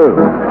 2-2.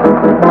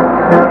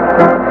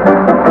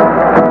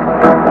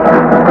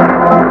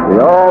 The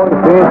always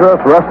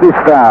dangerous Rusty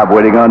Staub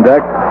waiting on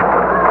deck.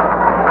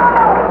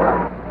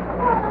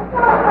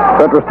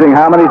 It's interesting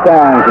how many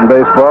times in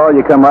baseball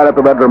you come right up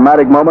to that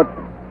dramatic moment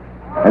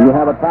and you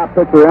have a top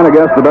pitcher in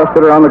against the best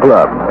hitter on the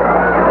club.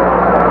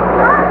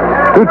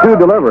 2-2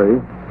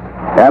 delivery.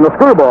 And the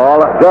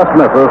screwball just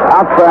misses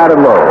outside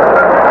and low.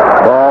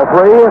 Ball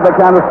 3, the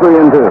count is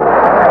 3-2.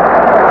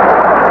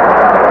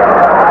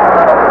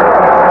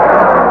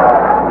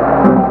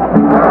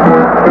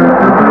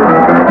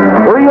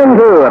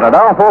 And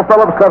Adolfo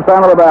Phillips comes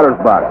down to the batter's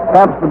box.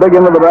 Taps the big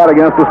end of the bat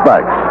against the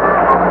spikes.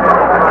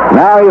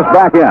 Now he's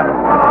back in.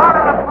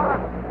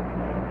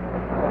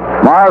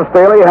 Mars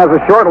Staley has a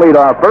short lead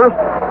off first.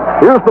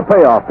 Here's the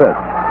payoff pitch.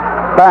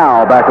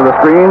 Foul back to the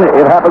screen.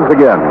 It happens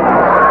again.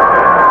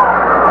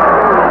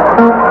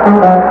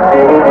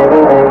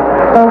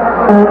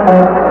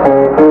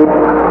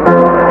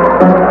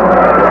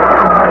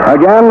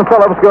 Again,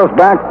 Phillips goes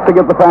back to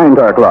get the fine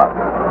tar cloth.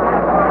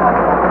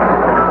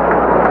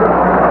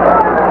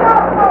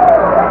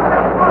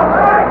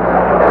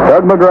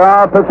 Doug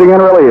McGraw pitching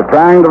in relief,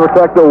 trying to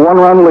protect a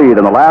one-run lead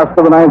in the last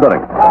of the ninth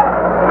inning.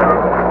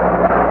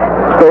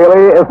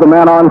 Staley is the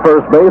man on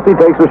first base. He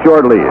takes a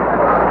short lead.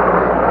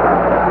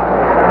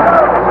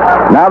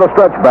 Now the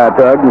stretch by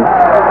Tug.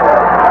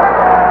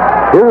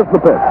 Here's the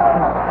pitch.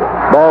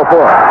 Ball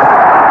 4.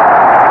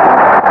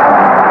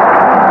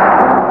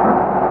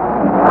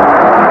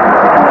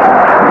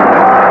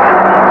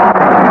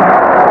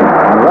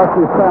 And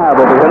Rusty Staub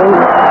will be hitting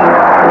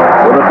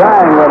with a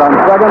tying run on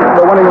second,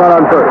 the winning run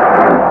on first.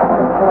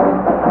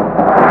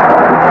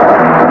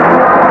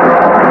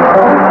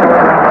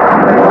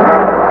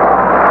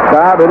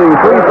 Staub hitting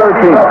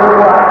 .313.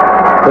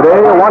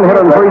 Today, 1 hit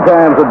and 3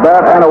 times at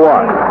bat and a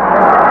walk.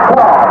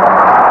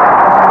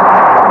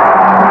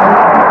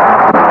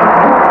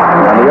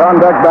 And the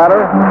on-deck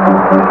batter,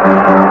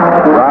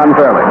 Ron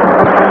Fairley.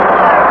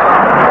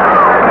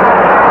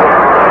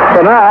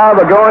 So now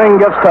the going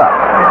gets tough.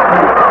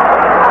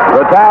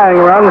 The tying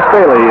run,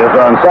 Staley, is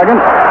on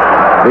second.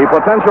 The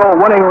potential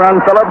winning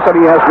run, Phillips, and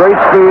he has great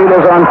speed,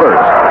 is on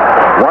first.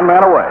 1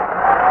 man away.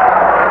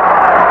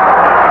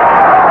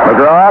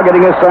 McGraw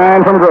getting his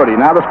sign from Grody.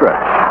 Now the stretch.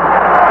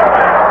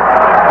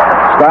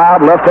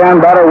 Staub,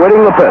 left-hand batter,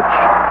 waiting the pitch.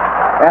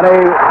 And a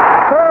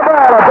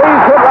curveball, a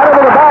base hit right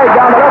over the bag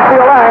down the left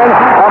field line.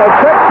 On a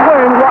check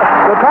swing,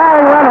 the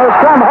tying run has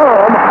come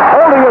home.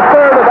 Holding it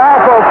third to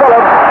Adolfo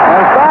Phillips,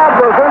 and Staub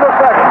goes into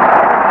second.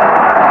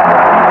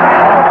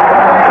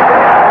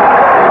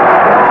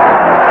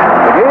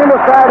 The game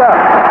is tied up.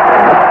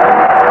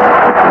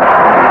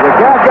 You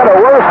can't get a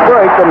worse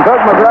break than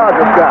Doug McGraw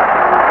just got.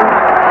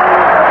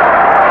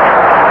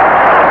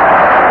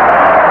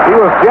 He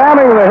was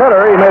jamming the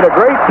hitter. He made a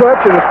great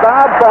pitch, and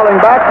Staub, falling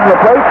back from the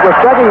plate, was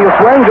checking his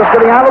swing, just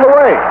getting out of the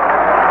way.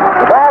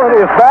 The ball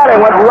hit his bat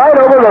and went right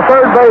over the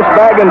third base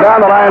bag and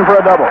down the line for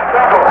a double.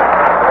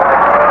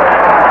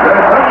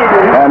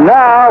 And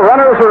now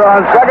runners are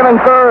on second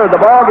and third.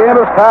 The ball game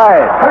is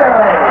tied.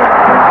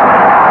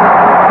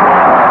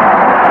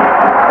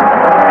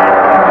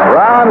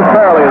 Ron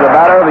Fairley, the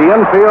batter. The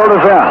infield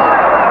is in.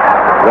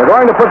 They're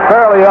going to put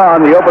Fairley on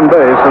the open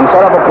base and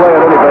set up a play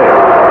at any base.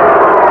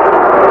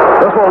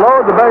 This will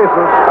load the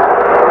bases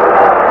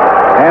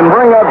and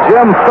bring up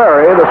Jim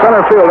Ferry, the center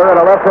fielder, and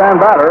a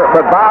left-hand batter,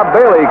 but Bob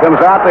Bailey comes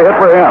out to hit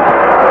for him.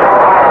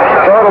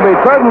 So it'll be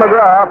Tug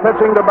McGraw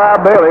pitching to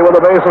Bob Bailey with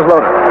the bases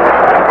loaded.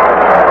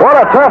 What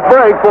a tough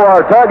break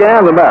for Tug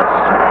and the Mets.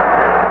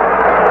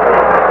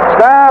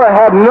 Staub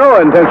had no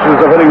intentions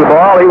of hitting the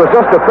ball. He was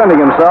just defending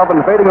himself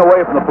and fading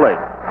away from the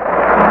plate.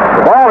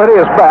 The ball hit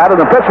his bat,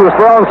 and the pitch was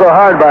thrown so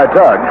hard by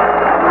Tug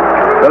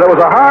that it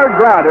was a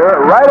hard grounder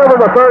right over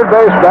the third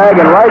base bag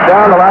and right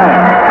down the line.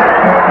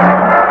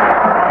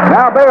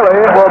 Now Bailey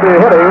will be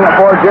hitting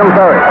for Jim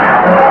Ferry.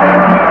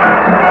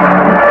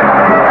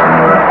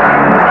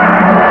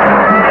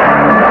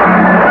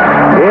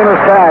 Game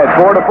is tied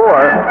 4-4.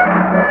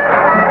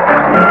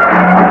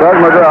 Doug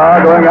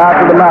McGraw going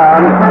out to the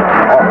mound.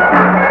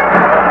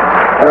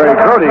 Terry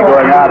Crody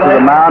going out to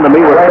the mound to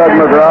meet with Doug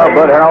McGraw,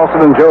 Bud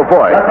Harrelson, and Joe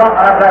Foy.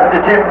 That's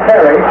Jim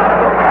Ferry.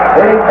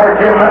 Hitting for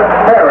Jim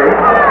Ferry.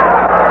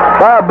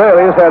 Bob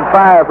Bailey's had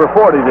 5 for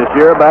 40 this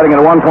year, batting at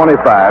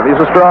 125. He's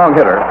a strong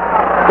hitter.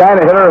 Kind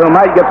of hitter who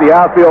might get the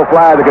outfield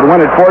fly that could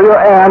win it for you,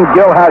 and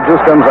Gil Hodges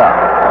comes out.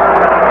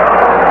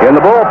 In the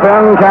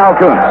bullpen, Cal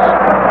Kuntz.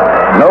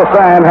 No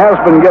sign has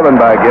been given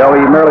by Gil.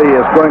 He merely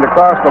is going to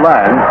cross the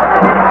line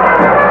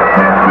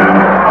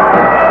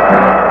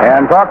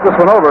and talk this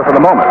one over for the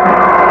moment.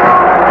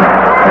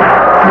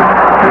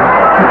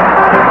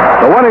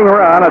 The winning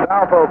run,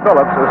 Adolfo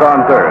Phillips, is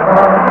on third.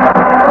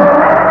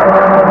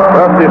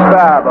 Rusty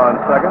Staub on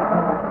second.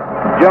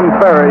 Jim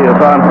Ferry is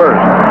on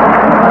first.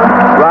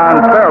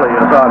 Ron Fairley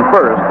is on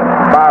first.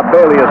 Bob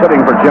Bailey is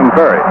hitting for Jim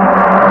Ferry.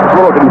 It's a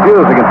little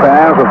confusing at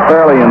times with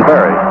Fairley and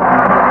Ferry.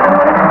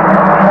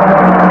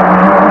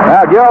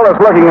 Now Gil is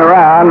looking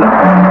around.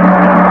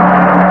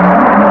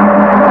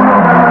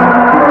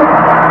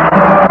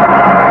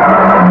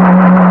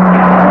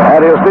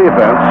 At his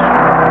defense.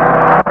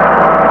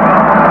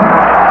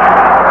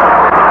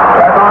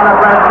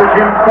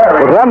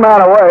 With 1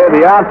 man away,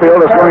 the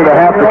outfield is going to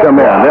have to come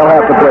in. They'll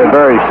have to play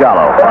very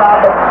shallow.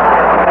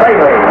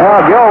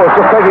 Well, Gill was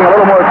just taking a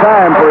little more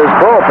time for his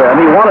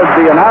bullpen. He wanted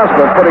the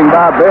announcement putting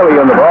Bob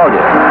Bailey in the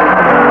ballgame.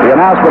 The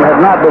announcement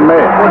had not been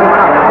made.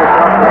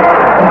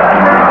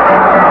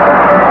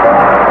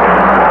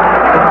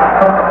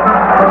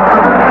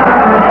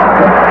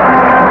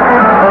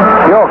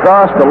 Gill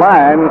crossed the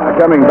line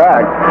coming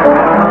back.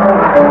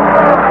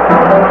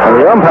 And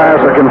the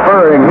umpires are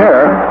conferring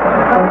here.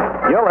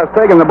 Gill has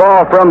taken the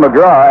ball from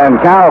McGraw,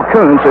 and Cal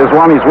Kuntz is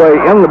on his way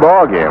in the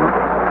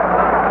ballgame.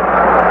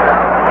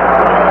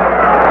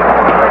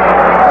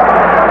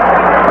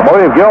 I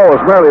believe Gill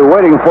was merely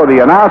waiting for the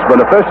announcement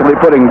officially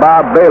putting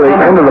Bob Bailey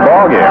into the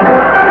ballgame.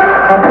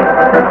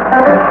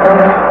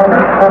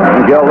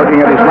 And Gill looking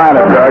at his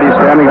lineup card. He's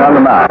standing on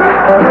the mound.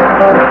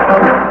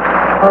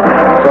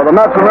 So the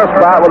Mets in this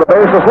spot with the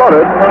bases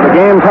loaded, the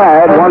game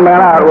tied, one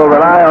man out, will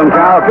rely on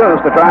Cal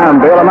Kuntz to try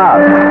and bail him out.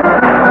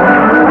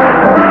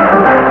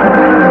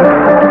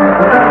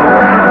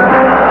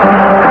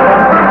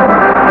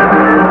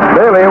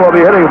 Bailey will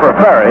be hitting for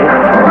Perry.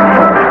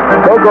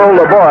 Coco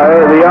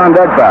LeBoy, the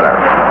on-deck batter.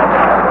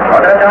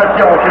 Well,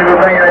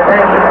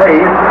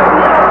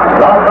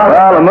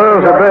 the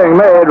moves are being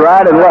made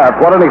right and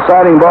left. What an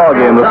exciting ball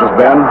game this has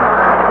been.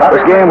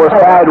 This game was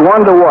tied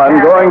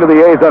 1-1 going to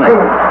the 8th inning.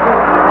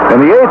 In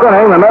the 8th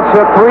inning, the Mets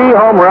hit 3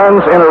 home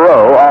runs in a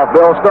row off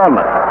Bill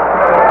Stoneman.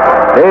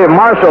 Dave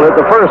Marshall hit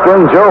the first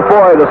one, Joe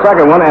Foy the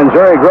second one, and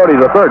Jerry Grody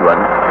the third one.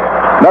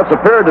 Mets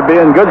appeared to be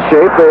in good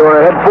shape. They were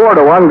ahead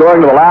 4-1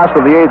 going to the last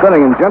of the 8th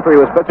inning, and Gentry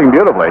was pitching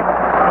beautifully.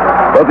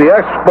 But the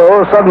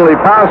Expos suddenly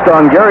pounced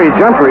on Gary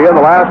Gentry in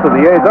the last of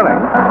the 8th inning.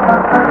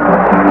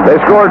 They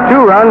scored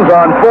 2 runs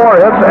on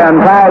 4 hits and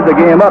tied the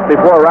game up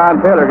before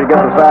Ron Taylor could get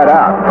the side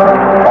out,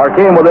 or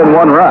came within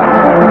 1 run.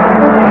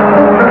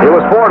 It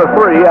was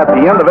 4-3 at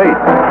the end of 8.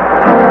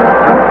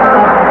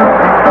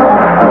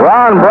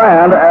 Ron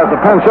Brand, as a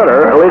pinch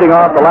hitter, leading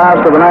off the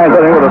last of the 9th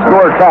inning with a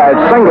score tied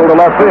single to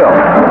left field.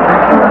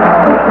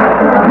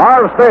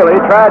 Marv Staley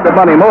tried to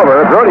bunt him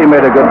over. Grody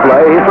made a good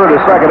play. He threw to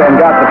second and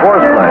got the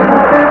force play.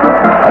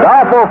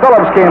 Adolfo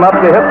Phillips came up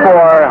to hit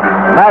for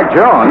Mac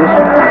Jones.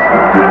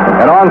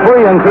 And on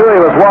 3-2, he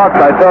was walked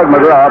by Doug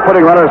McGraw,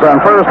 putting runners on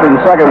first and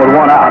second with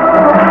 1 out.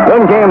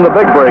 Then came the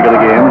big break of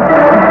the game.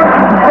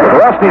 With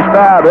Rusty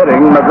Staub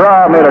hitting,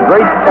 McGraw made a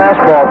great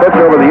fastball pitch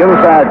over the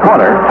inside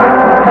corner.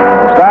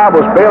 Staub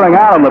was bailing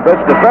out on the pitch,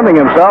 defending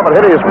himself, and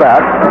hit his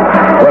bat.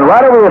 Went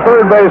right over the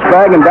third base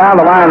bag and down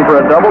the line for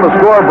a double to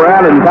score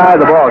Brand and tie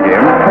the ball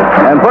game,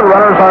 and put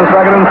runners on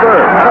second and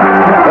third.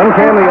 Then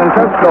came the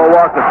intentional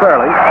walk to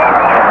Fairley.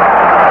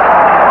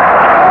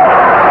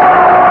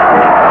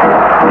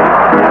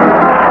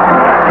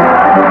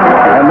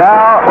 And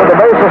now, with the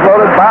bases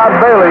loaded, Bob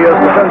Bailey is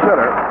the pinch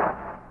hitter.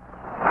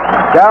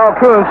 Cal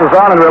Kuntz is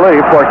on in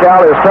relief for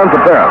Callie's 10th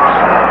appearance.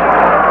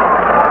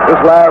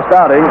 This last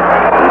outing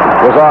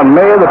was on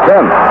May the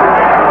 10th.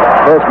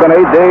 So it's been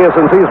 8 days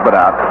since he's been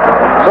out.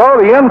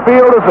 So the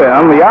infield is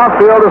in. The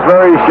outfield is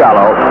very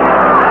shallow.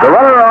 The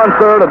runner on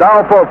third,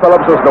 Adolfo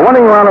Phillips, is the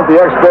winning run if the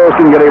Expos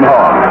can get him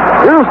home.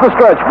 Here's the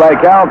stretch by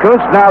Cal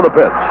Kuntz. Now the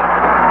pitch.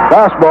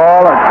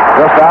 Fastball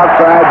just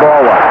outside,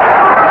 ball 1.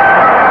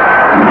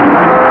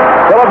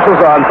 Phillips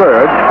is on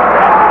third.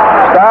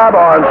 Staub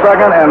on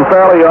second and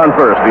Fairley on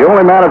first. The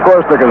only man, of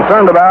course, they're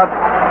concerned about,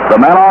 the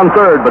man on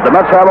third, but the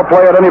Mets have a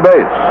play at any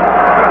base.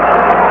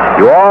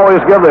 You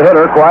always give the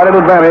hitter quite an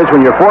advantage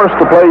when you're forced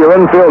to play your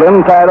infield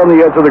in tight on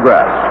the edge of the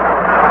grass.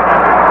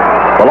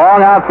 The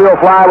long outfield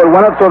fly would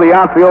win it, so the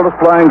outfield is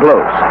playing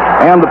close.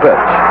 And the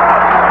pitch.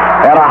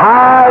 And a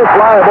high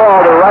fly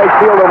ball to right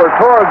field over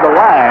toward the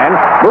line.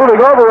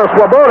 Moving over to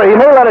Swoboda. He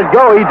may let it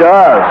go. He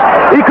does.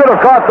 He could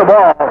have caught the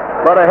ball,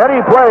 but a heady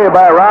play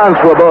by Ron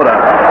Swoboda.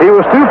 He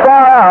was too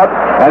far out,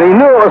 and he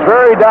knew it was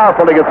very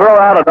doubtful he could throw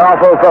out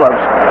Adolfo Phillips.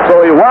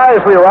 So he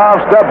wisely,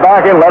 Ralph, stepped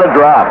back and let it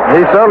drop.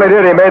 He certainly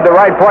did. He made the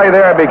right play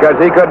there because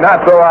he could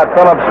not throw out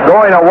Phillips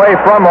going away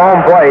from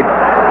home plate.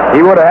 He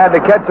would have had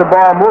to catch the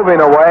ball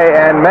moving away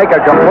and make a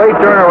complete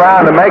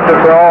turnaround to make the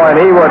throw, and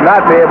he would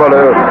not be able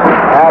to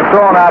have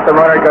thrown out the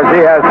runner because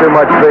he has too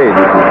much speed.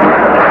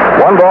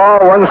 1 ball,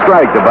 1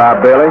 strike to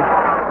Bob Bailey.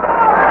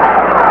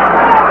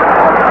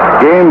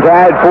 Game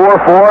tied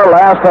 4-4,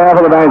 last half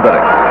of the 9th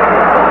inning.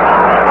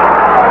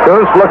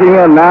 Kuntz looking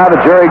in now to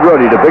Jerry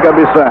Grody to pick up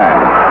his sign.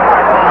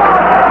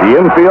 The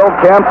infield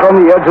camped on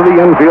the edge of the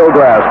infield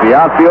grass. The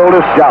outfield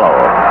is shallow.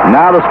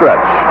 Now the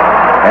stretch.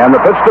 And the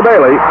pitch to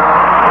Bailey.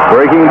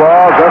 Breaking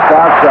ball just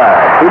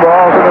outside. 2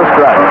 balls and a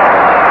strike.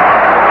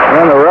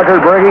 And the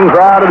record-breaking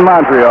crowd in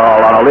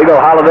Montreal on a legal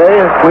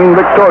holiday, Queen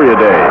Victoria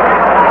Day.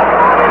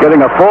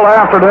 Getting a full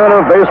afternoon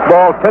of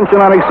baseball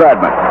tension and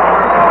excitement.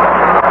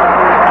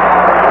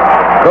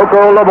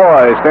 Coco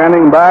LeBoy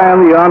standing by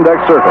in the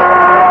on-deck circle.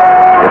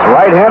 It's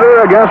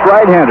right-hander against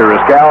right-hander as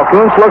Cal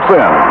Kuntz looks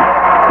in.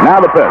 Now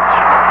the pitch.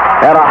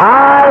 And a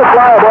high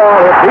fly ball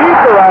hit deep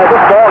to right.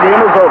 This ball game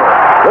is over.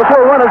 This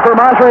will win it for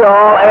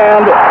Montreal,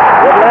 and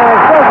it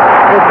lands center.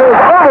 It goes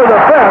over the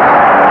fence.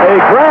 A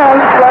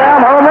grand slam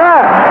home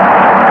run.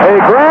 A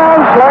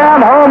grand slam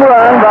home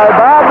run by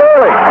Bob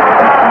Bailey.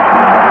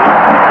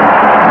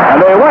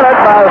 And they win it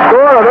by a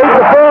score of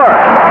score.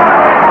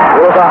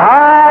 It was a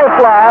high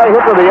fly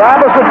hit to the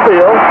opposite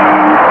field,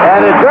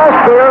 and it just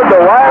cleared the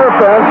wire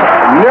fence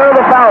near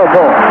the foul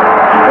pole.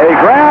 A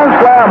grand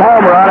slam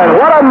home run, and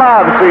what a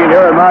mob scene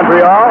here in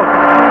Montreal.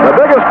 The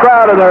biggest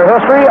crowd in their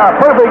history, a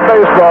perfect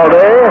baseball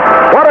day.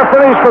 What a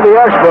finish for the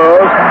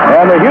Expos,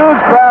 and the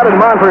huge crowd in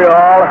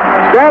Montreal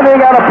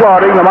standing and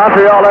applauding the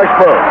Montreal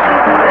Expos.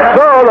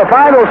 So the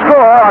final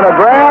score on a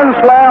grand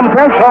slam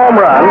pinch home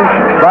run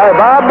by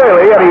Bob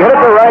Bailey, and he hit it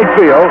to right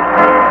field.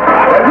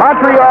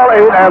 Montreal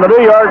 8 and the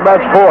New York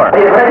Mets 4.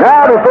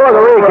 Now, before the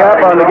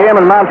recap on the game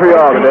in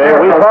Montreal today,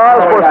 we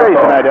pause for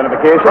station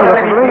identification. This is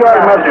the New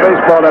York Mets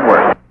Baseball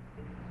Network.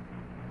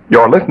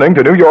 You're listening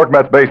to New York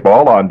Mets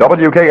Baseball on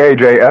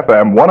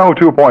WKAJ-FM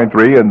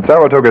 102.3 in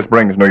Saratoga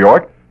Springs, New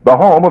York, the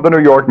home of the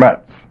New York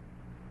Mets.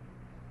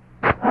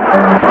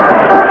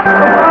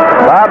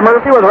 Bob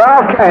Murphy with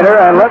Ralph Kainer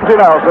and Lindsey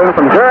Nelson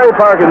from Jerry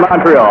Park in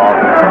Montreal,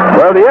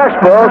 where the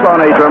Expos,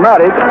 on a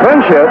dramatic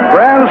pinch hit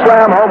grand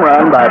slam home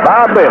run by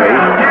Bob Bailey,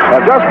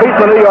 have just beaten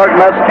the New York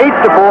Mets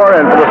 8-4.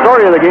 And for the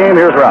story of the game,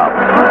 here's Ralph.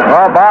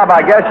 Well, Bob,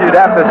 I guess you'd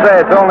have to say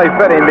it's only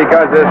fitting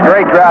because this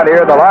great crowd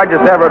here, the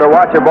largest ever to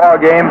watch a ball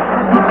game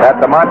that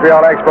the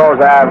Montreal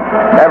Expos have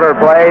ever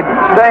played,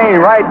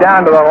 staying right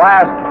down to the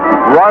last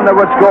run that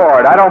was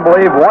scored. I don't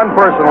believe one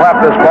person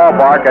left this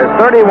ballpark as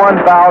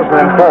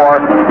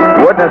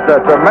 31,004 witnessed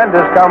a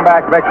tremendous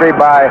comeback victory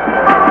by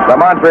the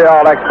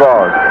Montreal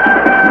Expos.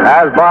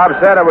 As Bob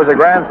said, it was a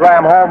grand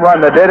slam home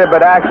run that did it,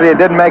 but actually it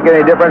didn't make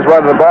any difference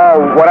whether the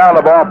ball went out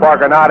of the ballpark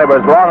or not. It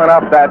was long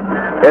enough that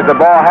if the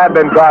ball had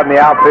been caught in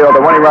the outfield,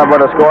 the winning run would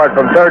have scored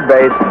from third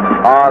base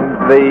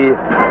on the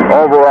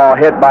overall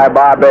hit by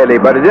Bob Bailey.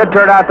 But it did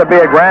turn out to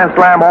be a grand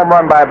slam home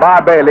run by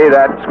Bob Bailey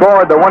that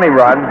scored the winning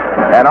run,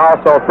 and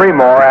also three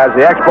more as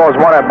the Expos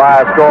won it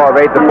by a score of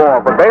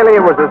 8-4. For Bailey,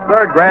 it was his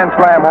third grand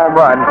slam home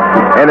run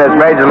in his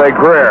major league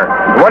career.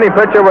 The winning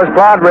pitcher was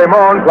Claude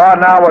Raymond. Claude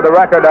now with a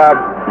record of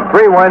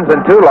 3 wins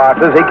and 2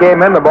 losses. He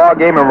came in the ball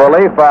game in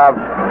relief of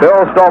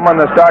Bill Stolman,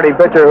 the starting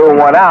pitcher, who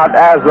went out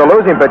as the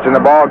losing pitcher in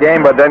the ball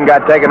game, but then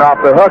got taken off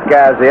the hook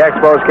as the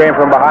Expos came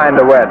from behind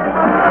to win.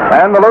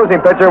 And the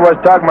losing pitcher was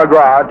Tug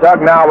McGraw.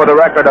 Tug now with a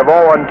record of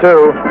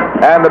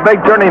 0-2. And the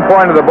big turning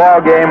point of the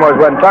ball game was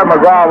when Tug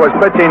McGraw was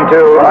pitching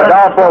to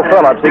Adolfo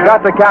Phillips. He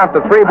got the count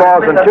to 3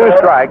 balls and 2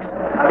 strikes.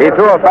 He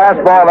threw a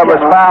fastball that was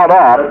fouled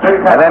off,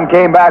 and then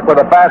came back with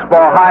a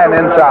fastball high and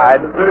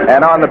inside. And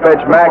on the pitch,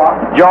 Mac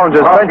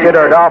Jones's pinch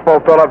hitter, Adolfo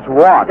Phillips,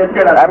 walked.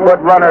 That put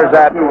runners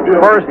at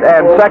first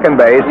and second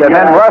base, and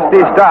then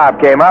Rusty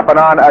Staub came up, and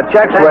on a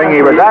check swing,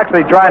 he was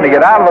actually trying to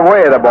get out of the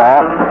way of the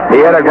ball.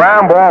 He hit a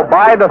ground ball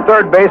by the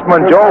third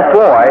baseman, Joe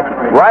Foy,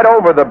 right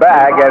over the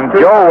bag, and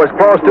Joe was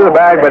close to the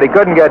bag, but he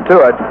couldn't get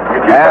to it.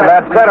 And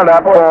that set it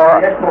up for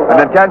an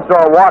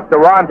intentional walk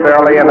to Ron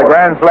Fairley and the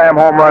grand slam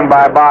home run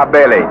by Bob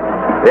Bailey.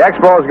 The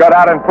Expos got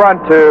out in front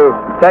to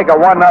take a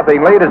 1-0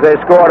 lead as they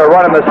scored a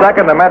run in the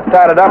second. The Mets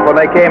tied it up when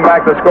they came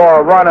back to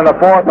score a run in the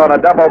fourth on a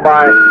double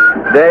by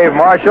Dave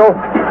Marshall.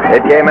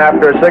 It came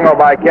after a single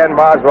by Ken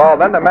Boswell.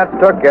 Then the Mets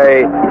took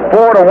a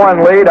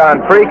 4-1 lead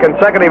on 3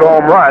 consecutive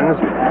home runs.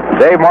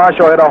 Dave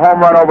Marshall hit a home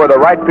run over the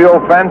right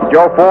field fence.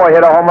 Joe Foy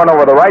hit a home run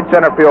over the right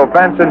center field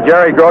fence, and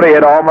Jerry Grody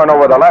hit a home run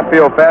over the left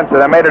field fence, and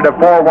that made it a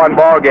 4-1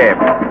 ball game.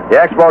 The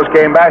Expos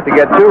came back to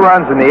get 2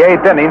 runs in the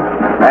 8th inning,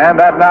 and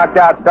that knocked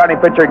out starting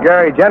pitcher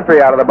Gary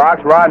Gentry out of the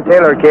box. Ron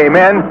Taylor came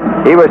in.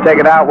 He was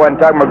taken out when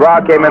Tug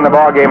McGraw came in the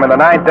ball game in the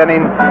 9th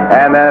inning,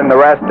 and then the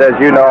rest, as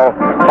you know,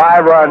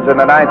 5 runs in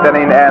the 9th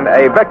inning, and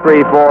a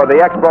victory for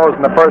the Expos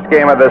in the first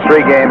game of this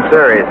 3-game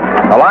series.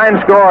 The line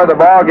score of the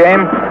ball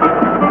game: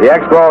 the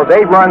Expos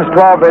 8 runs,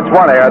 12 hits,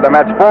 1 error. The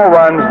Mets 4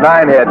 runs,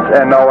 9 hits,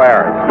 and no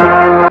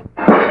errors.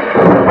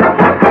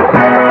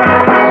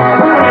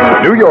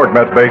 New York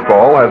Mets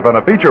Baseball has been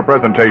a feature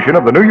presentation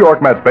of the New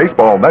York Mets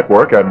Baseball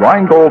Network and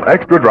Rheingold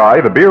Extra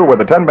Dry, the beer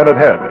with a 10-minute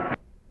head.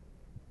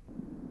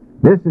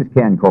 This is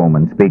Ken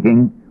Coleman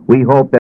speaking. We hope that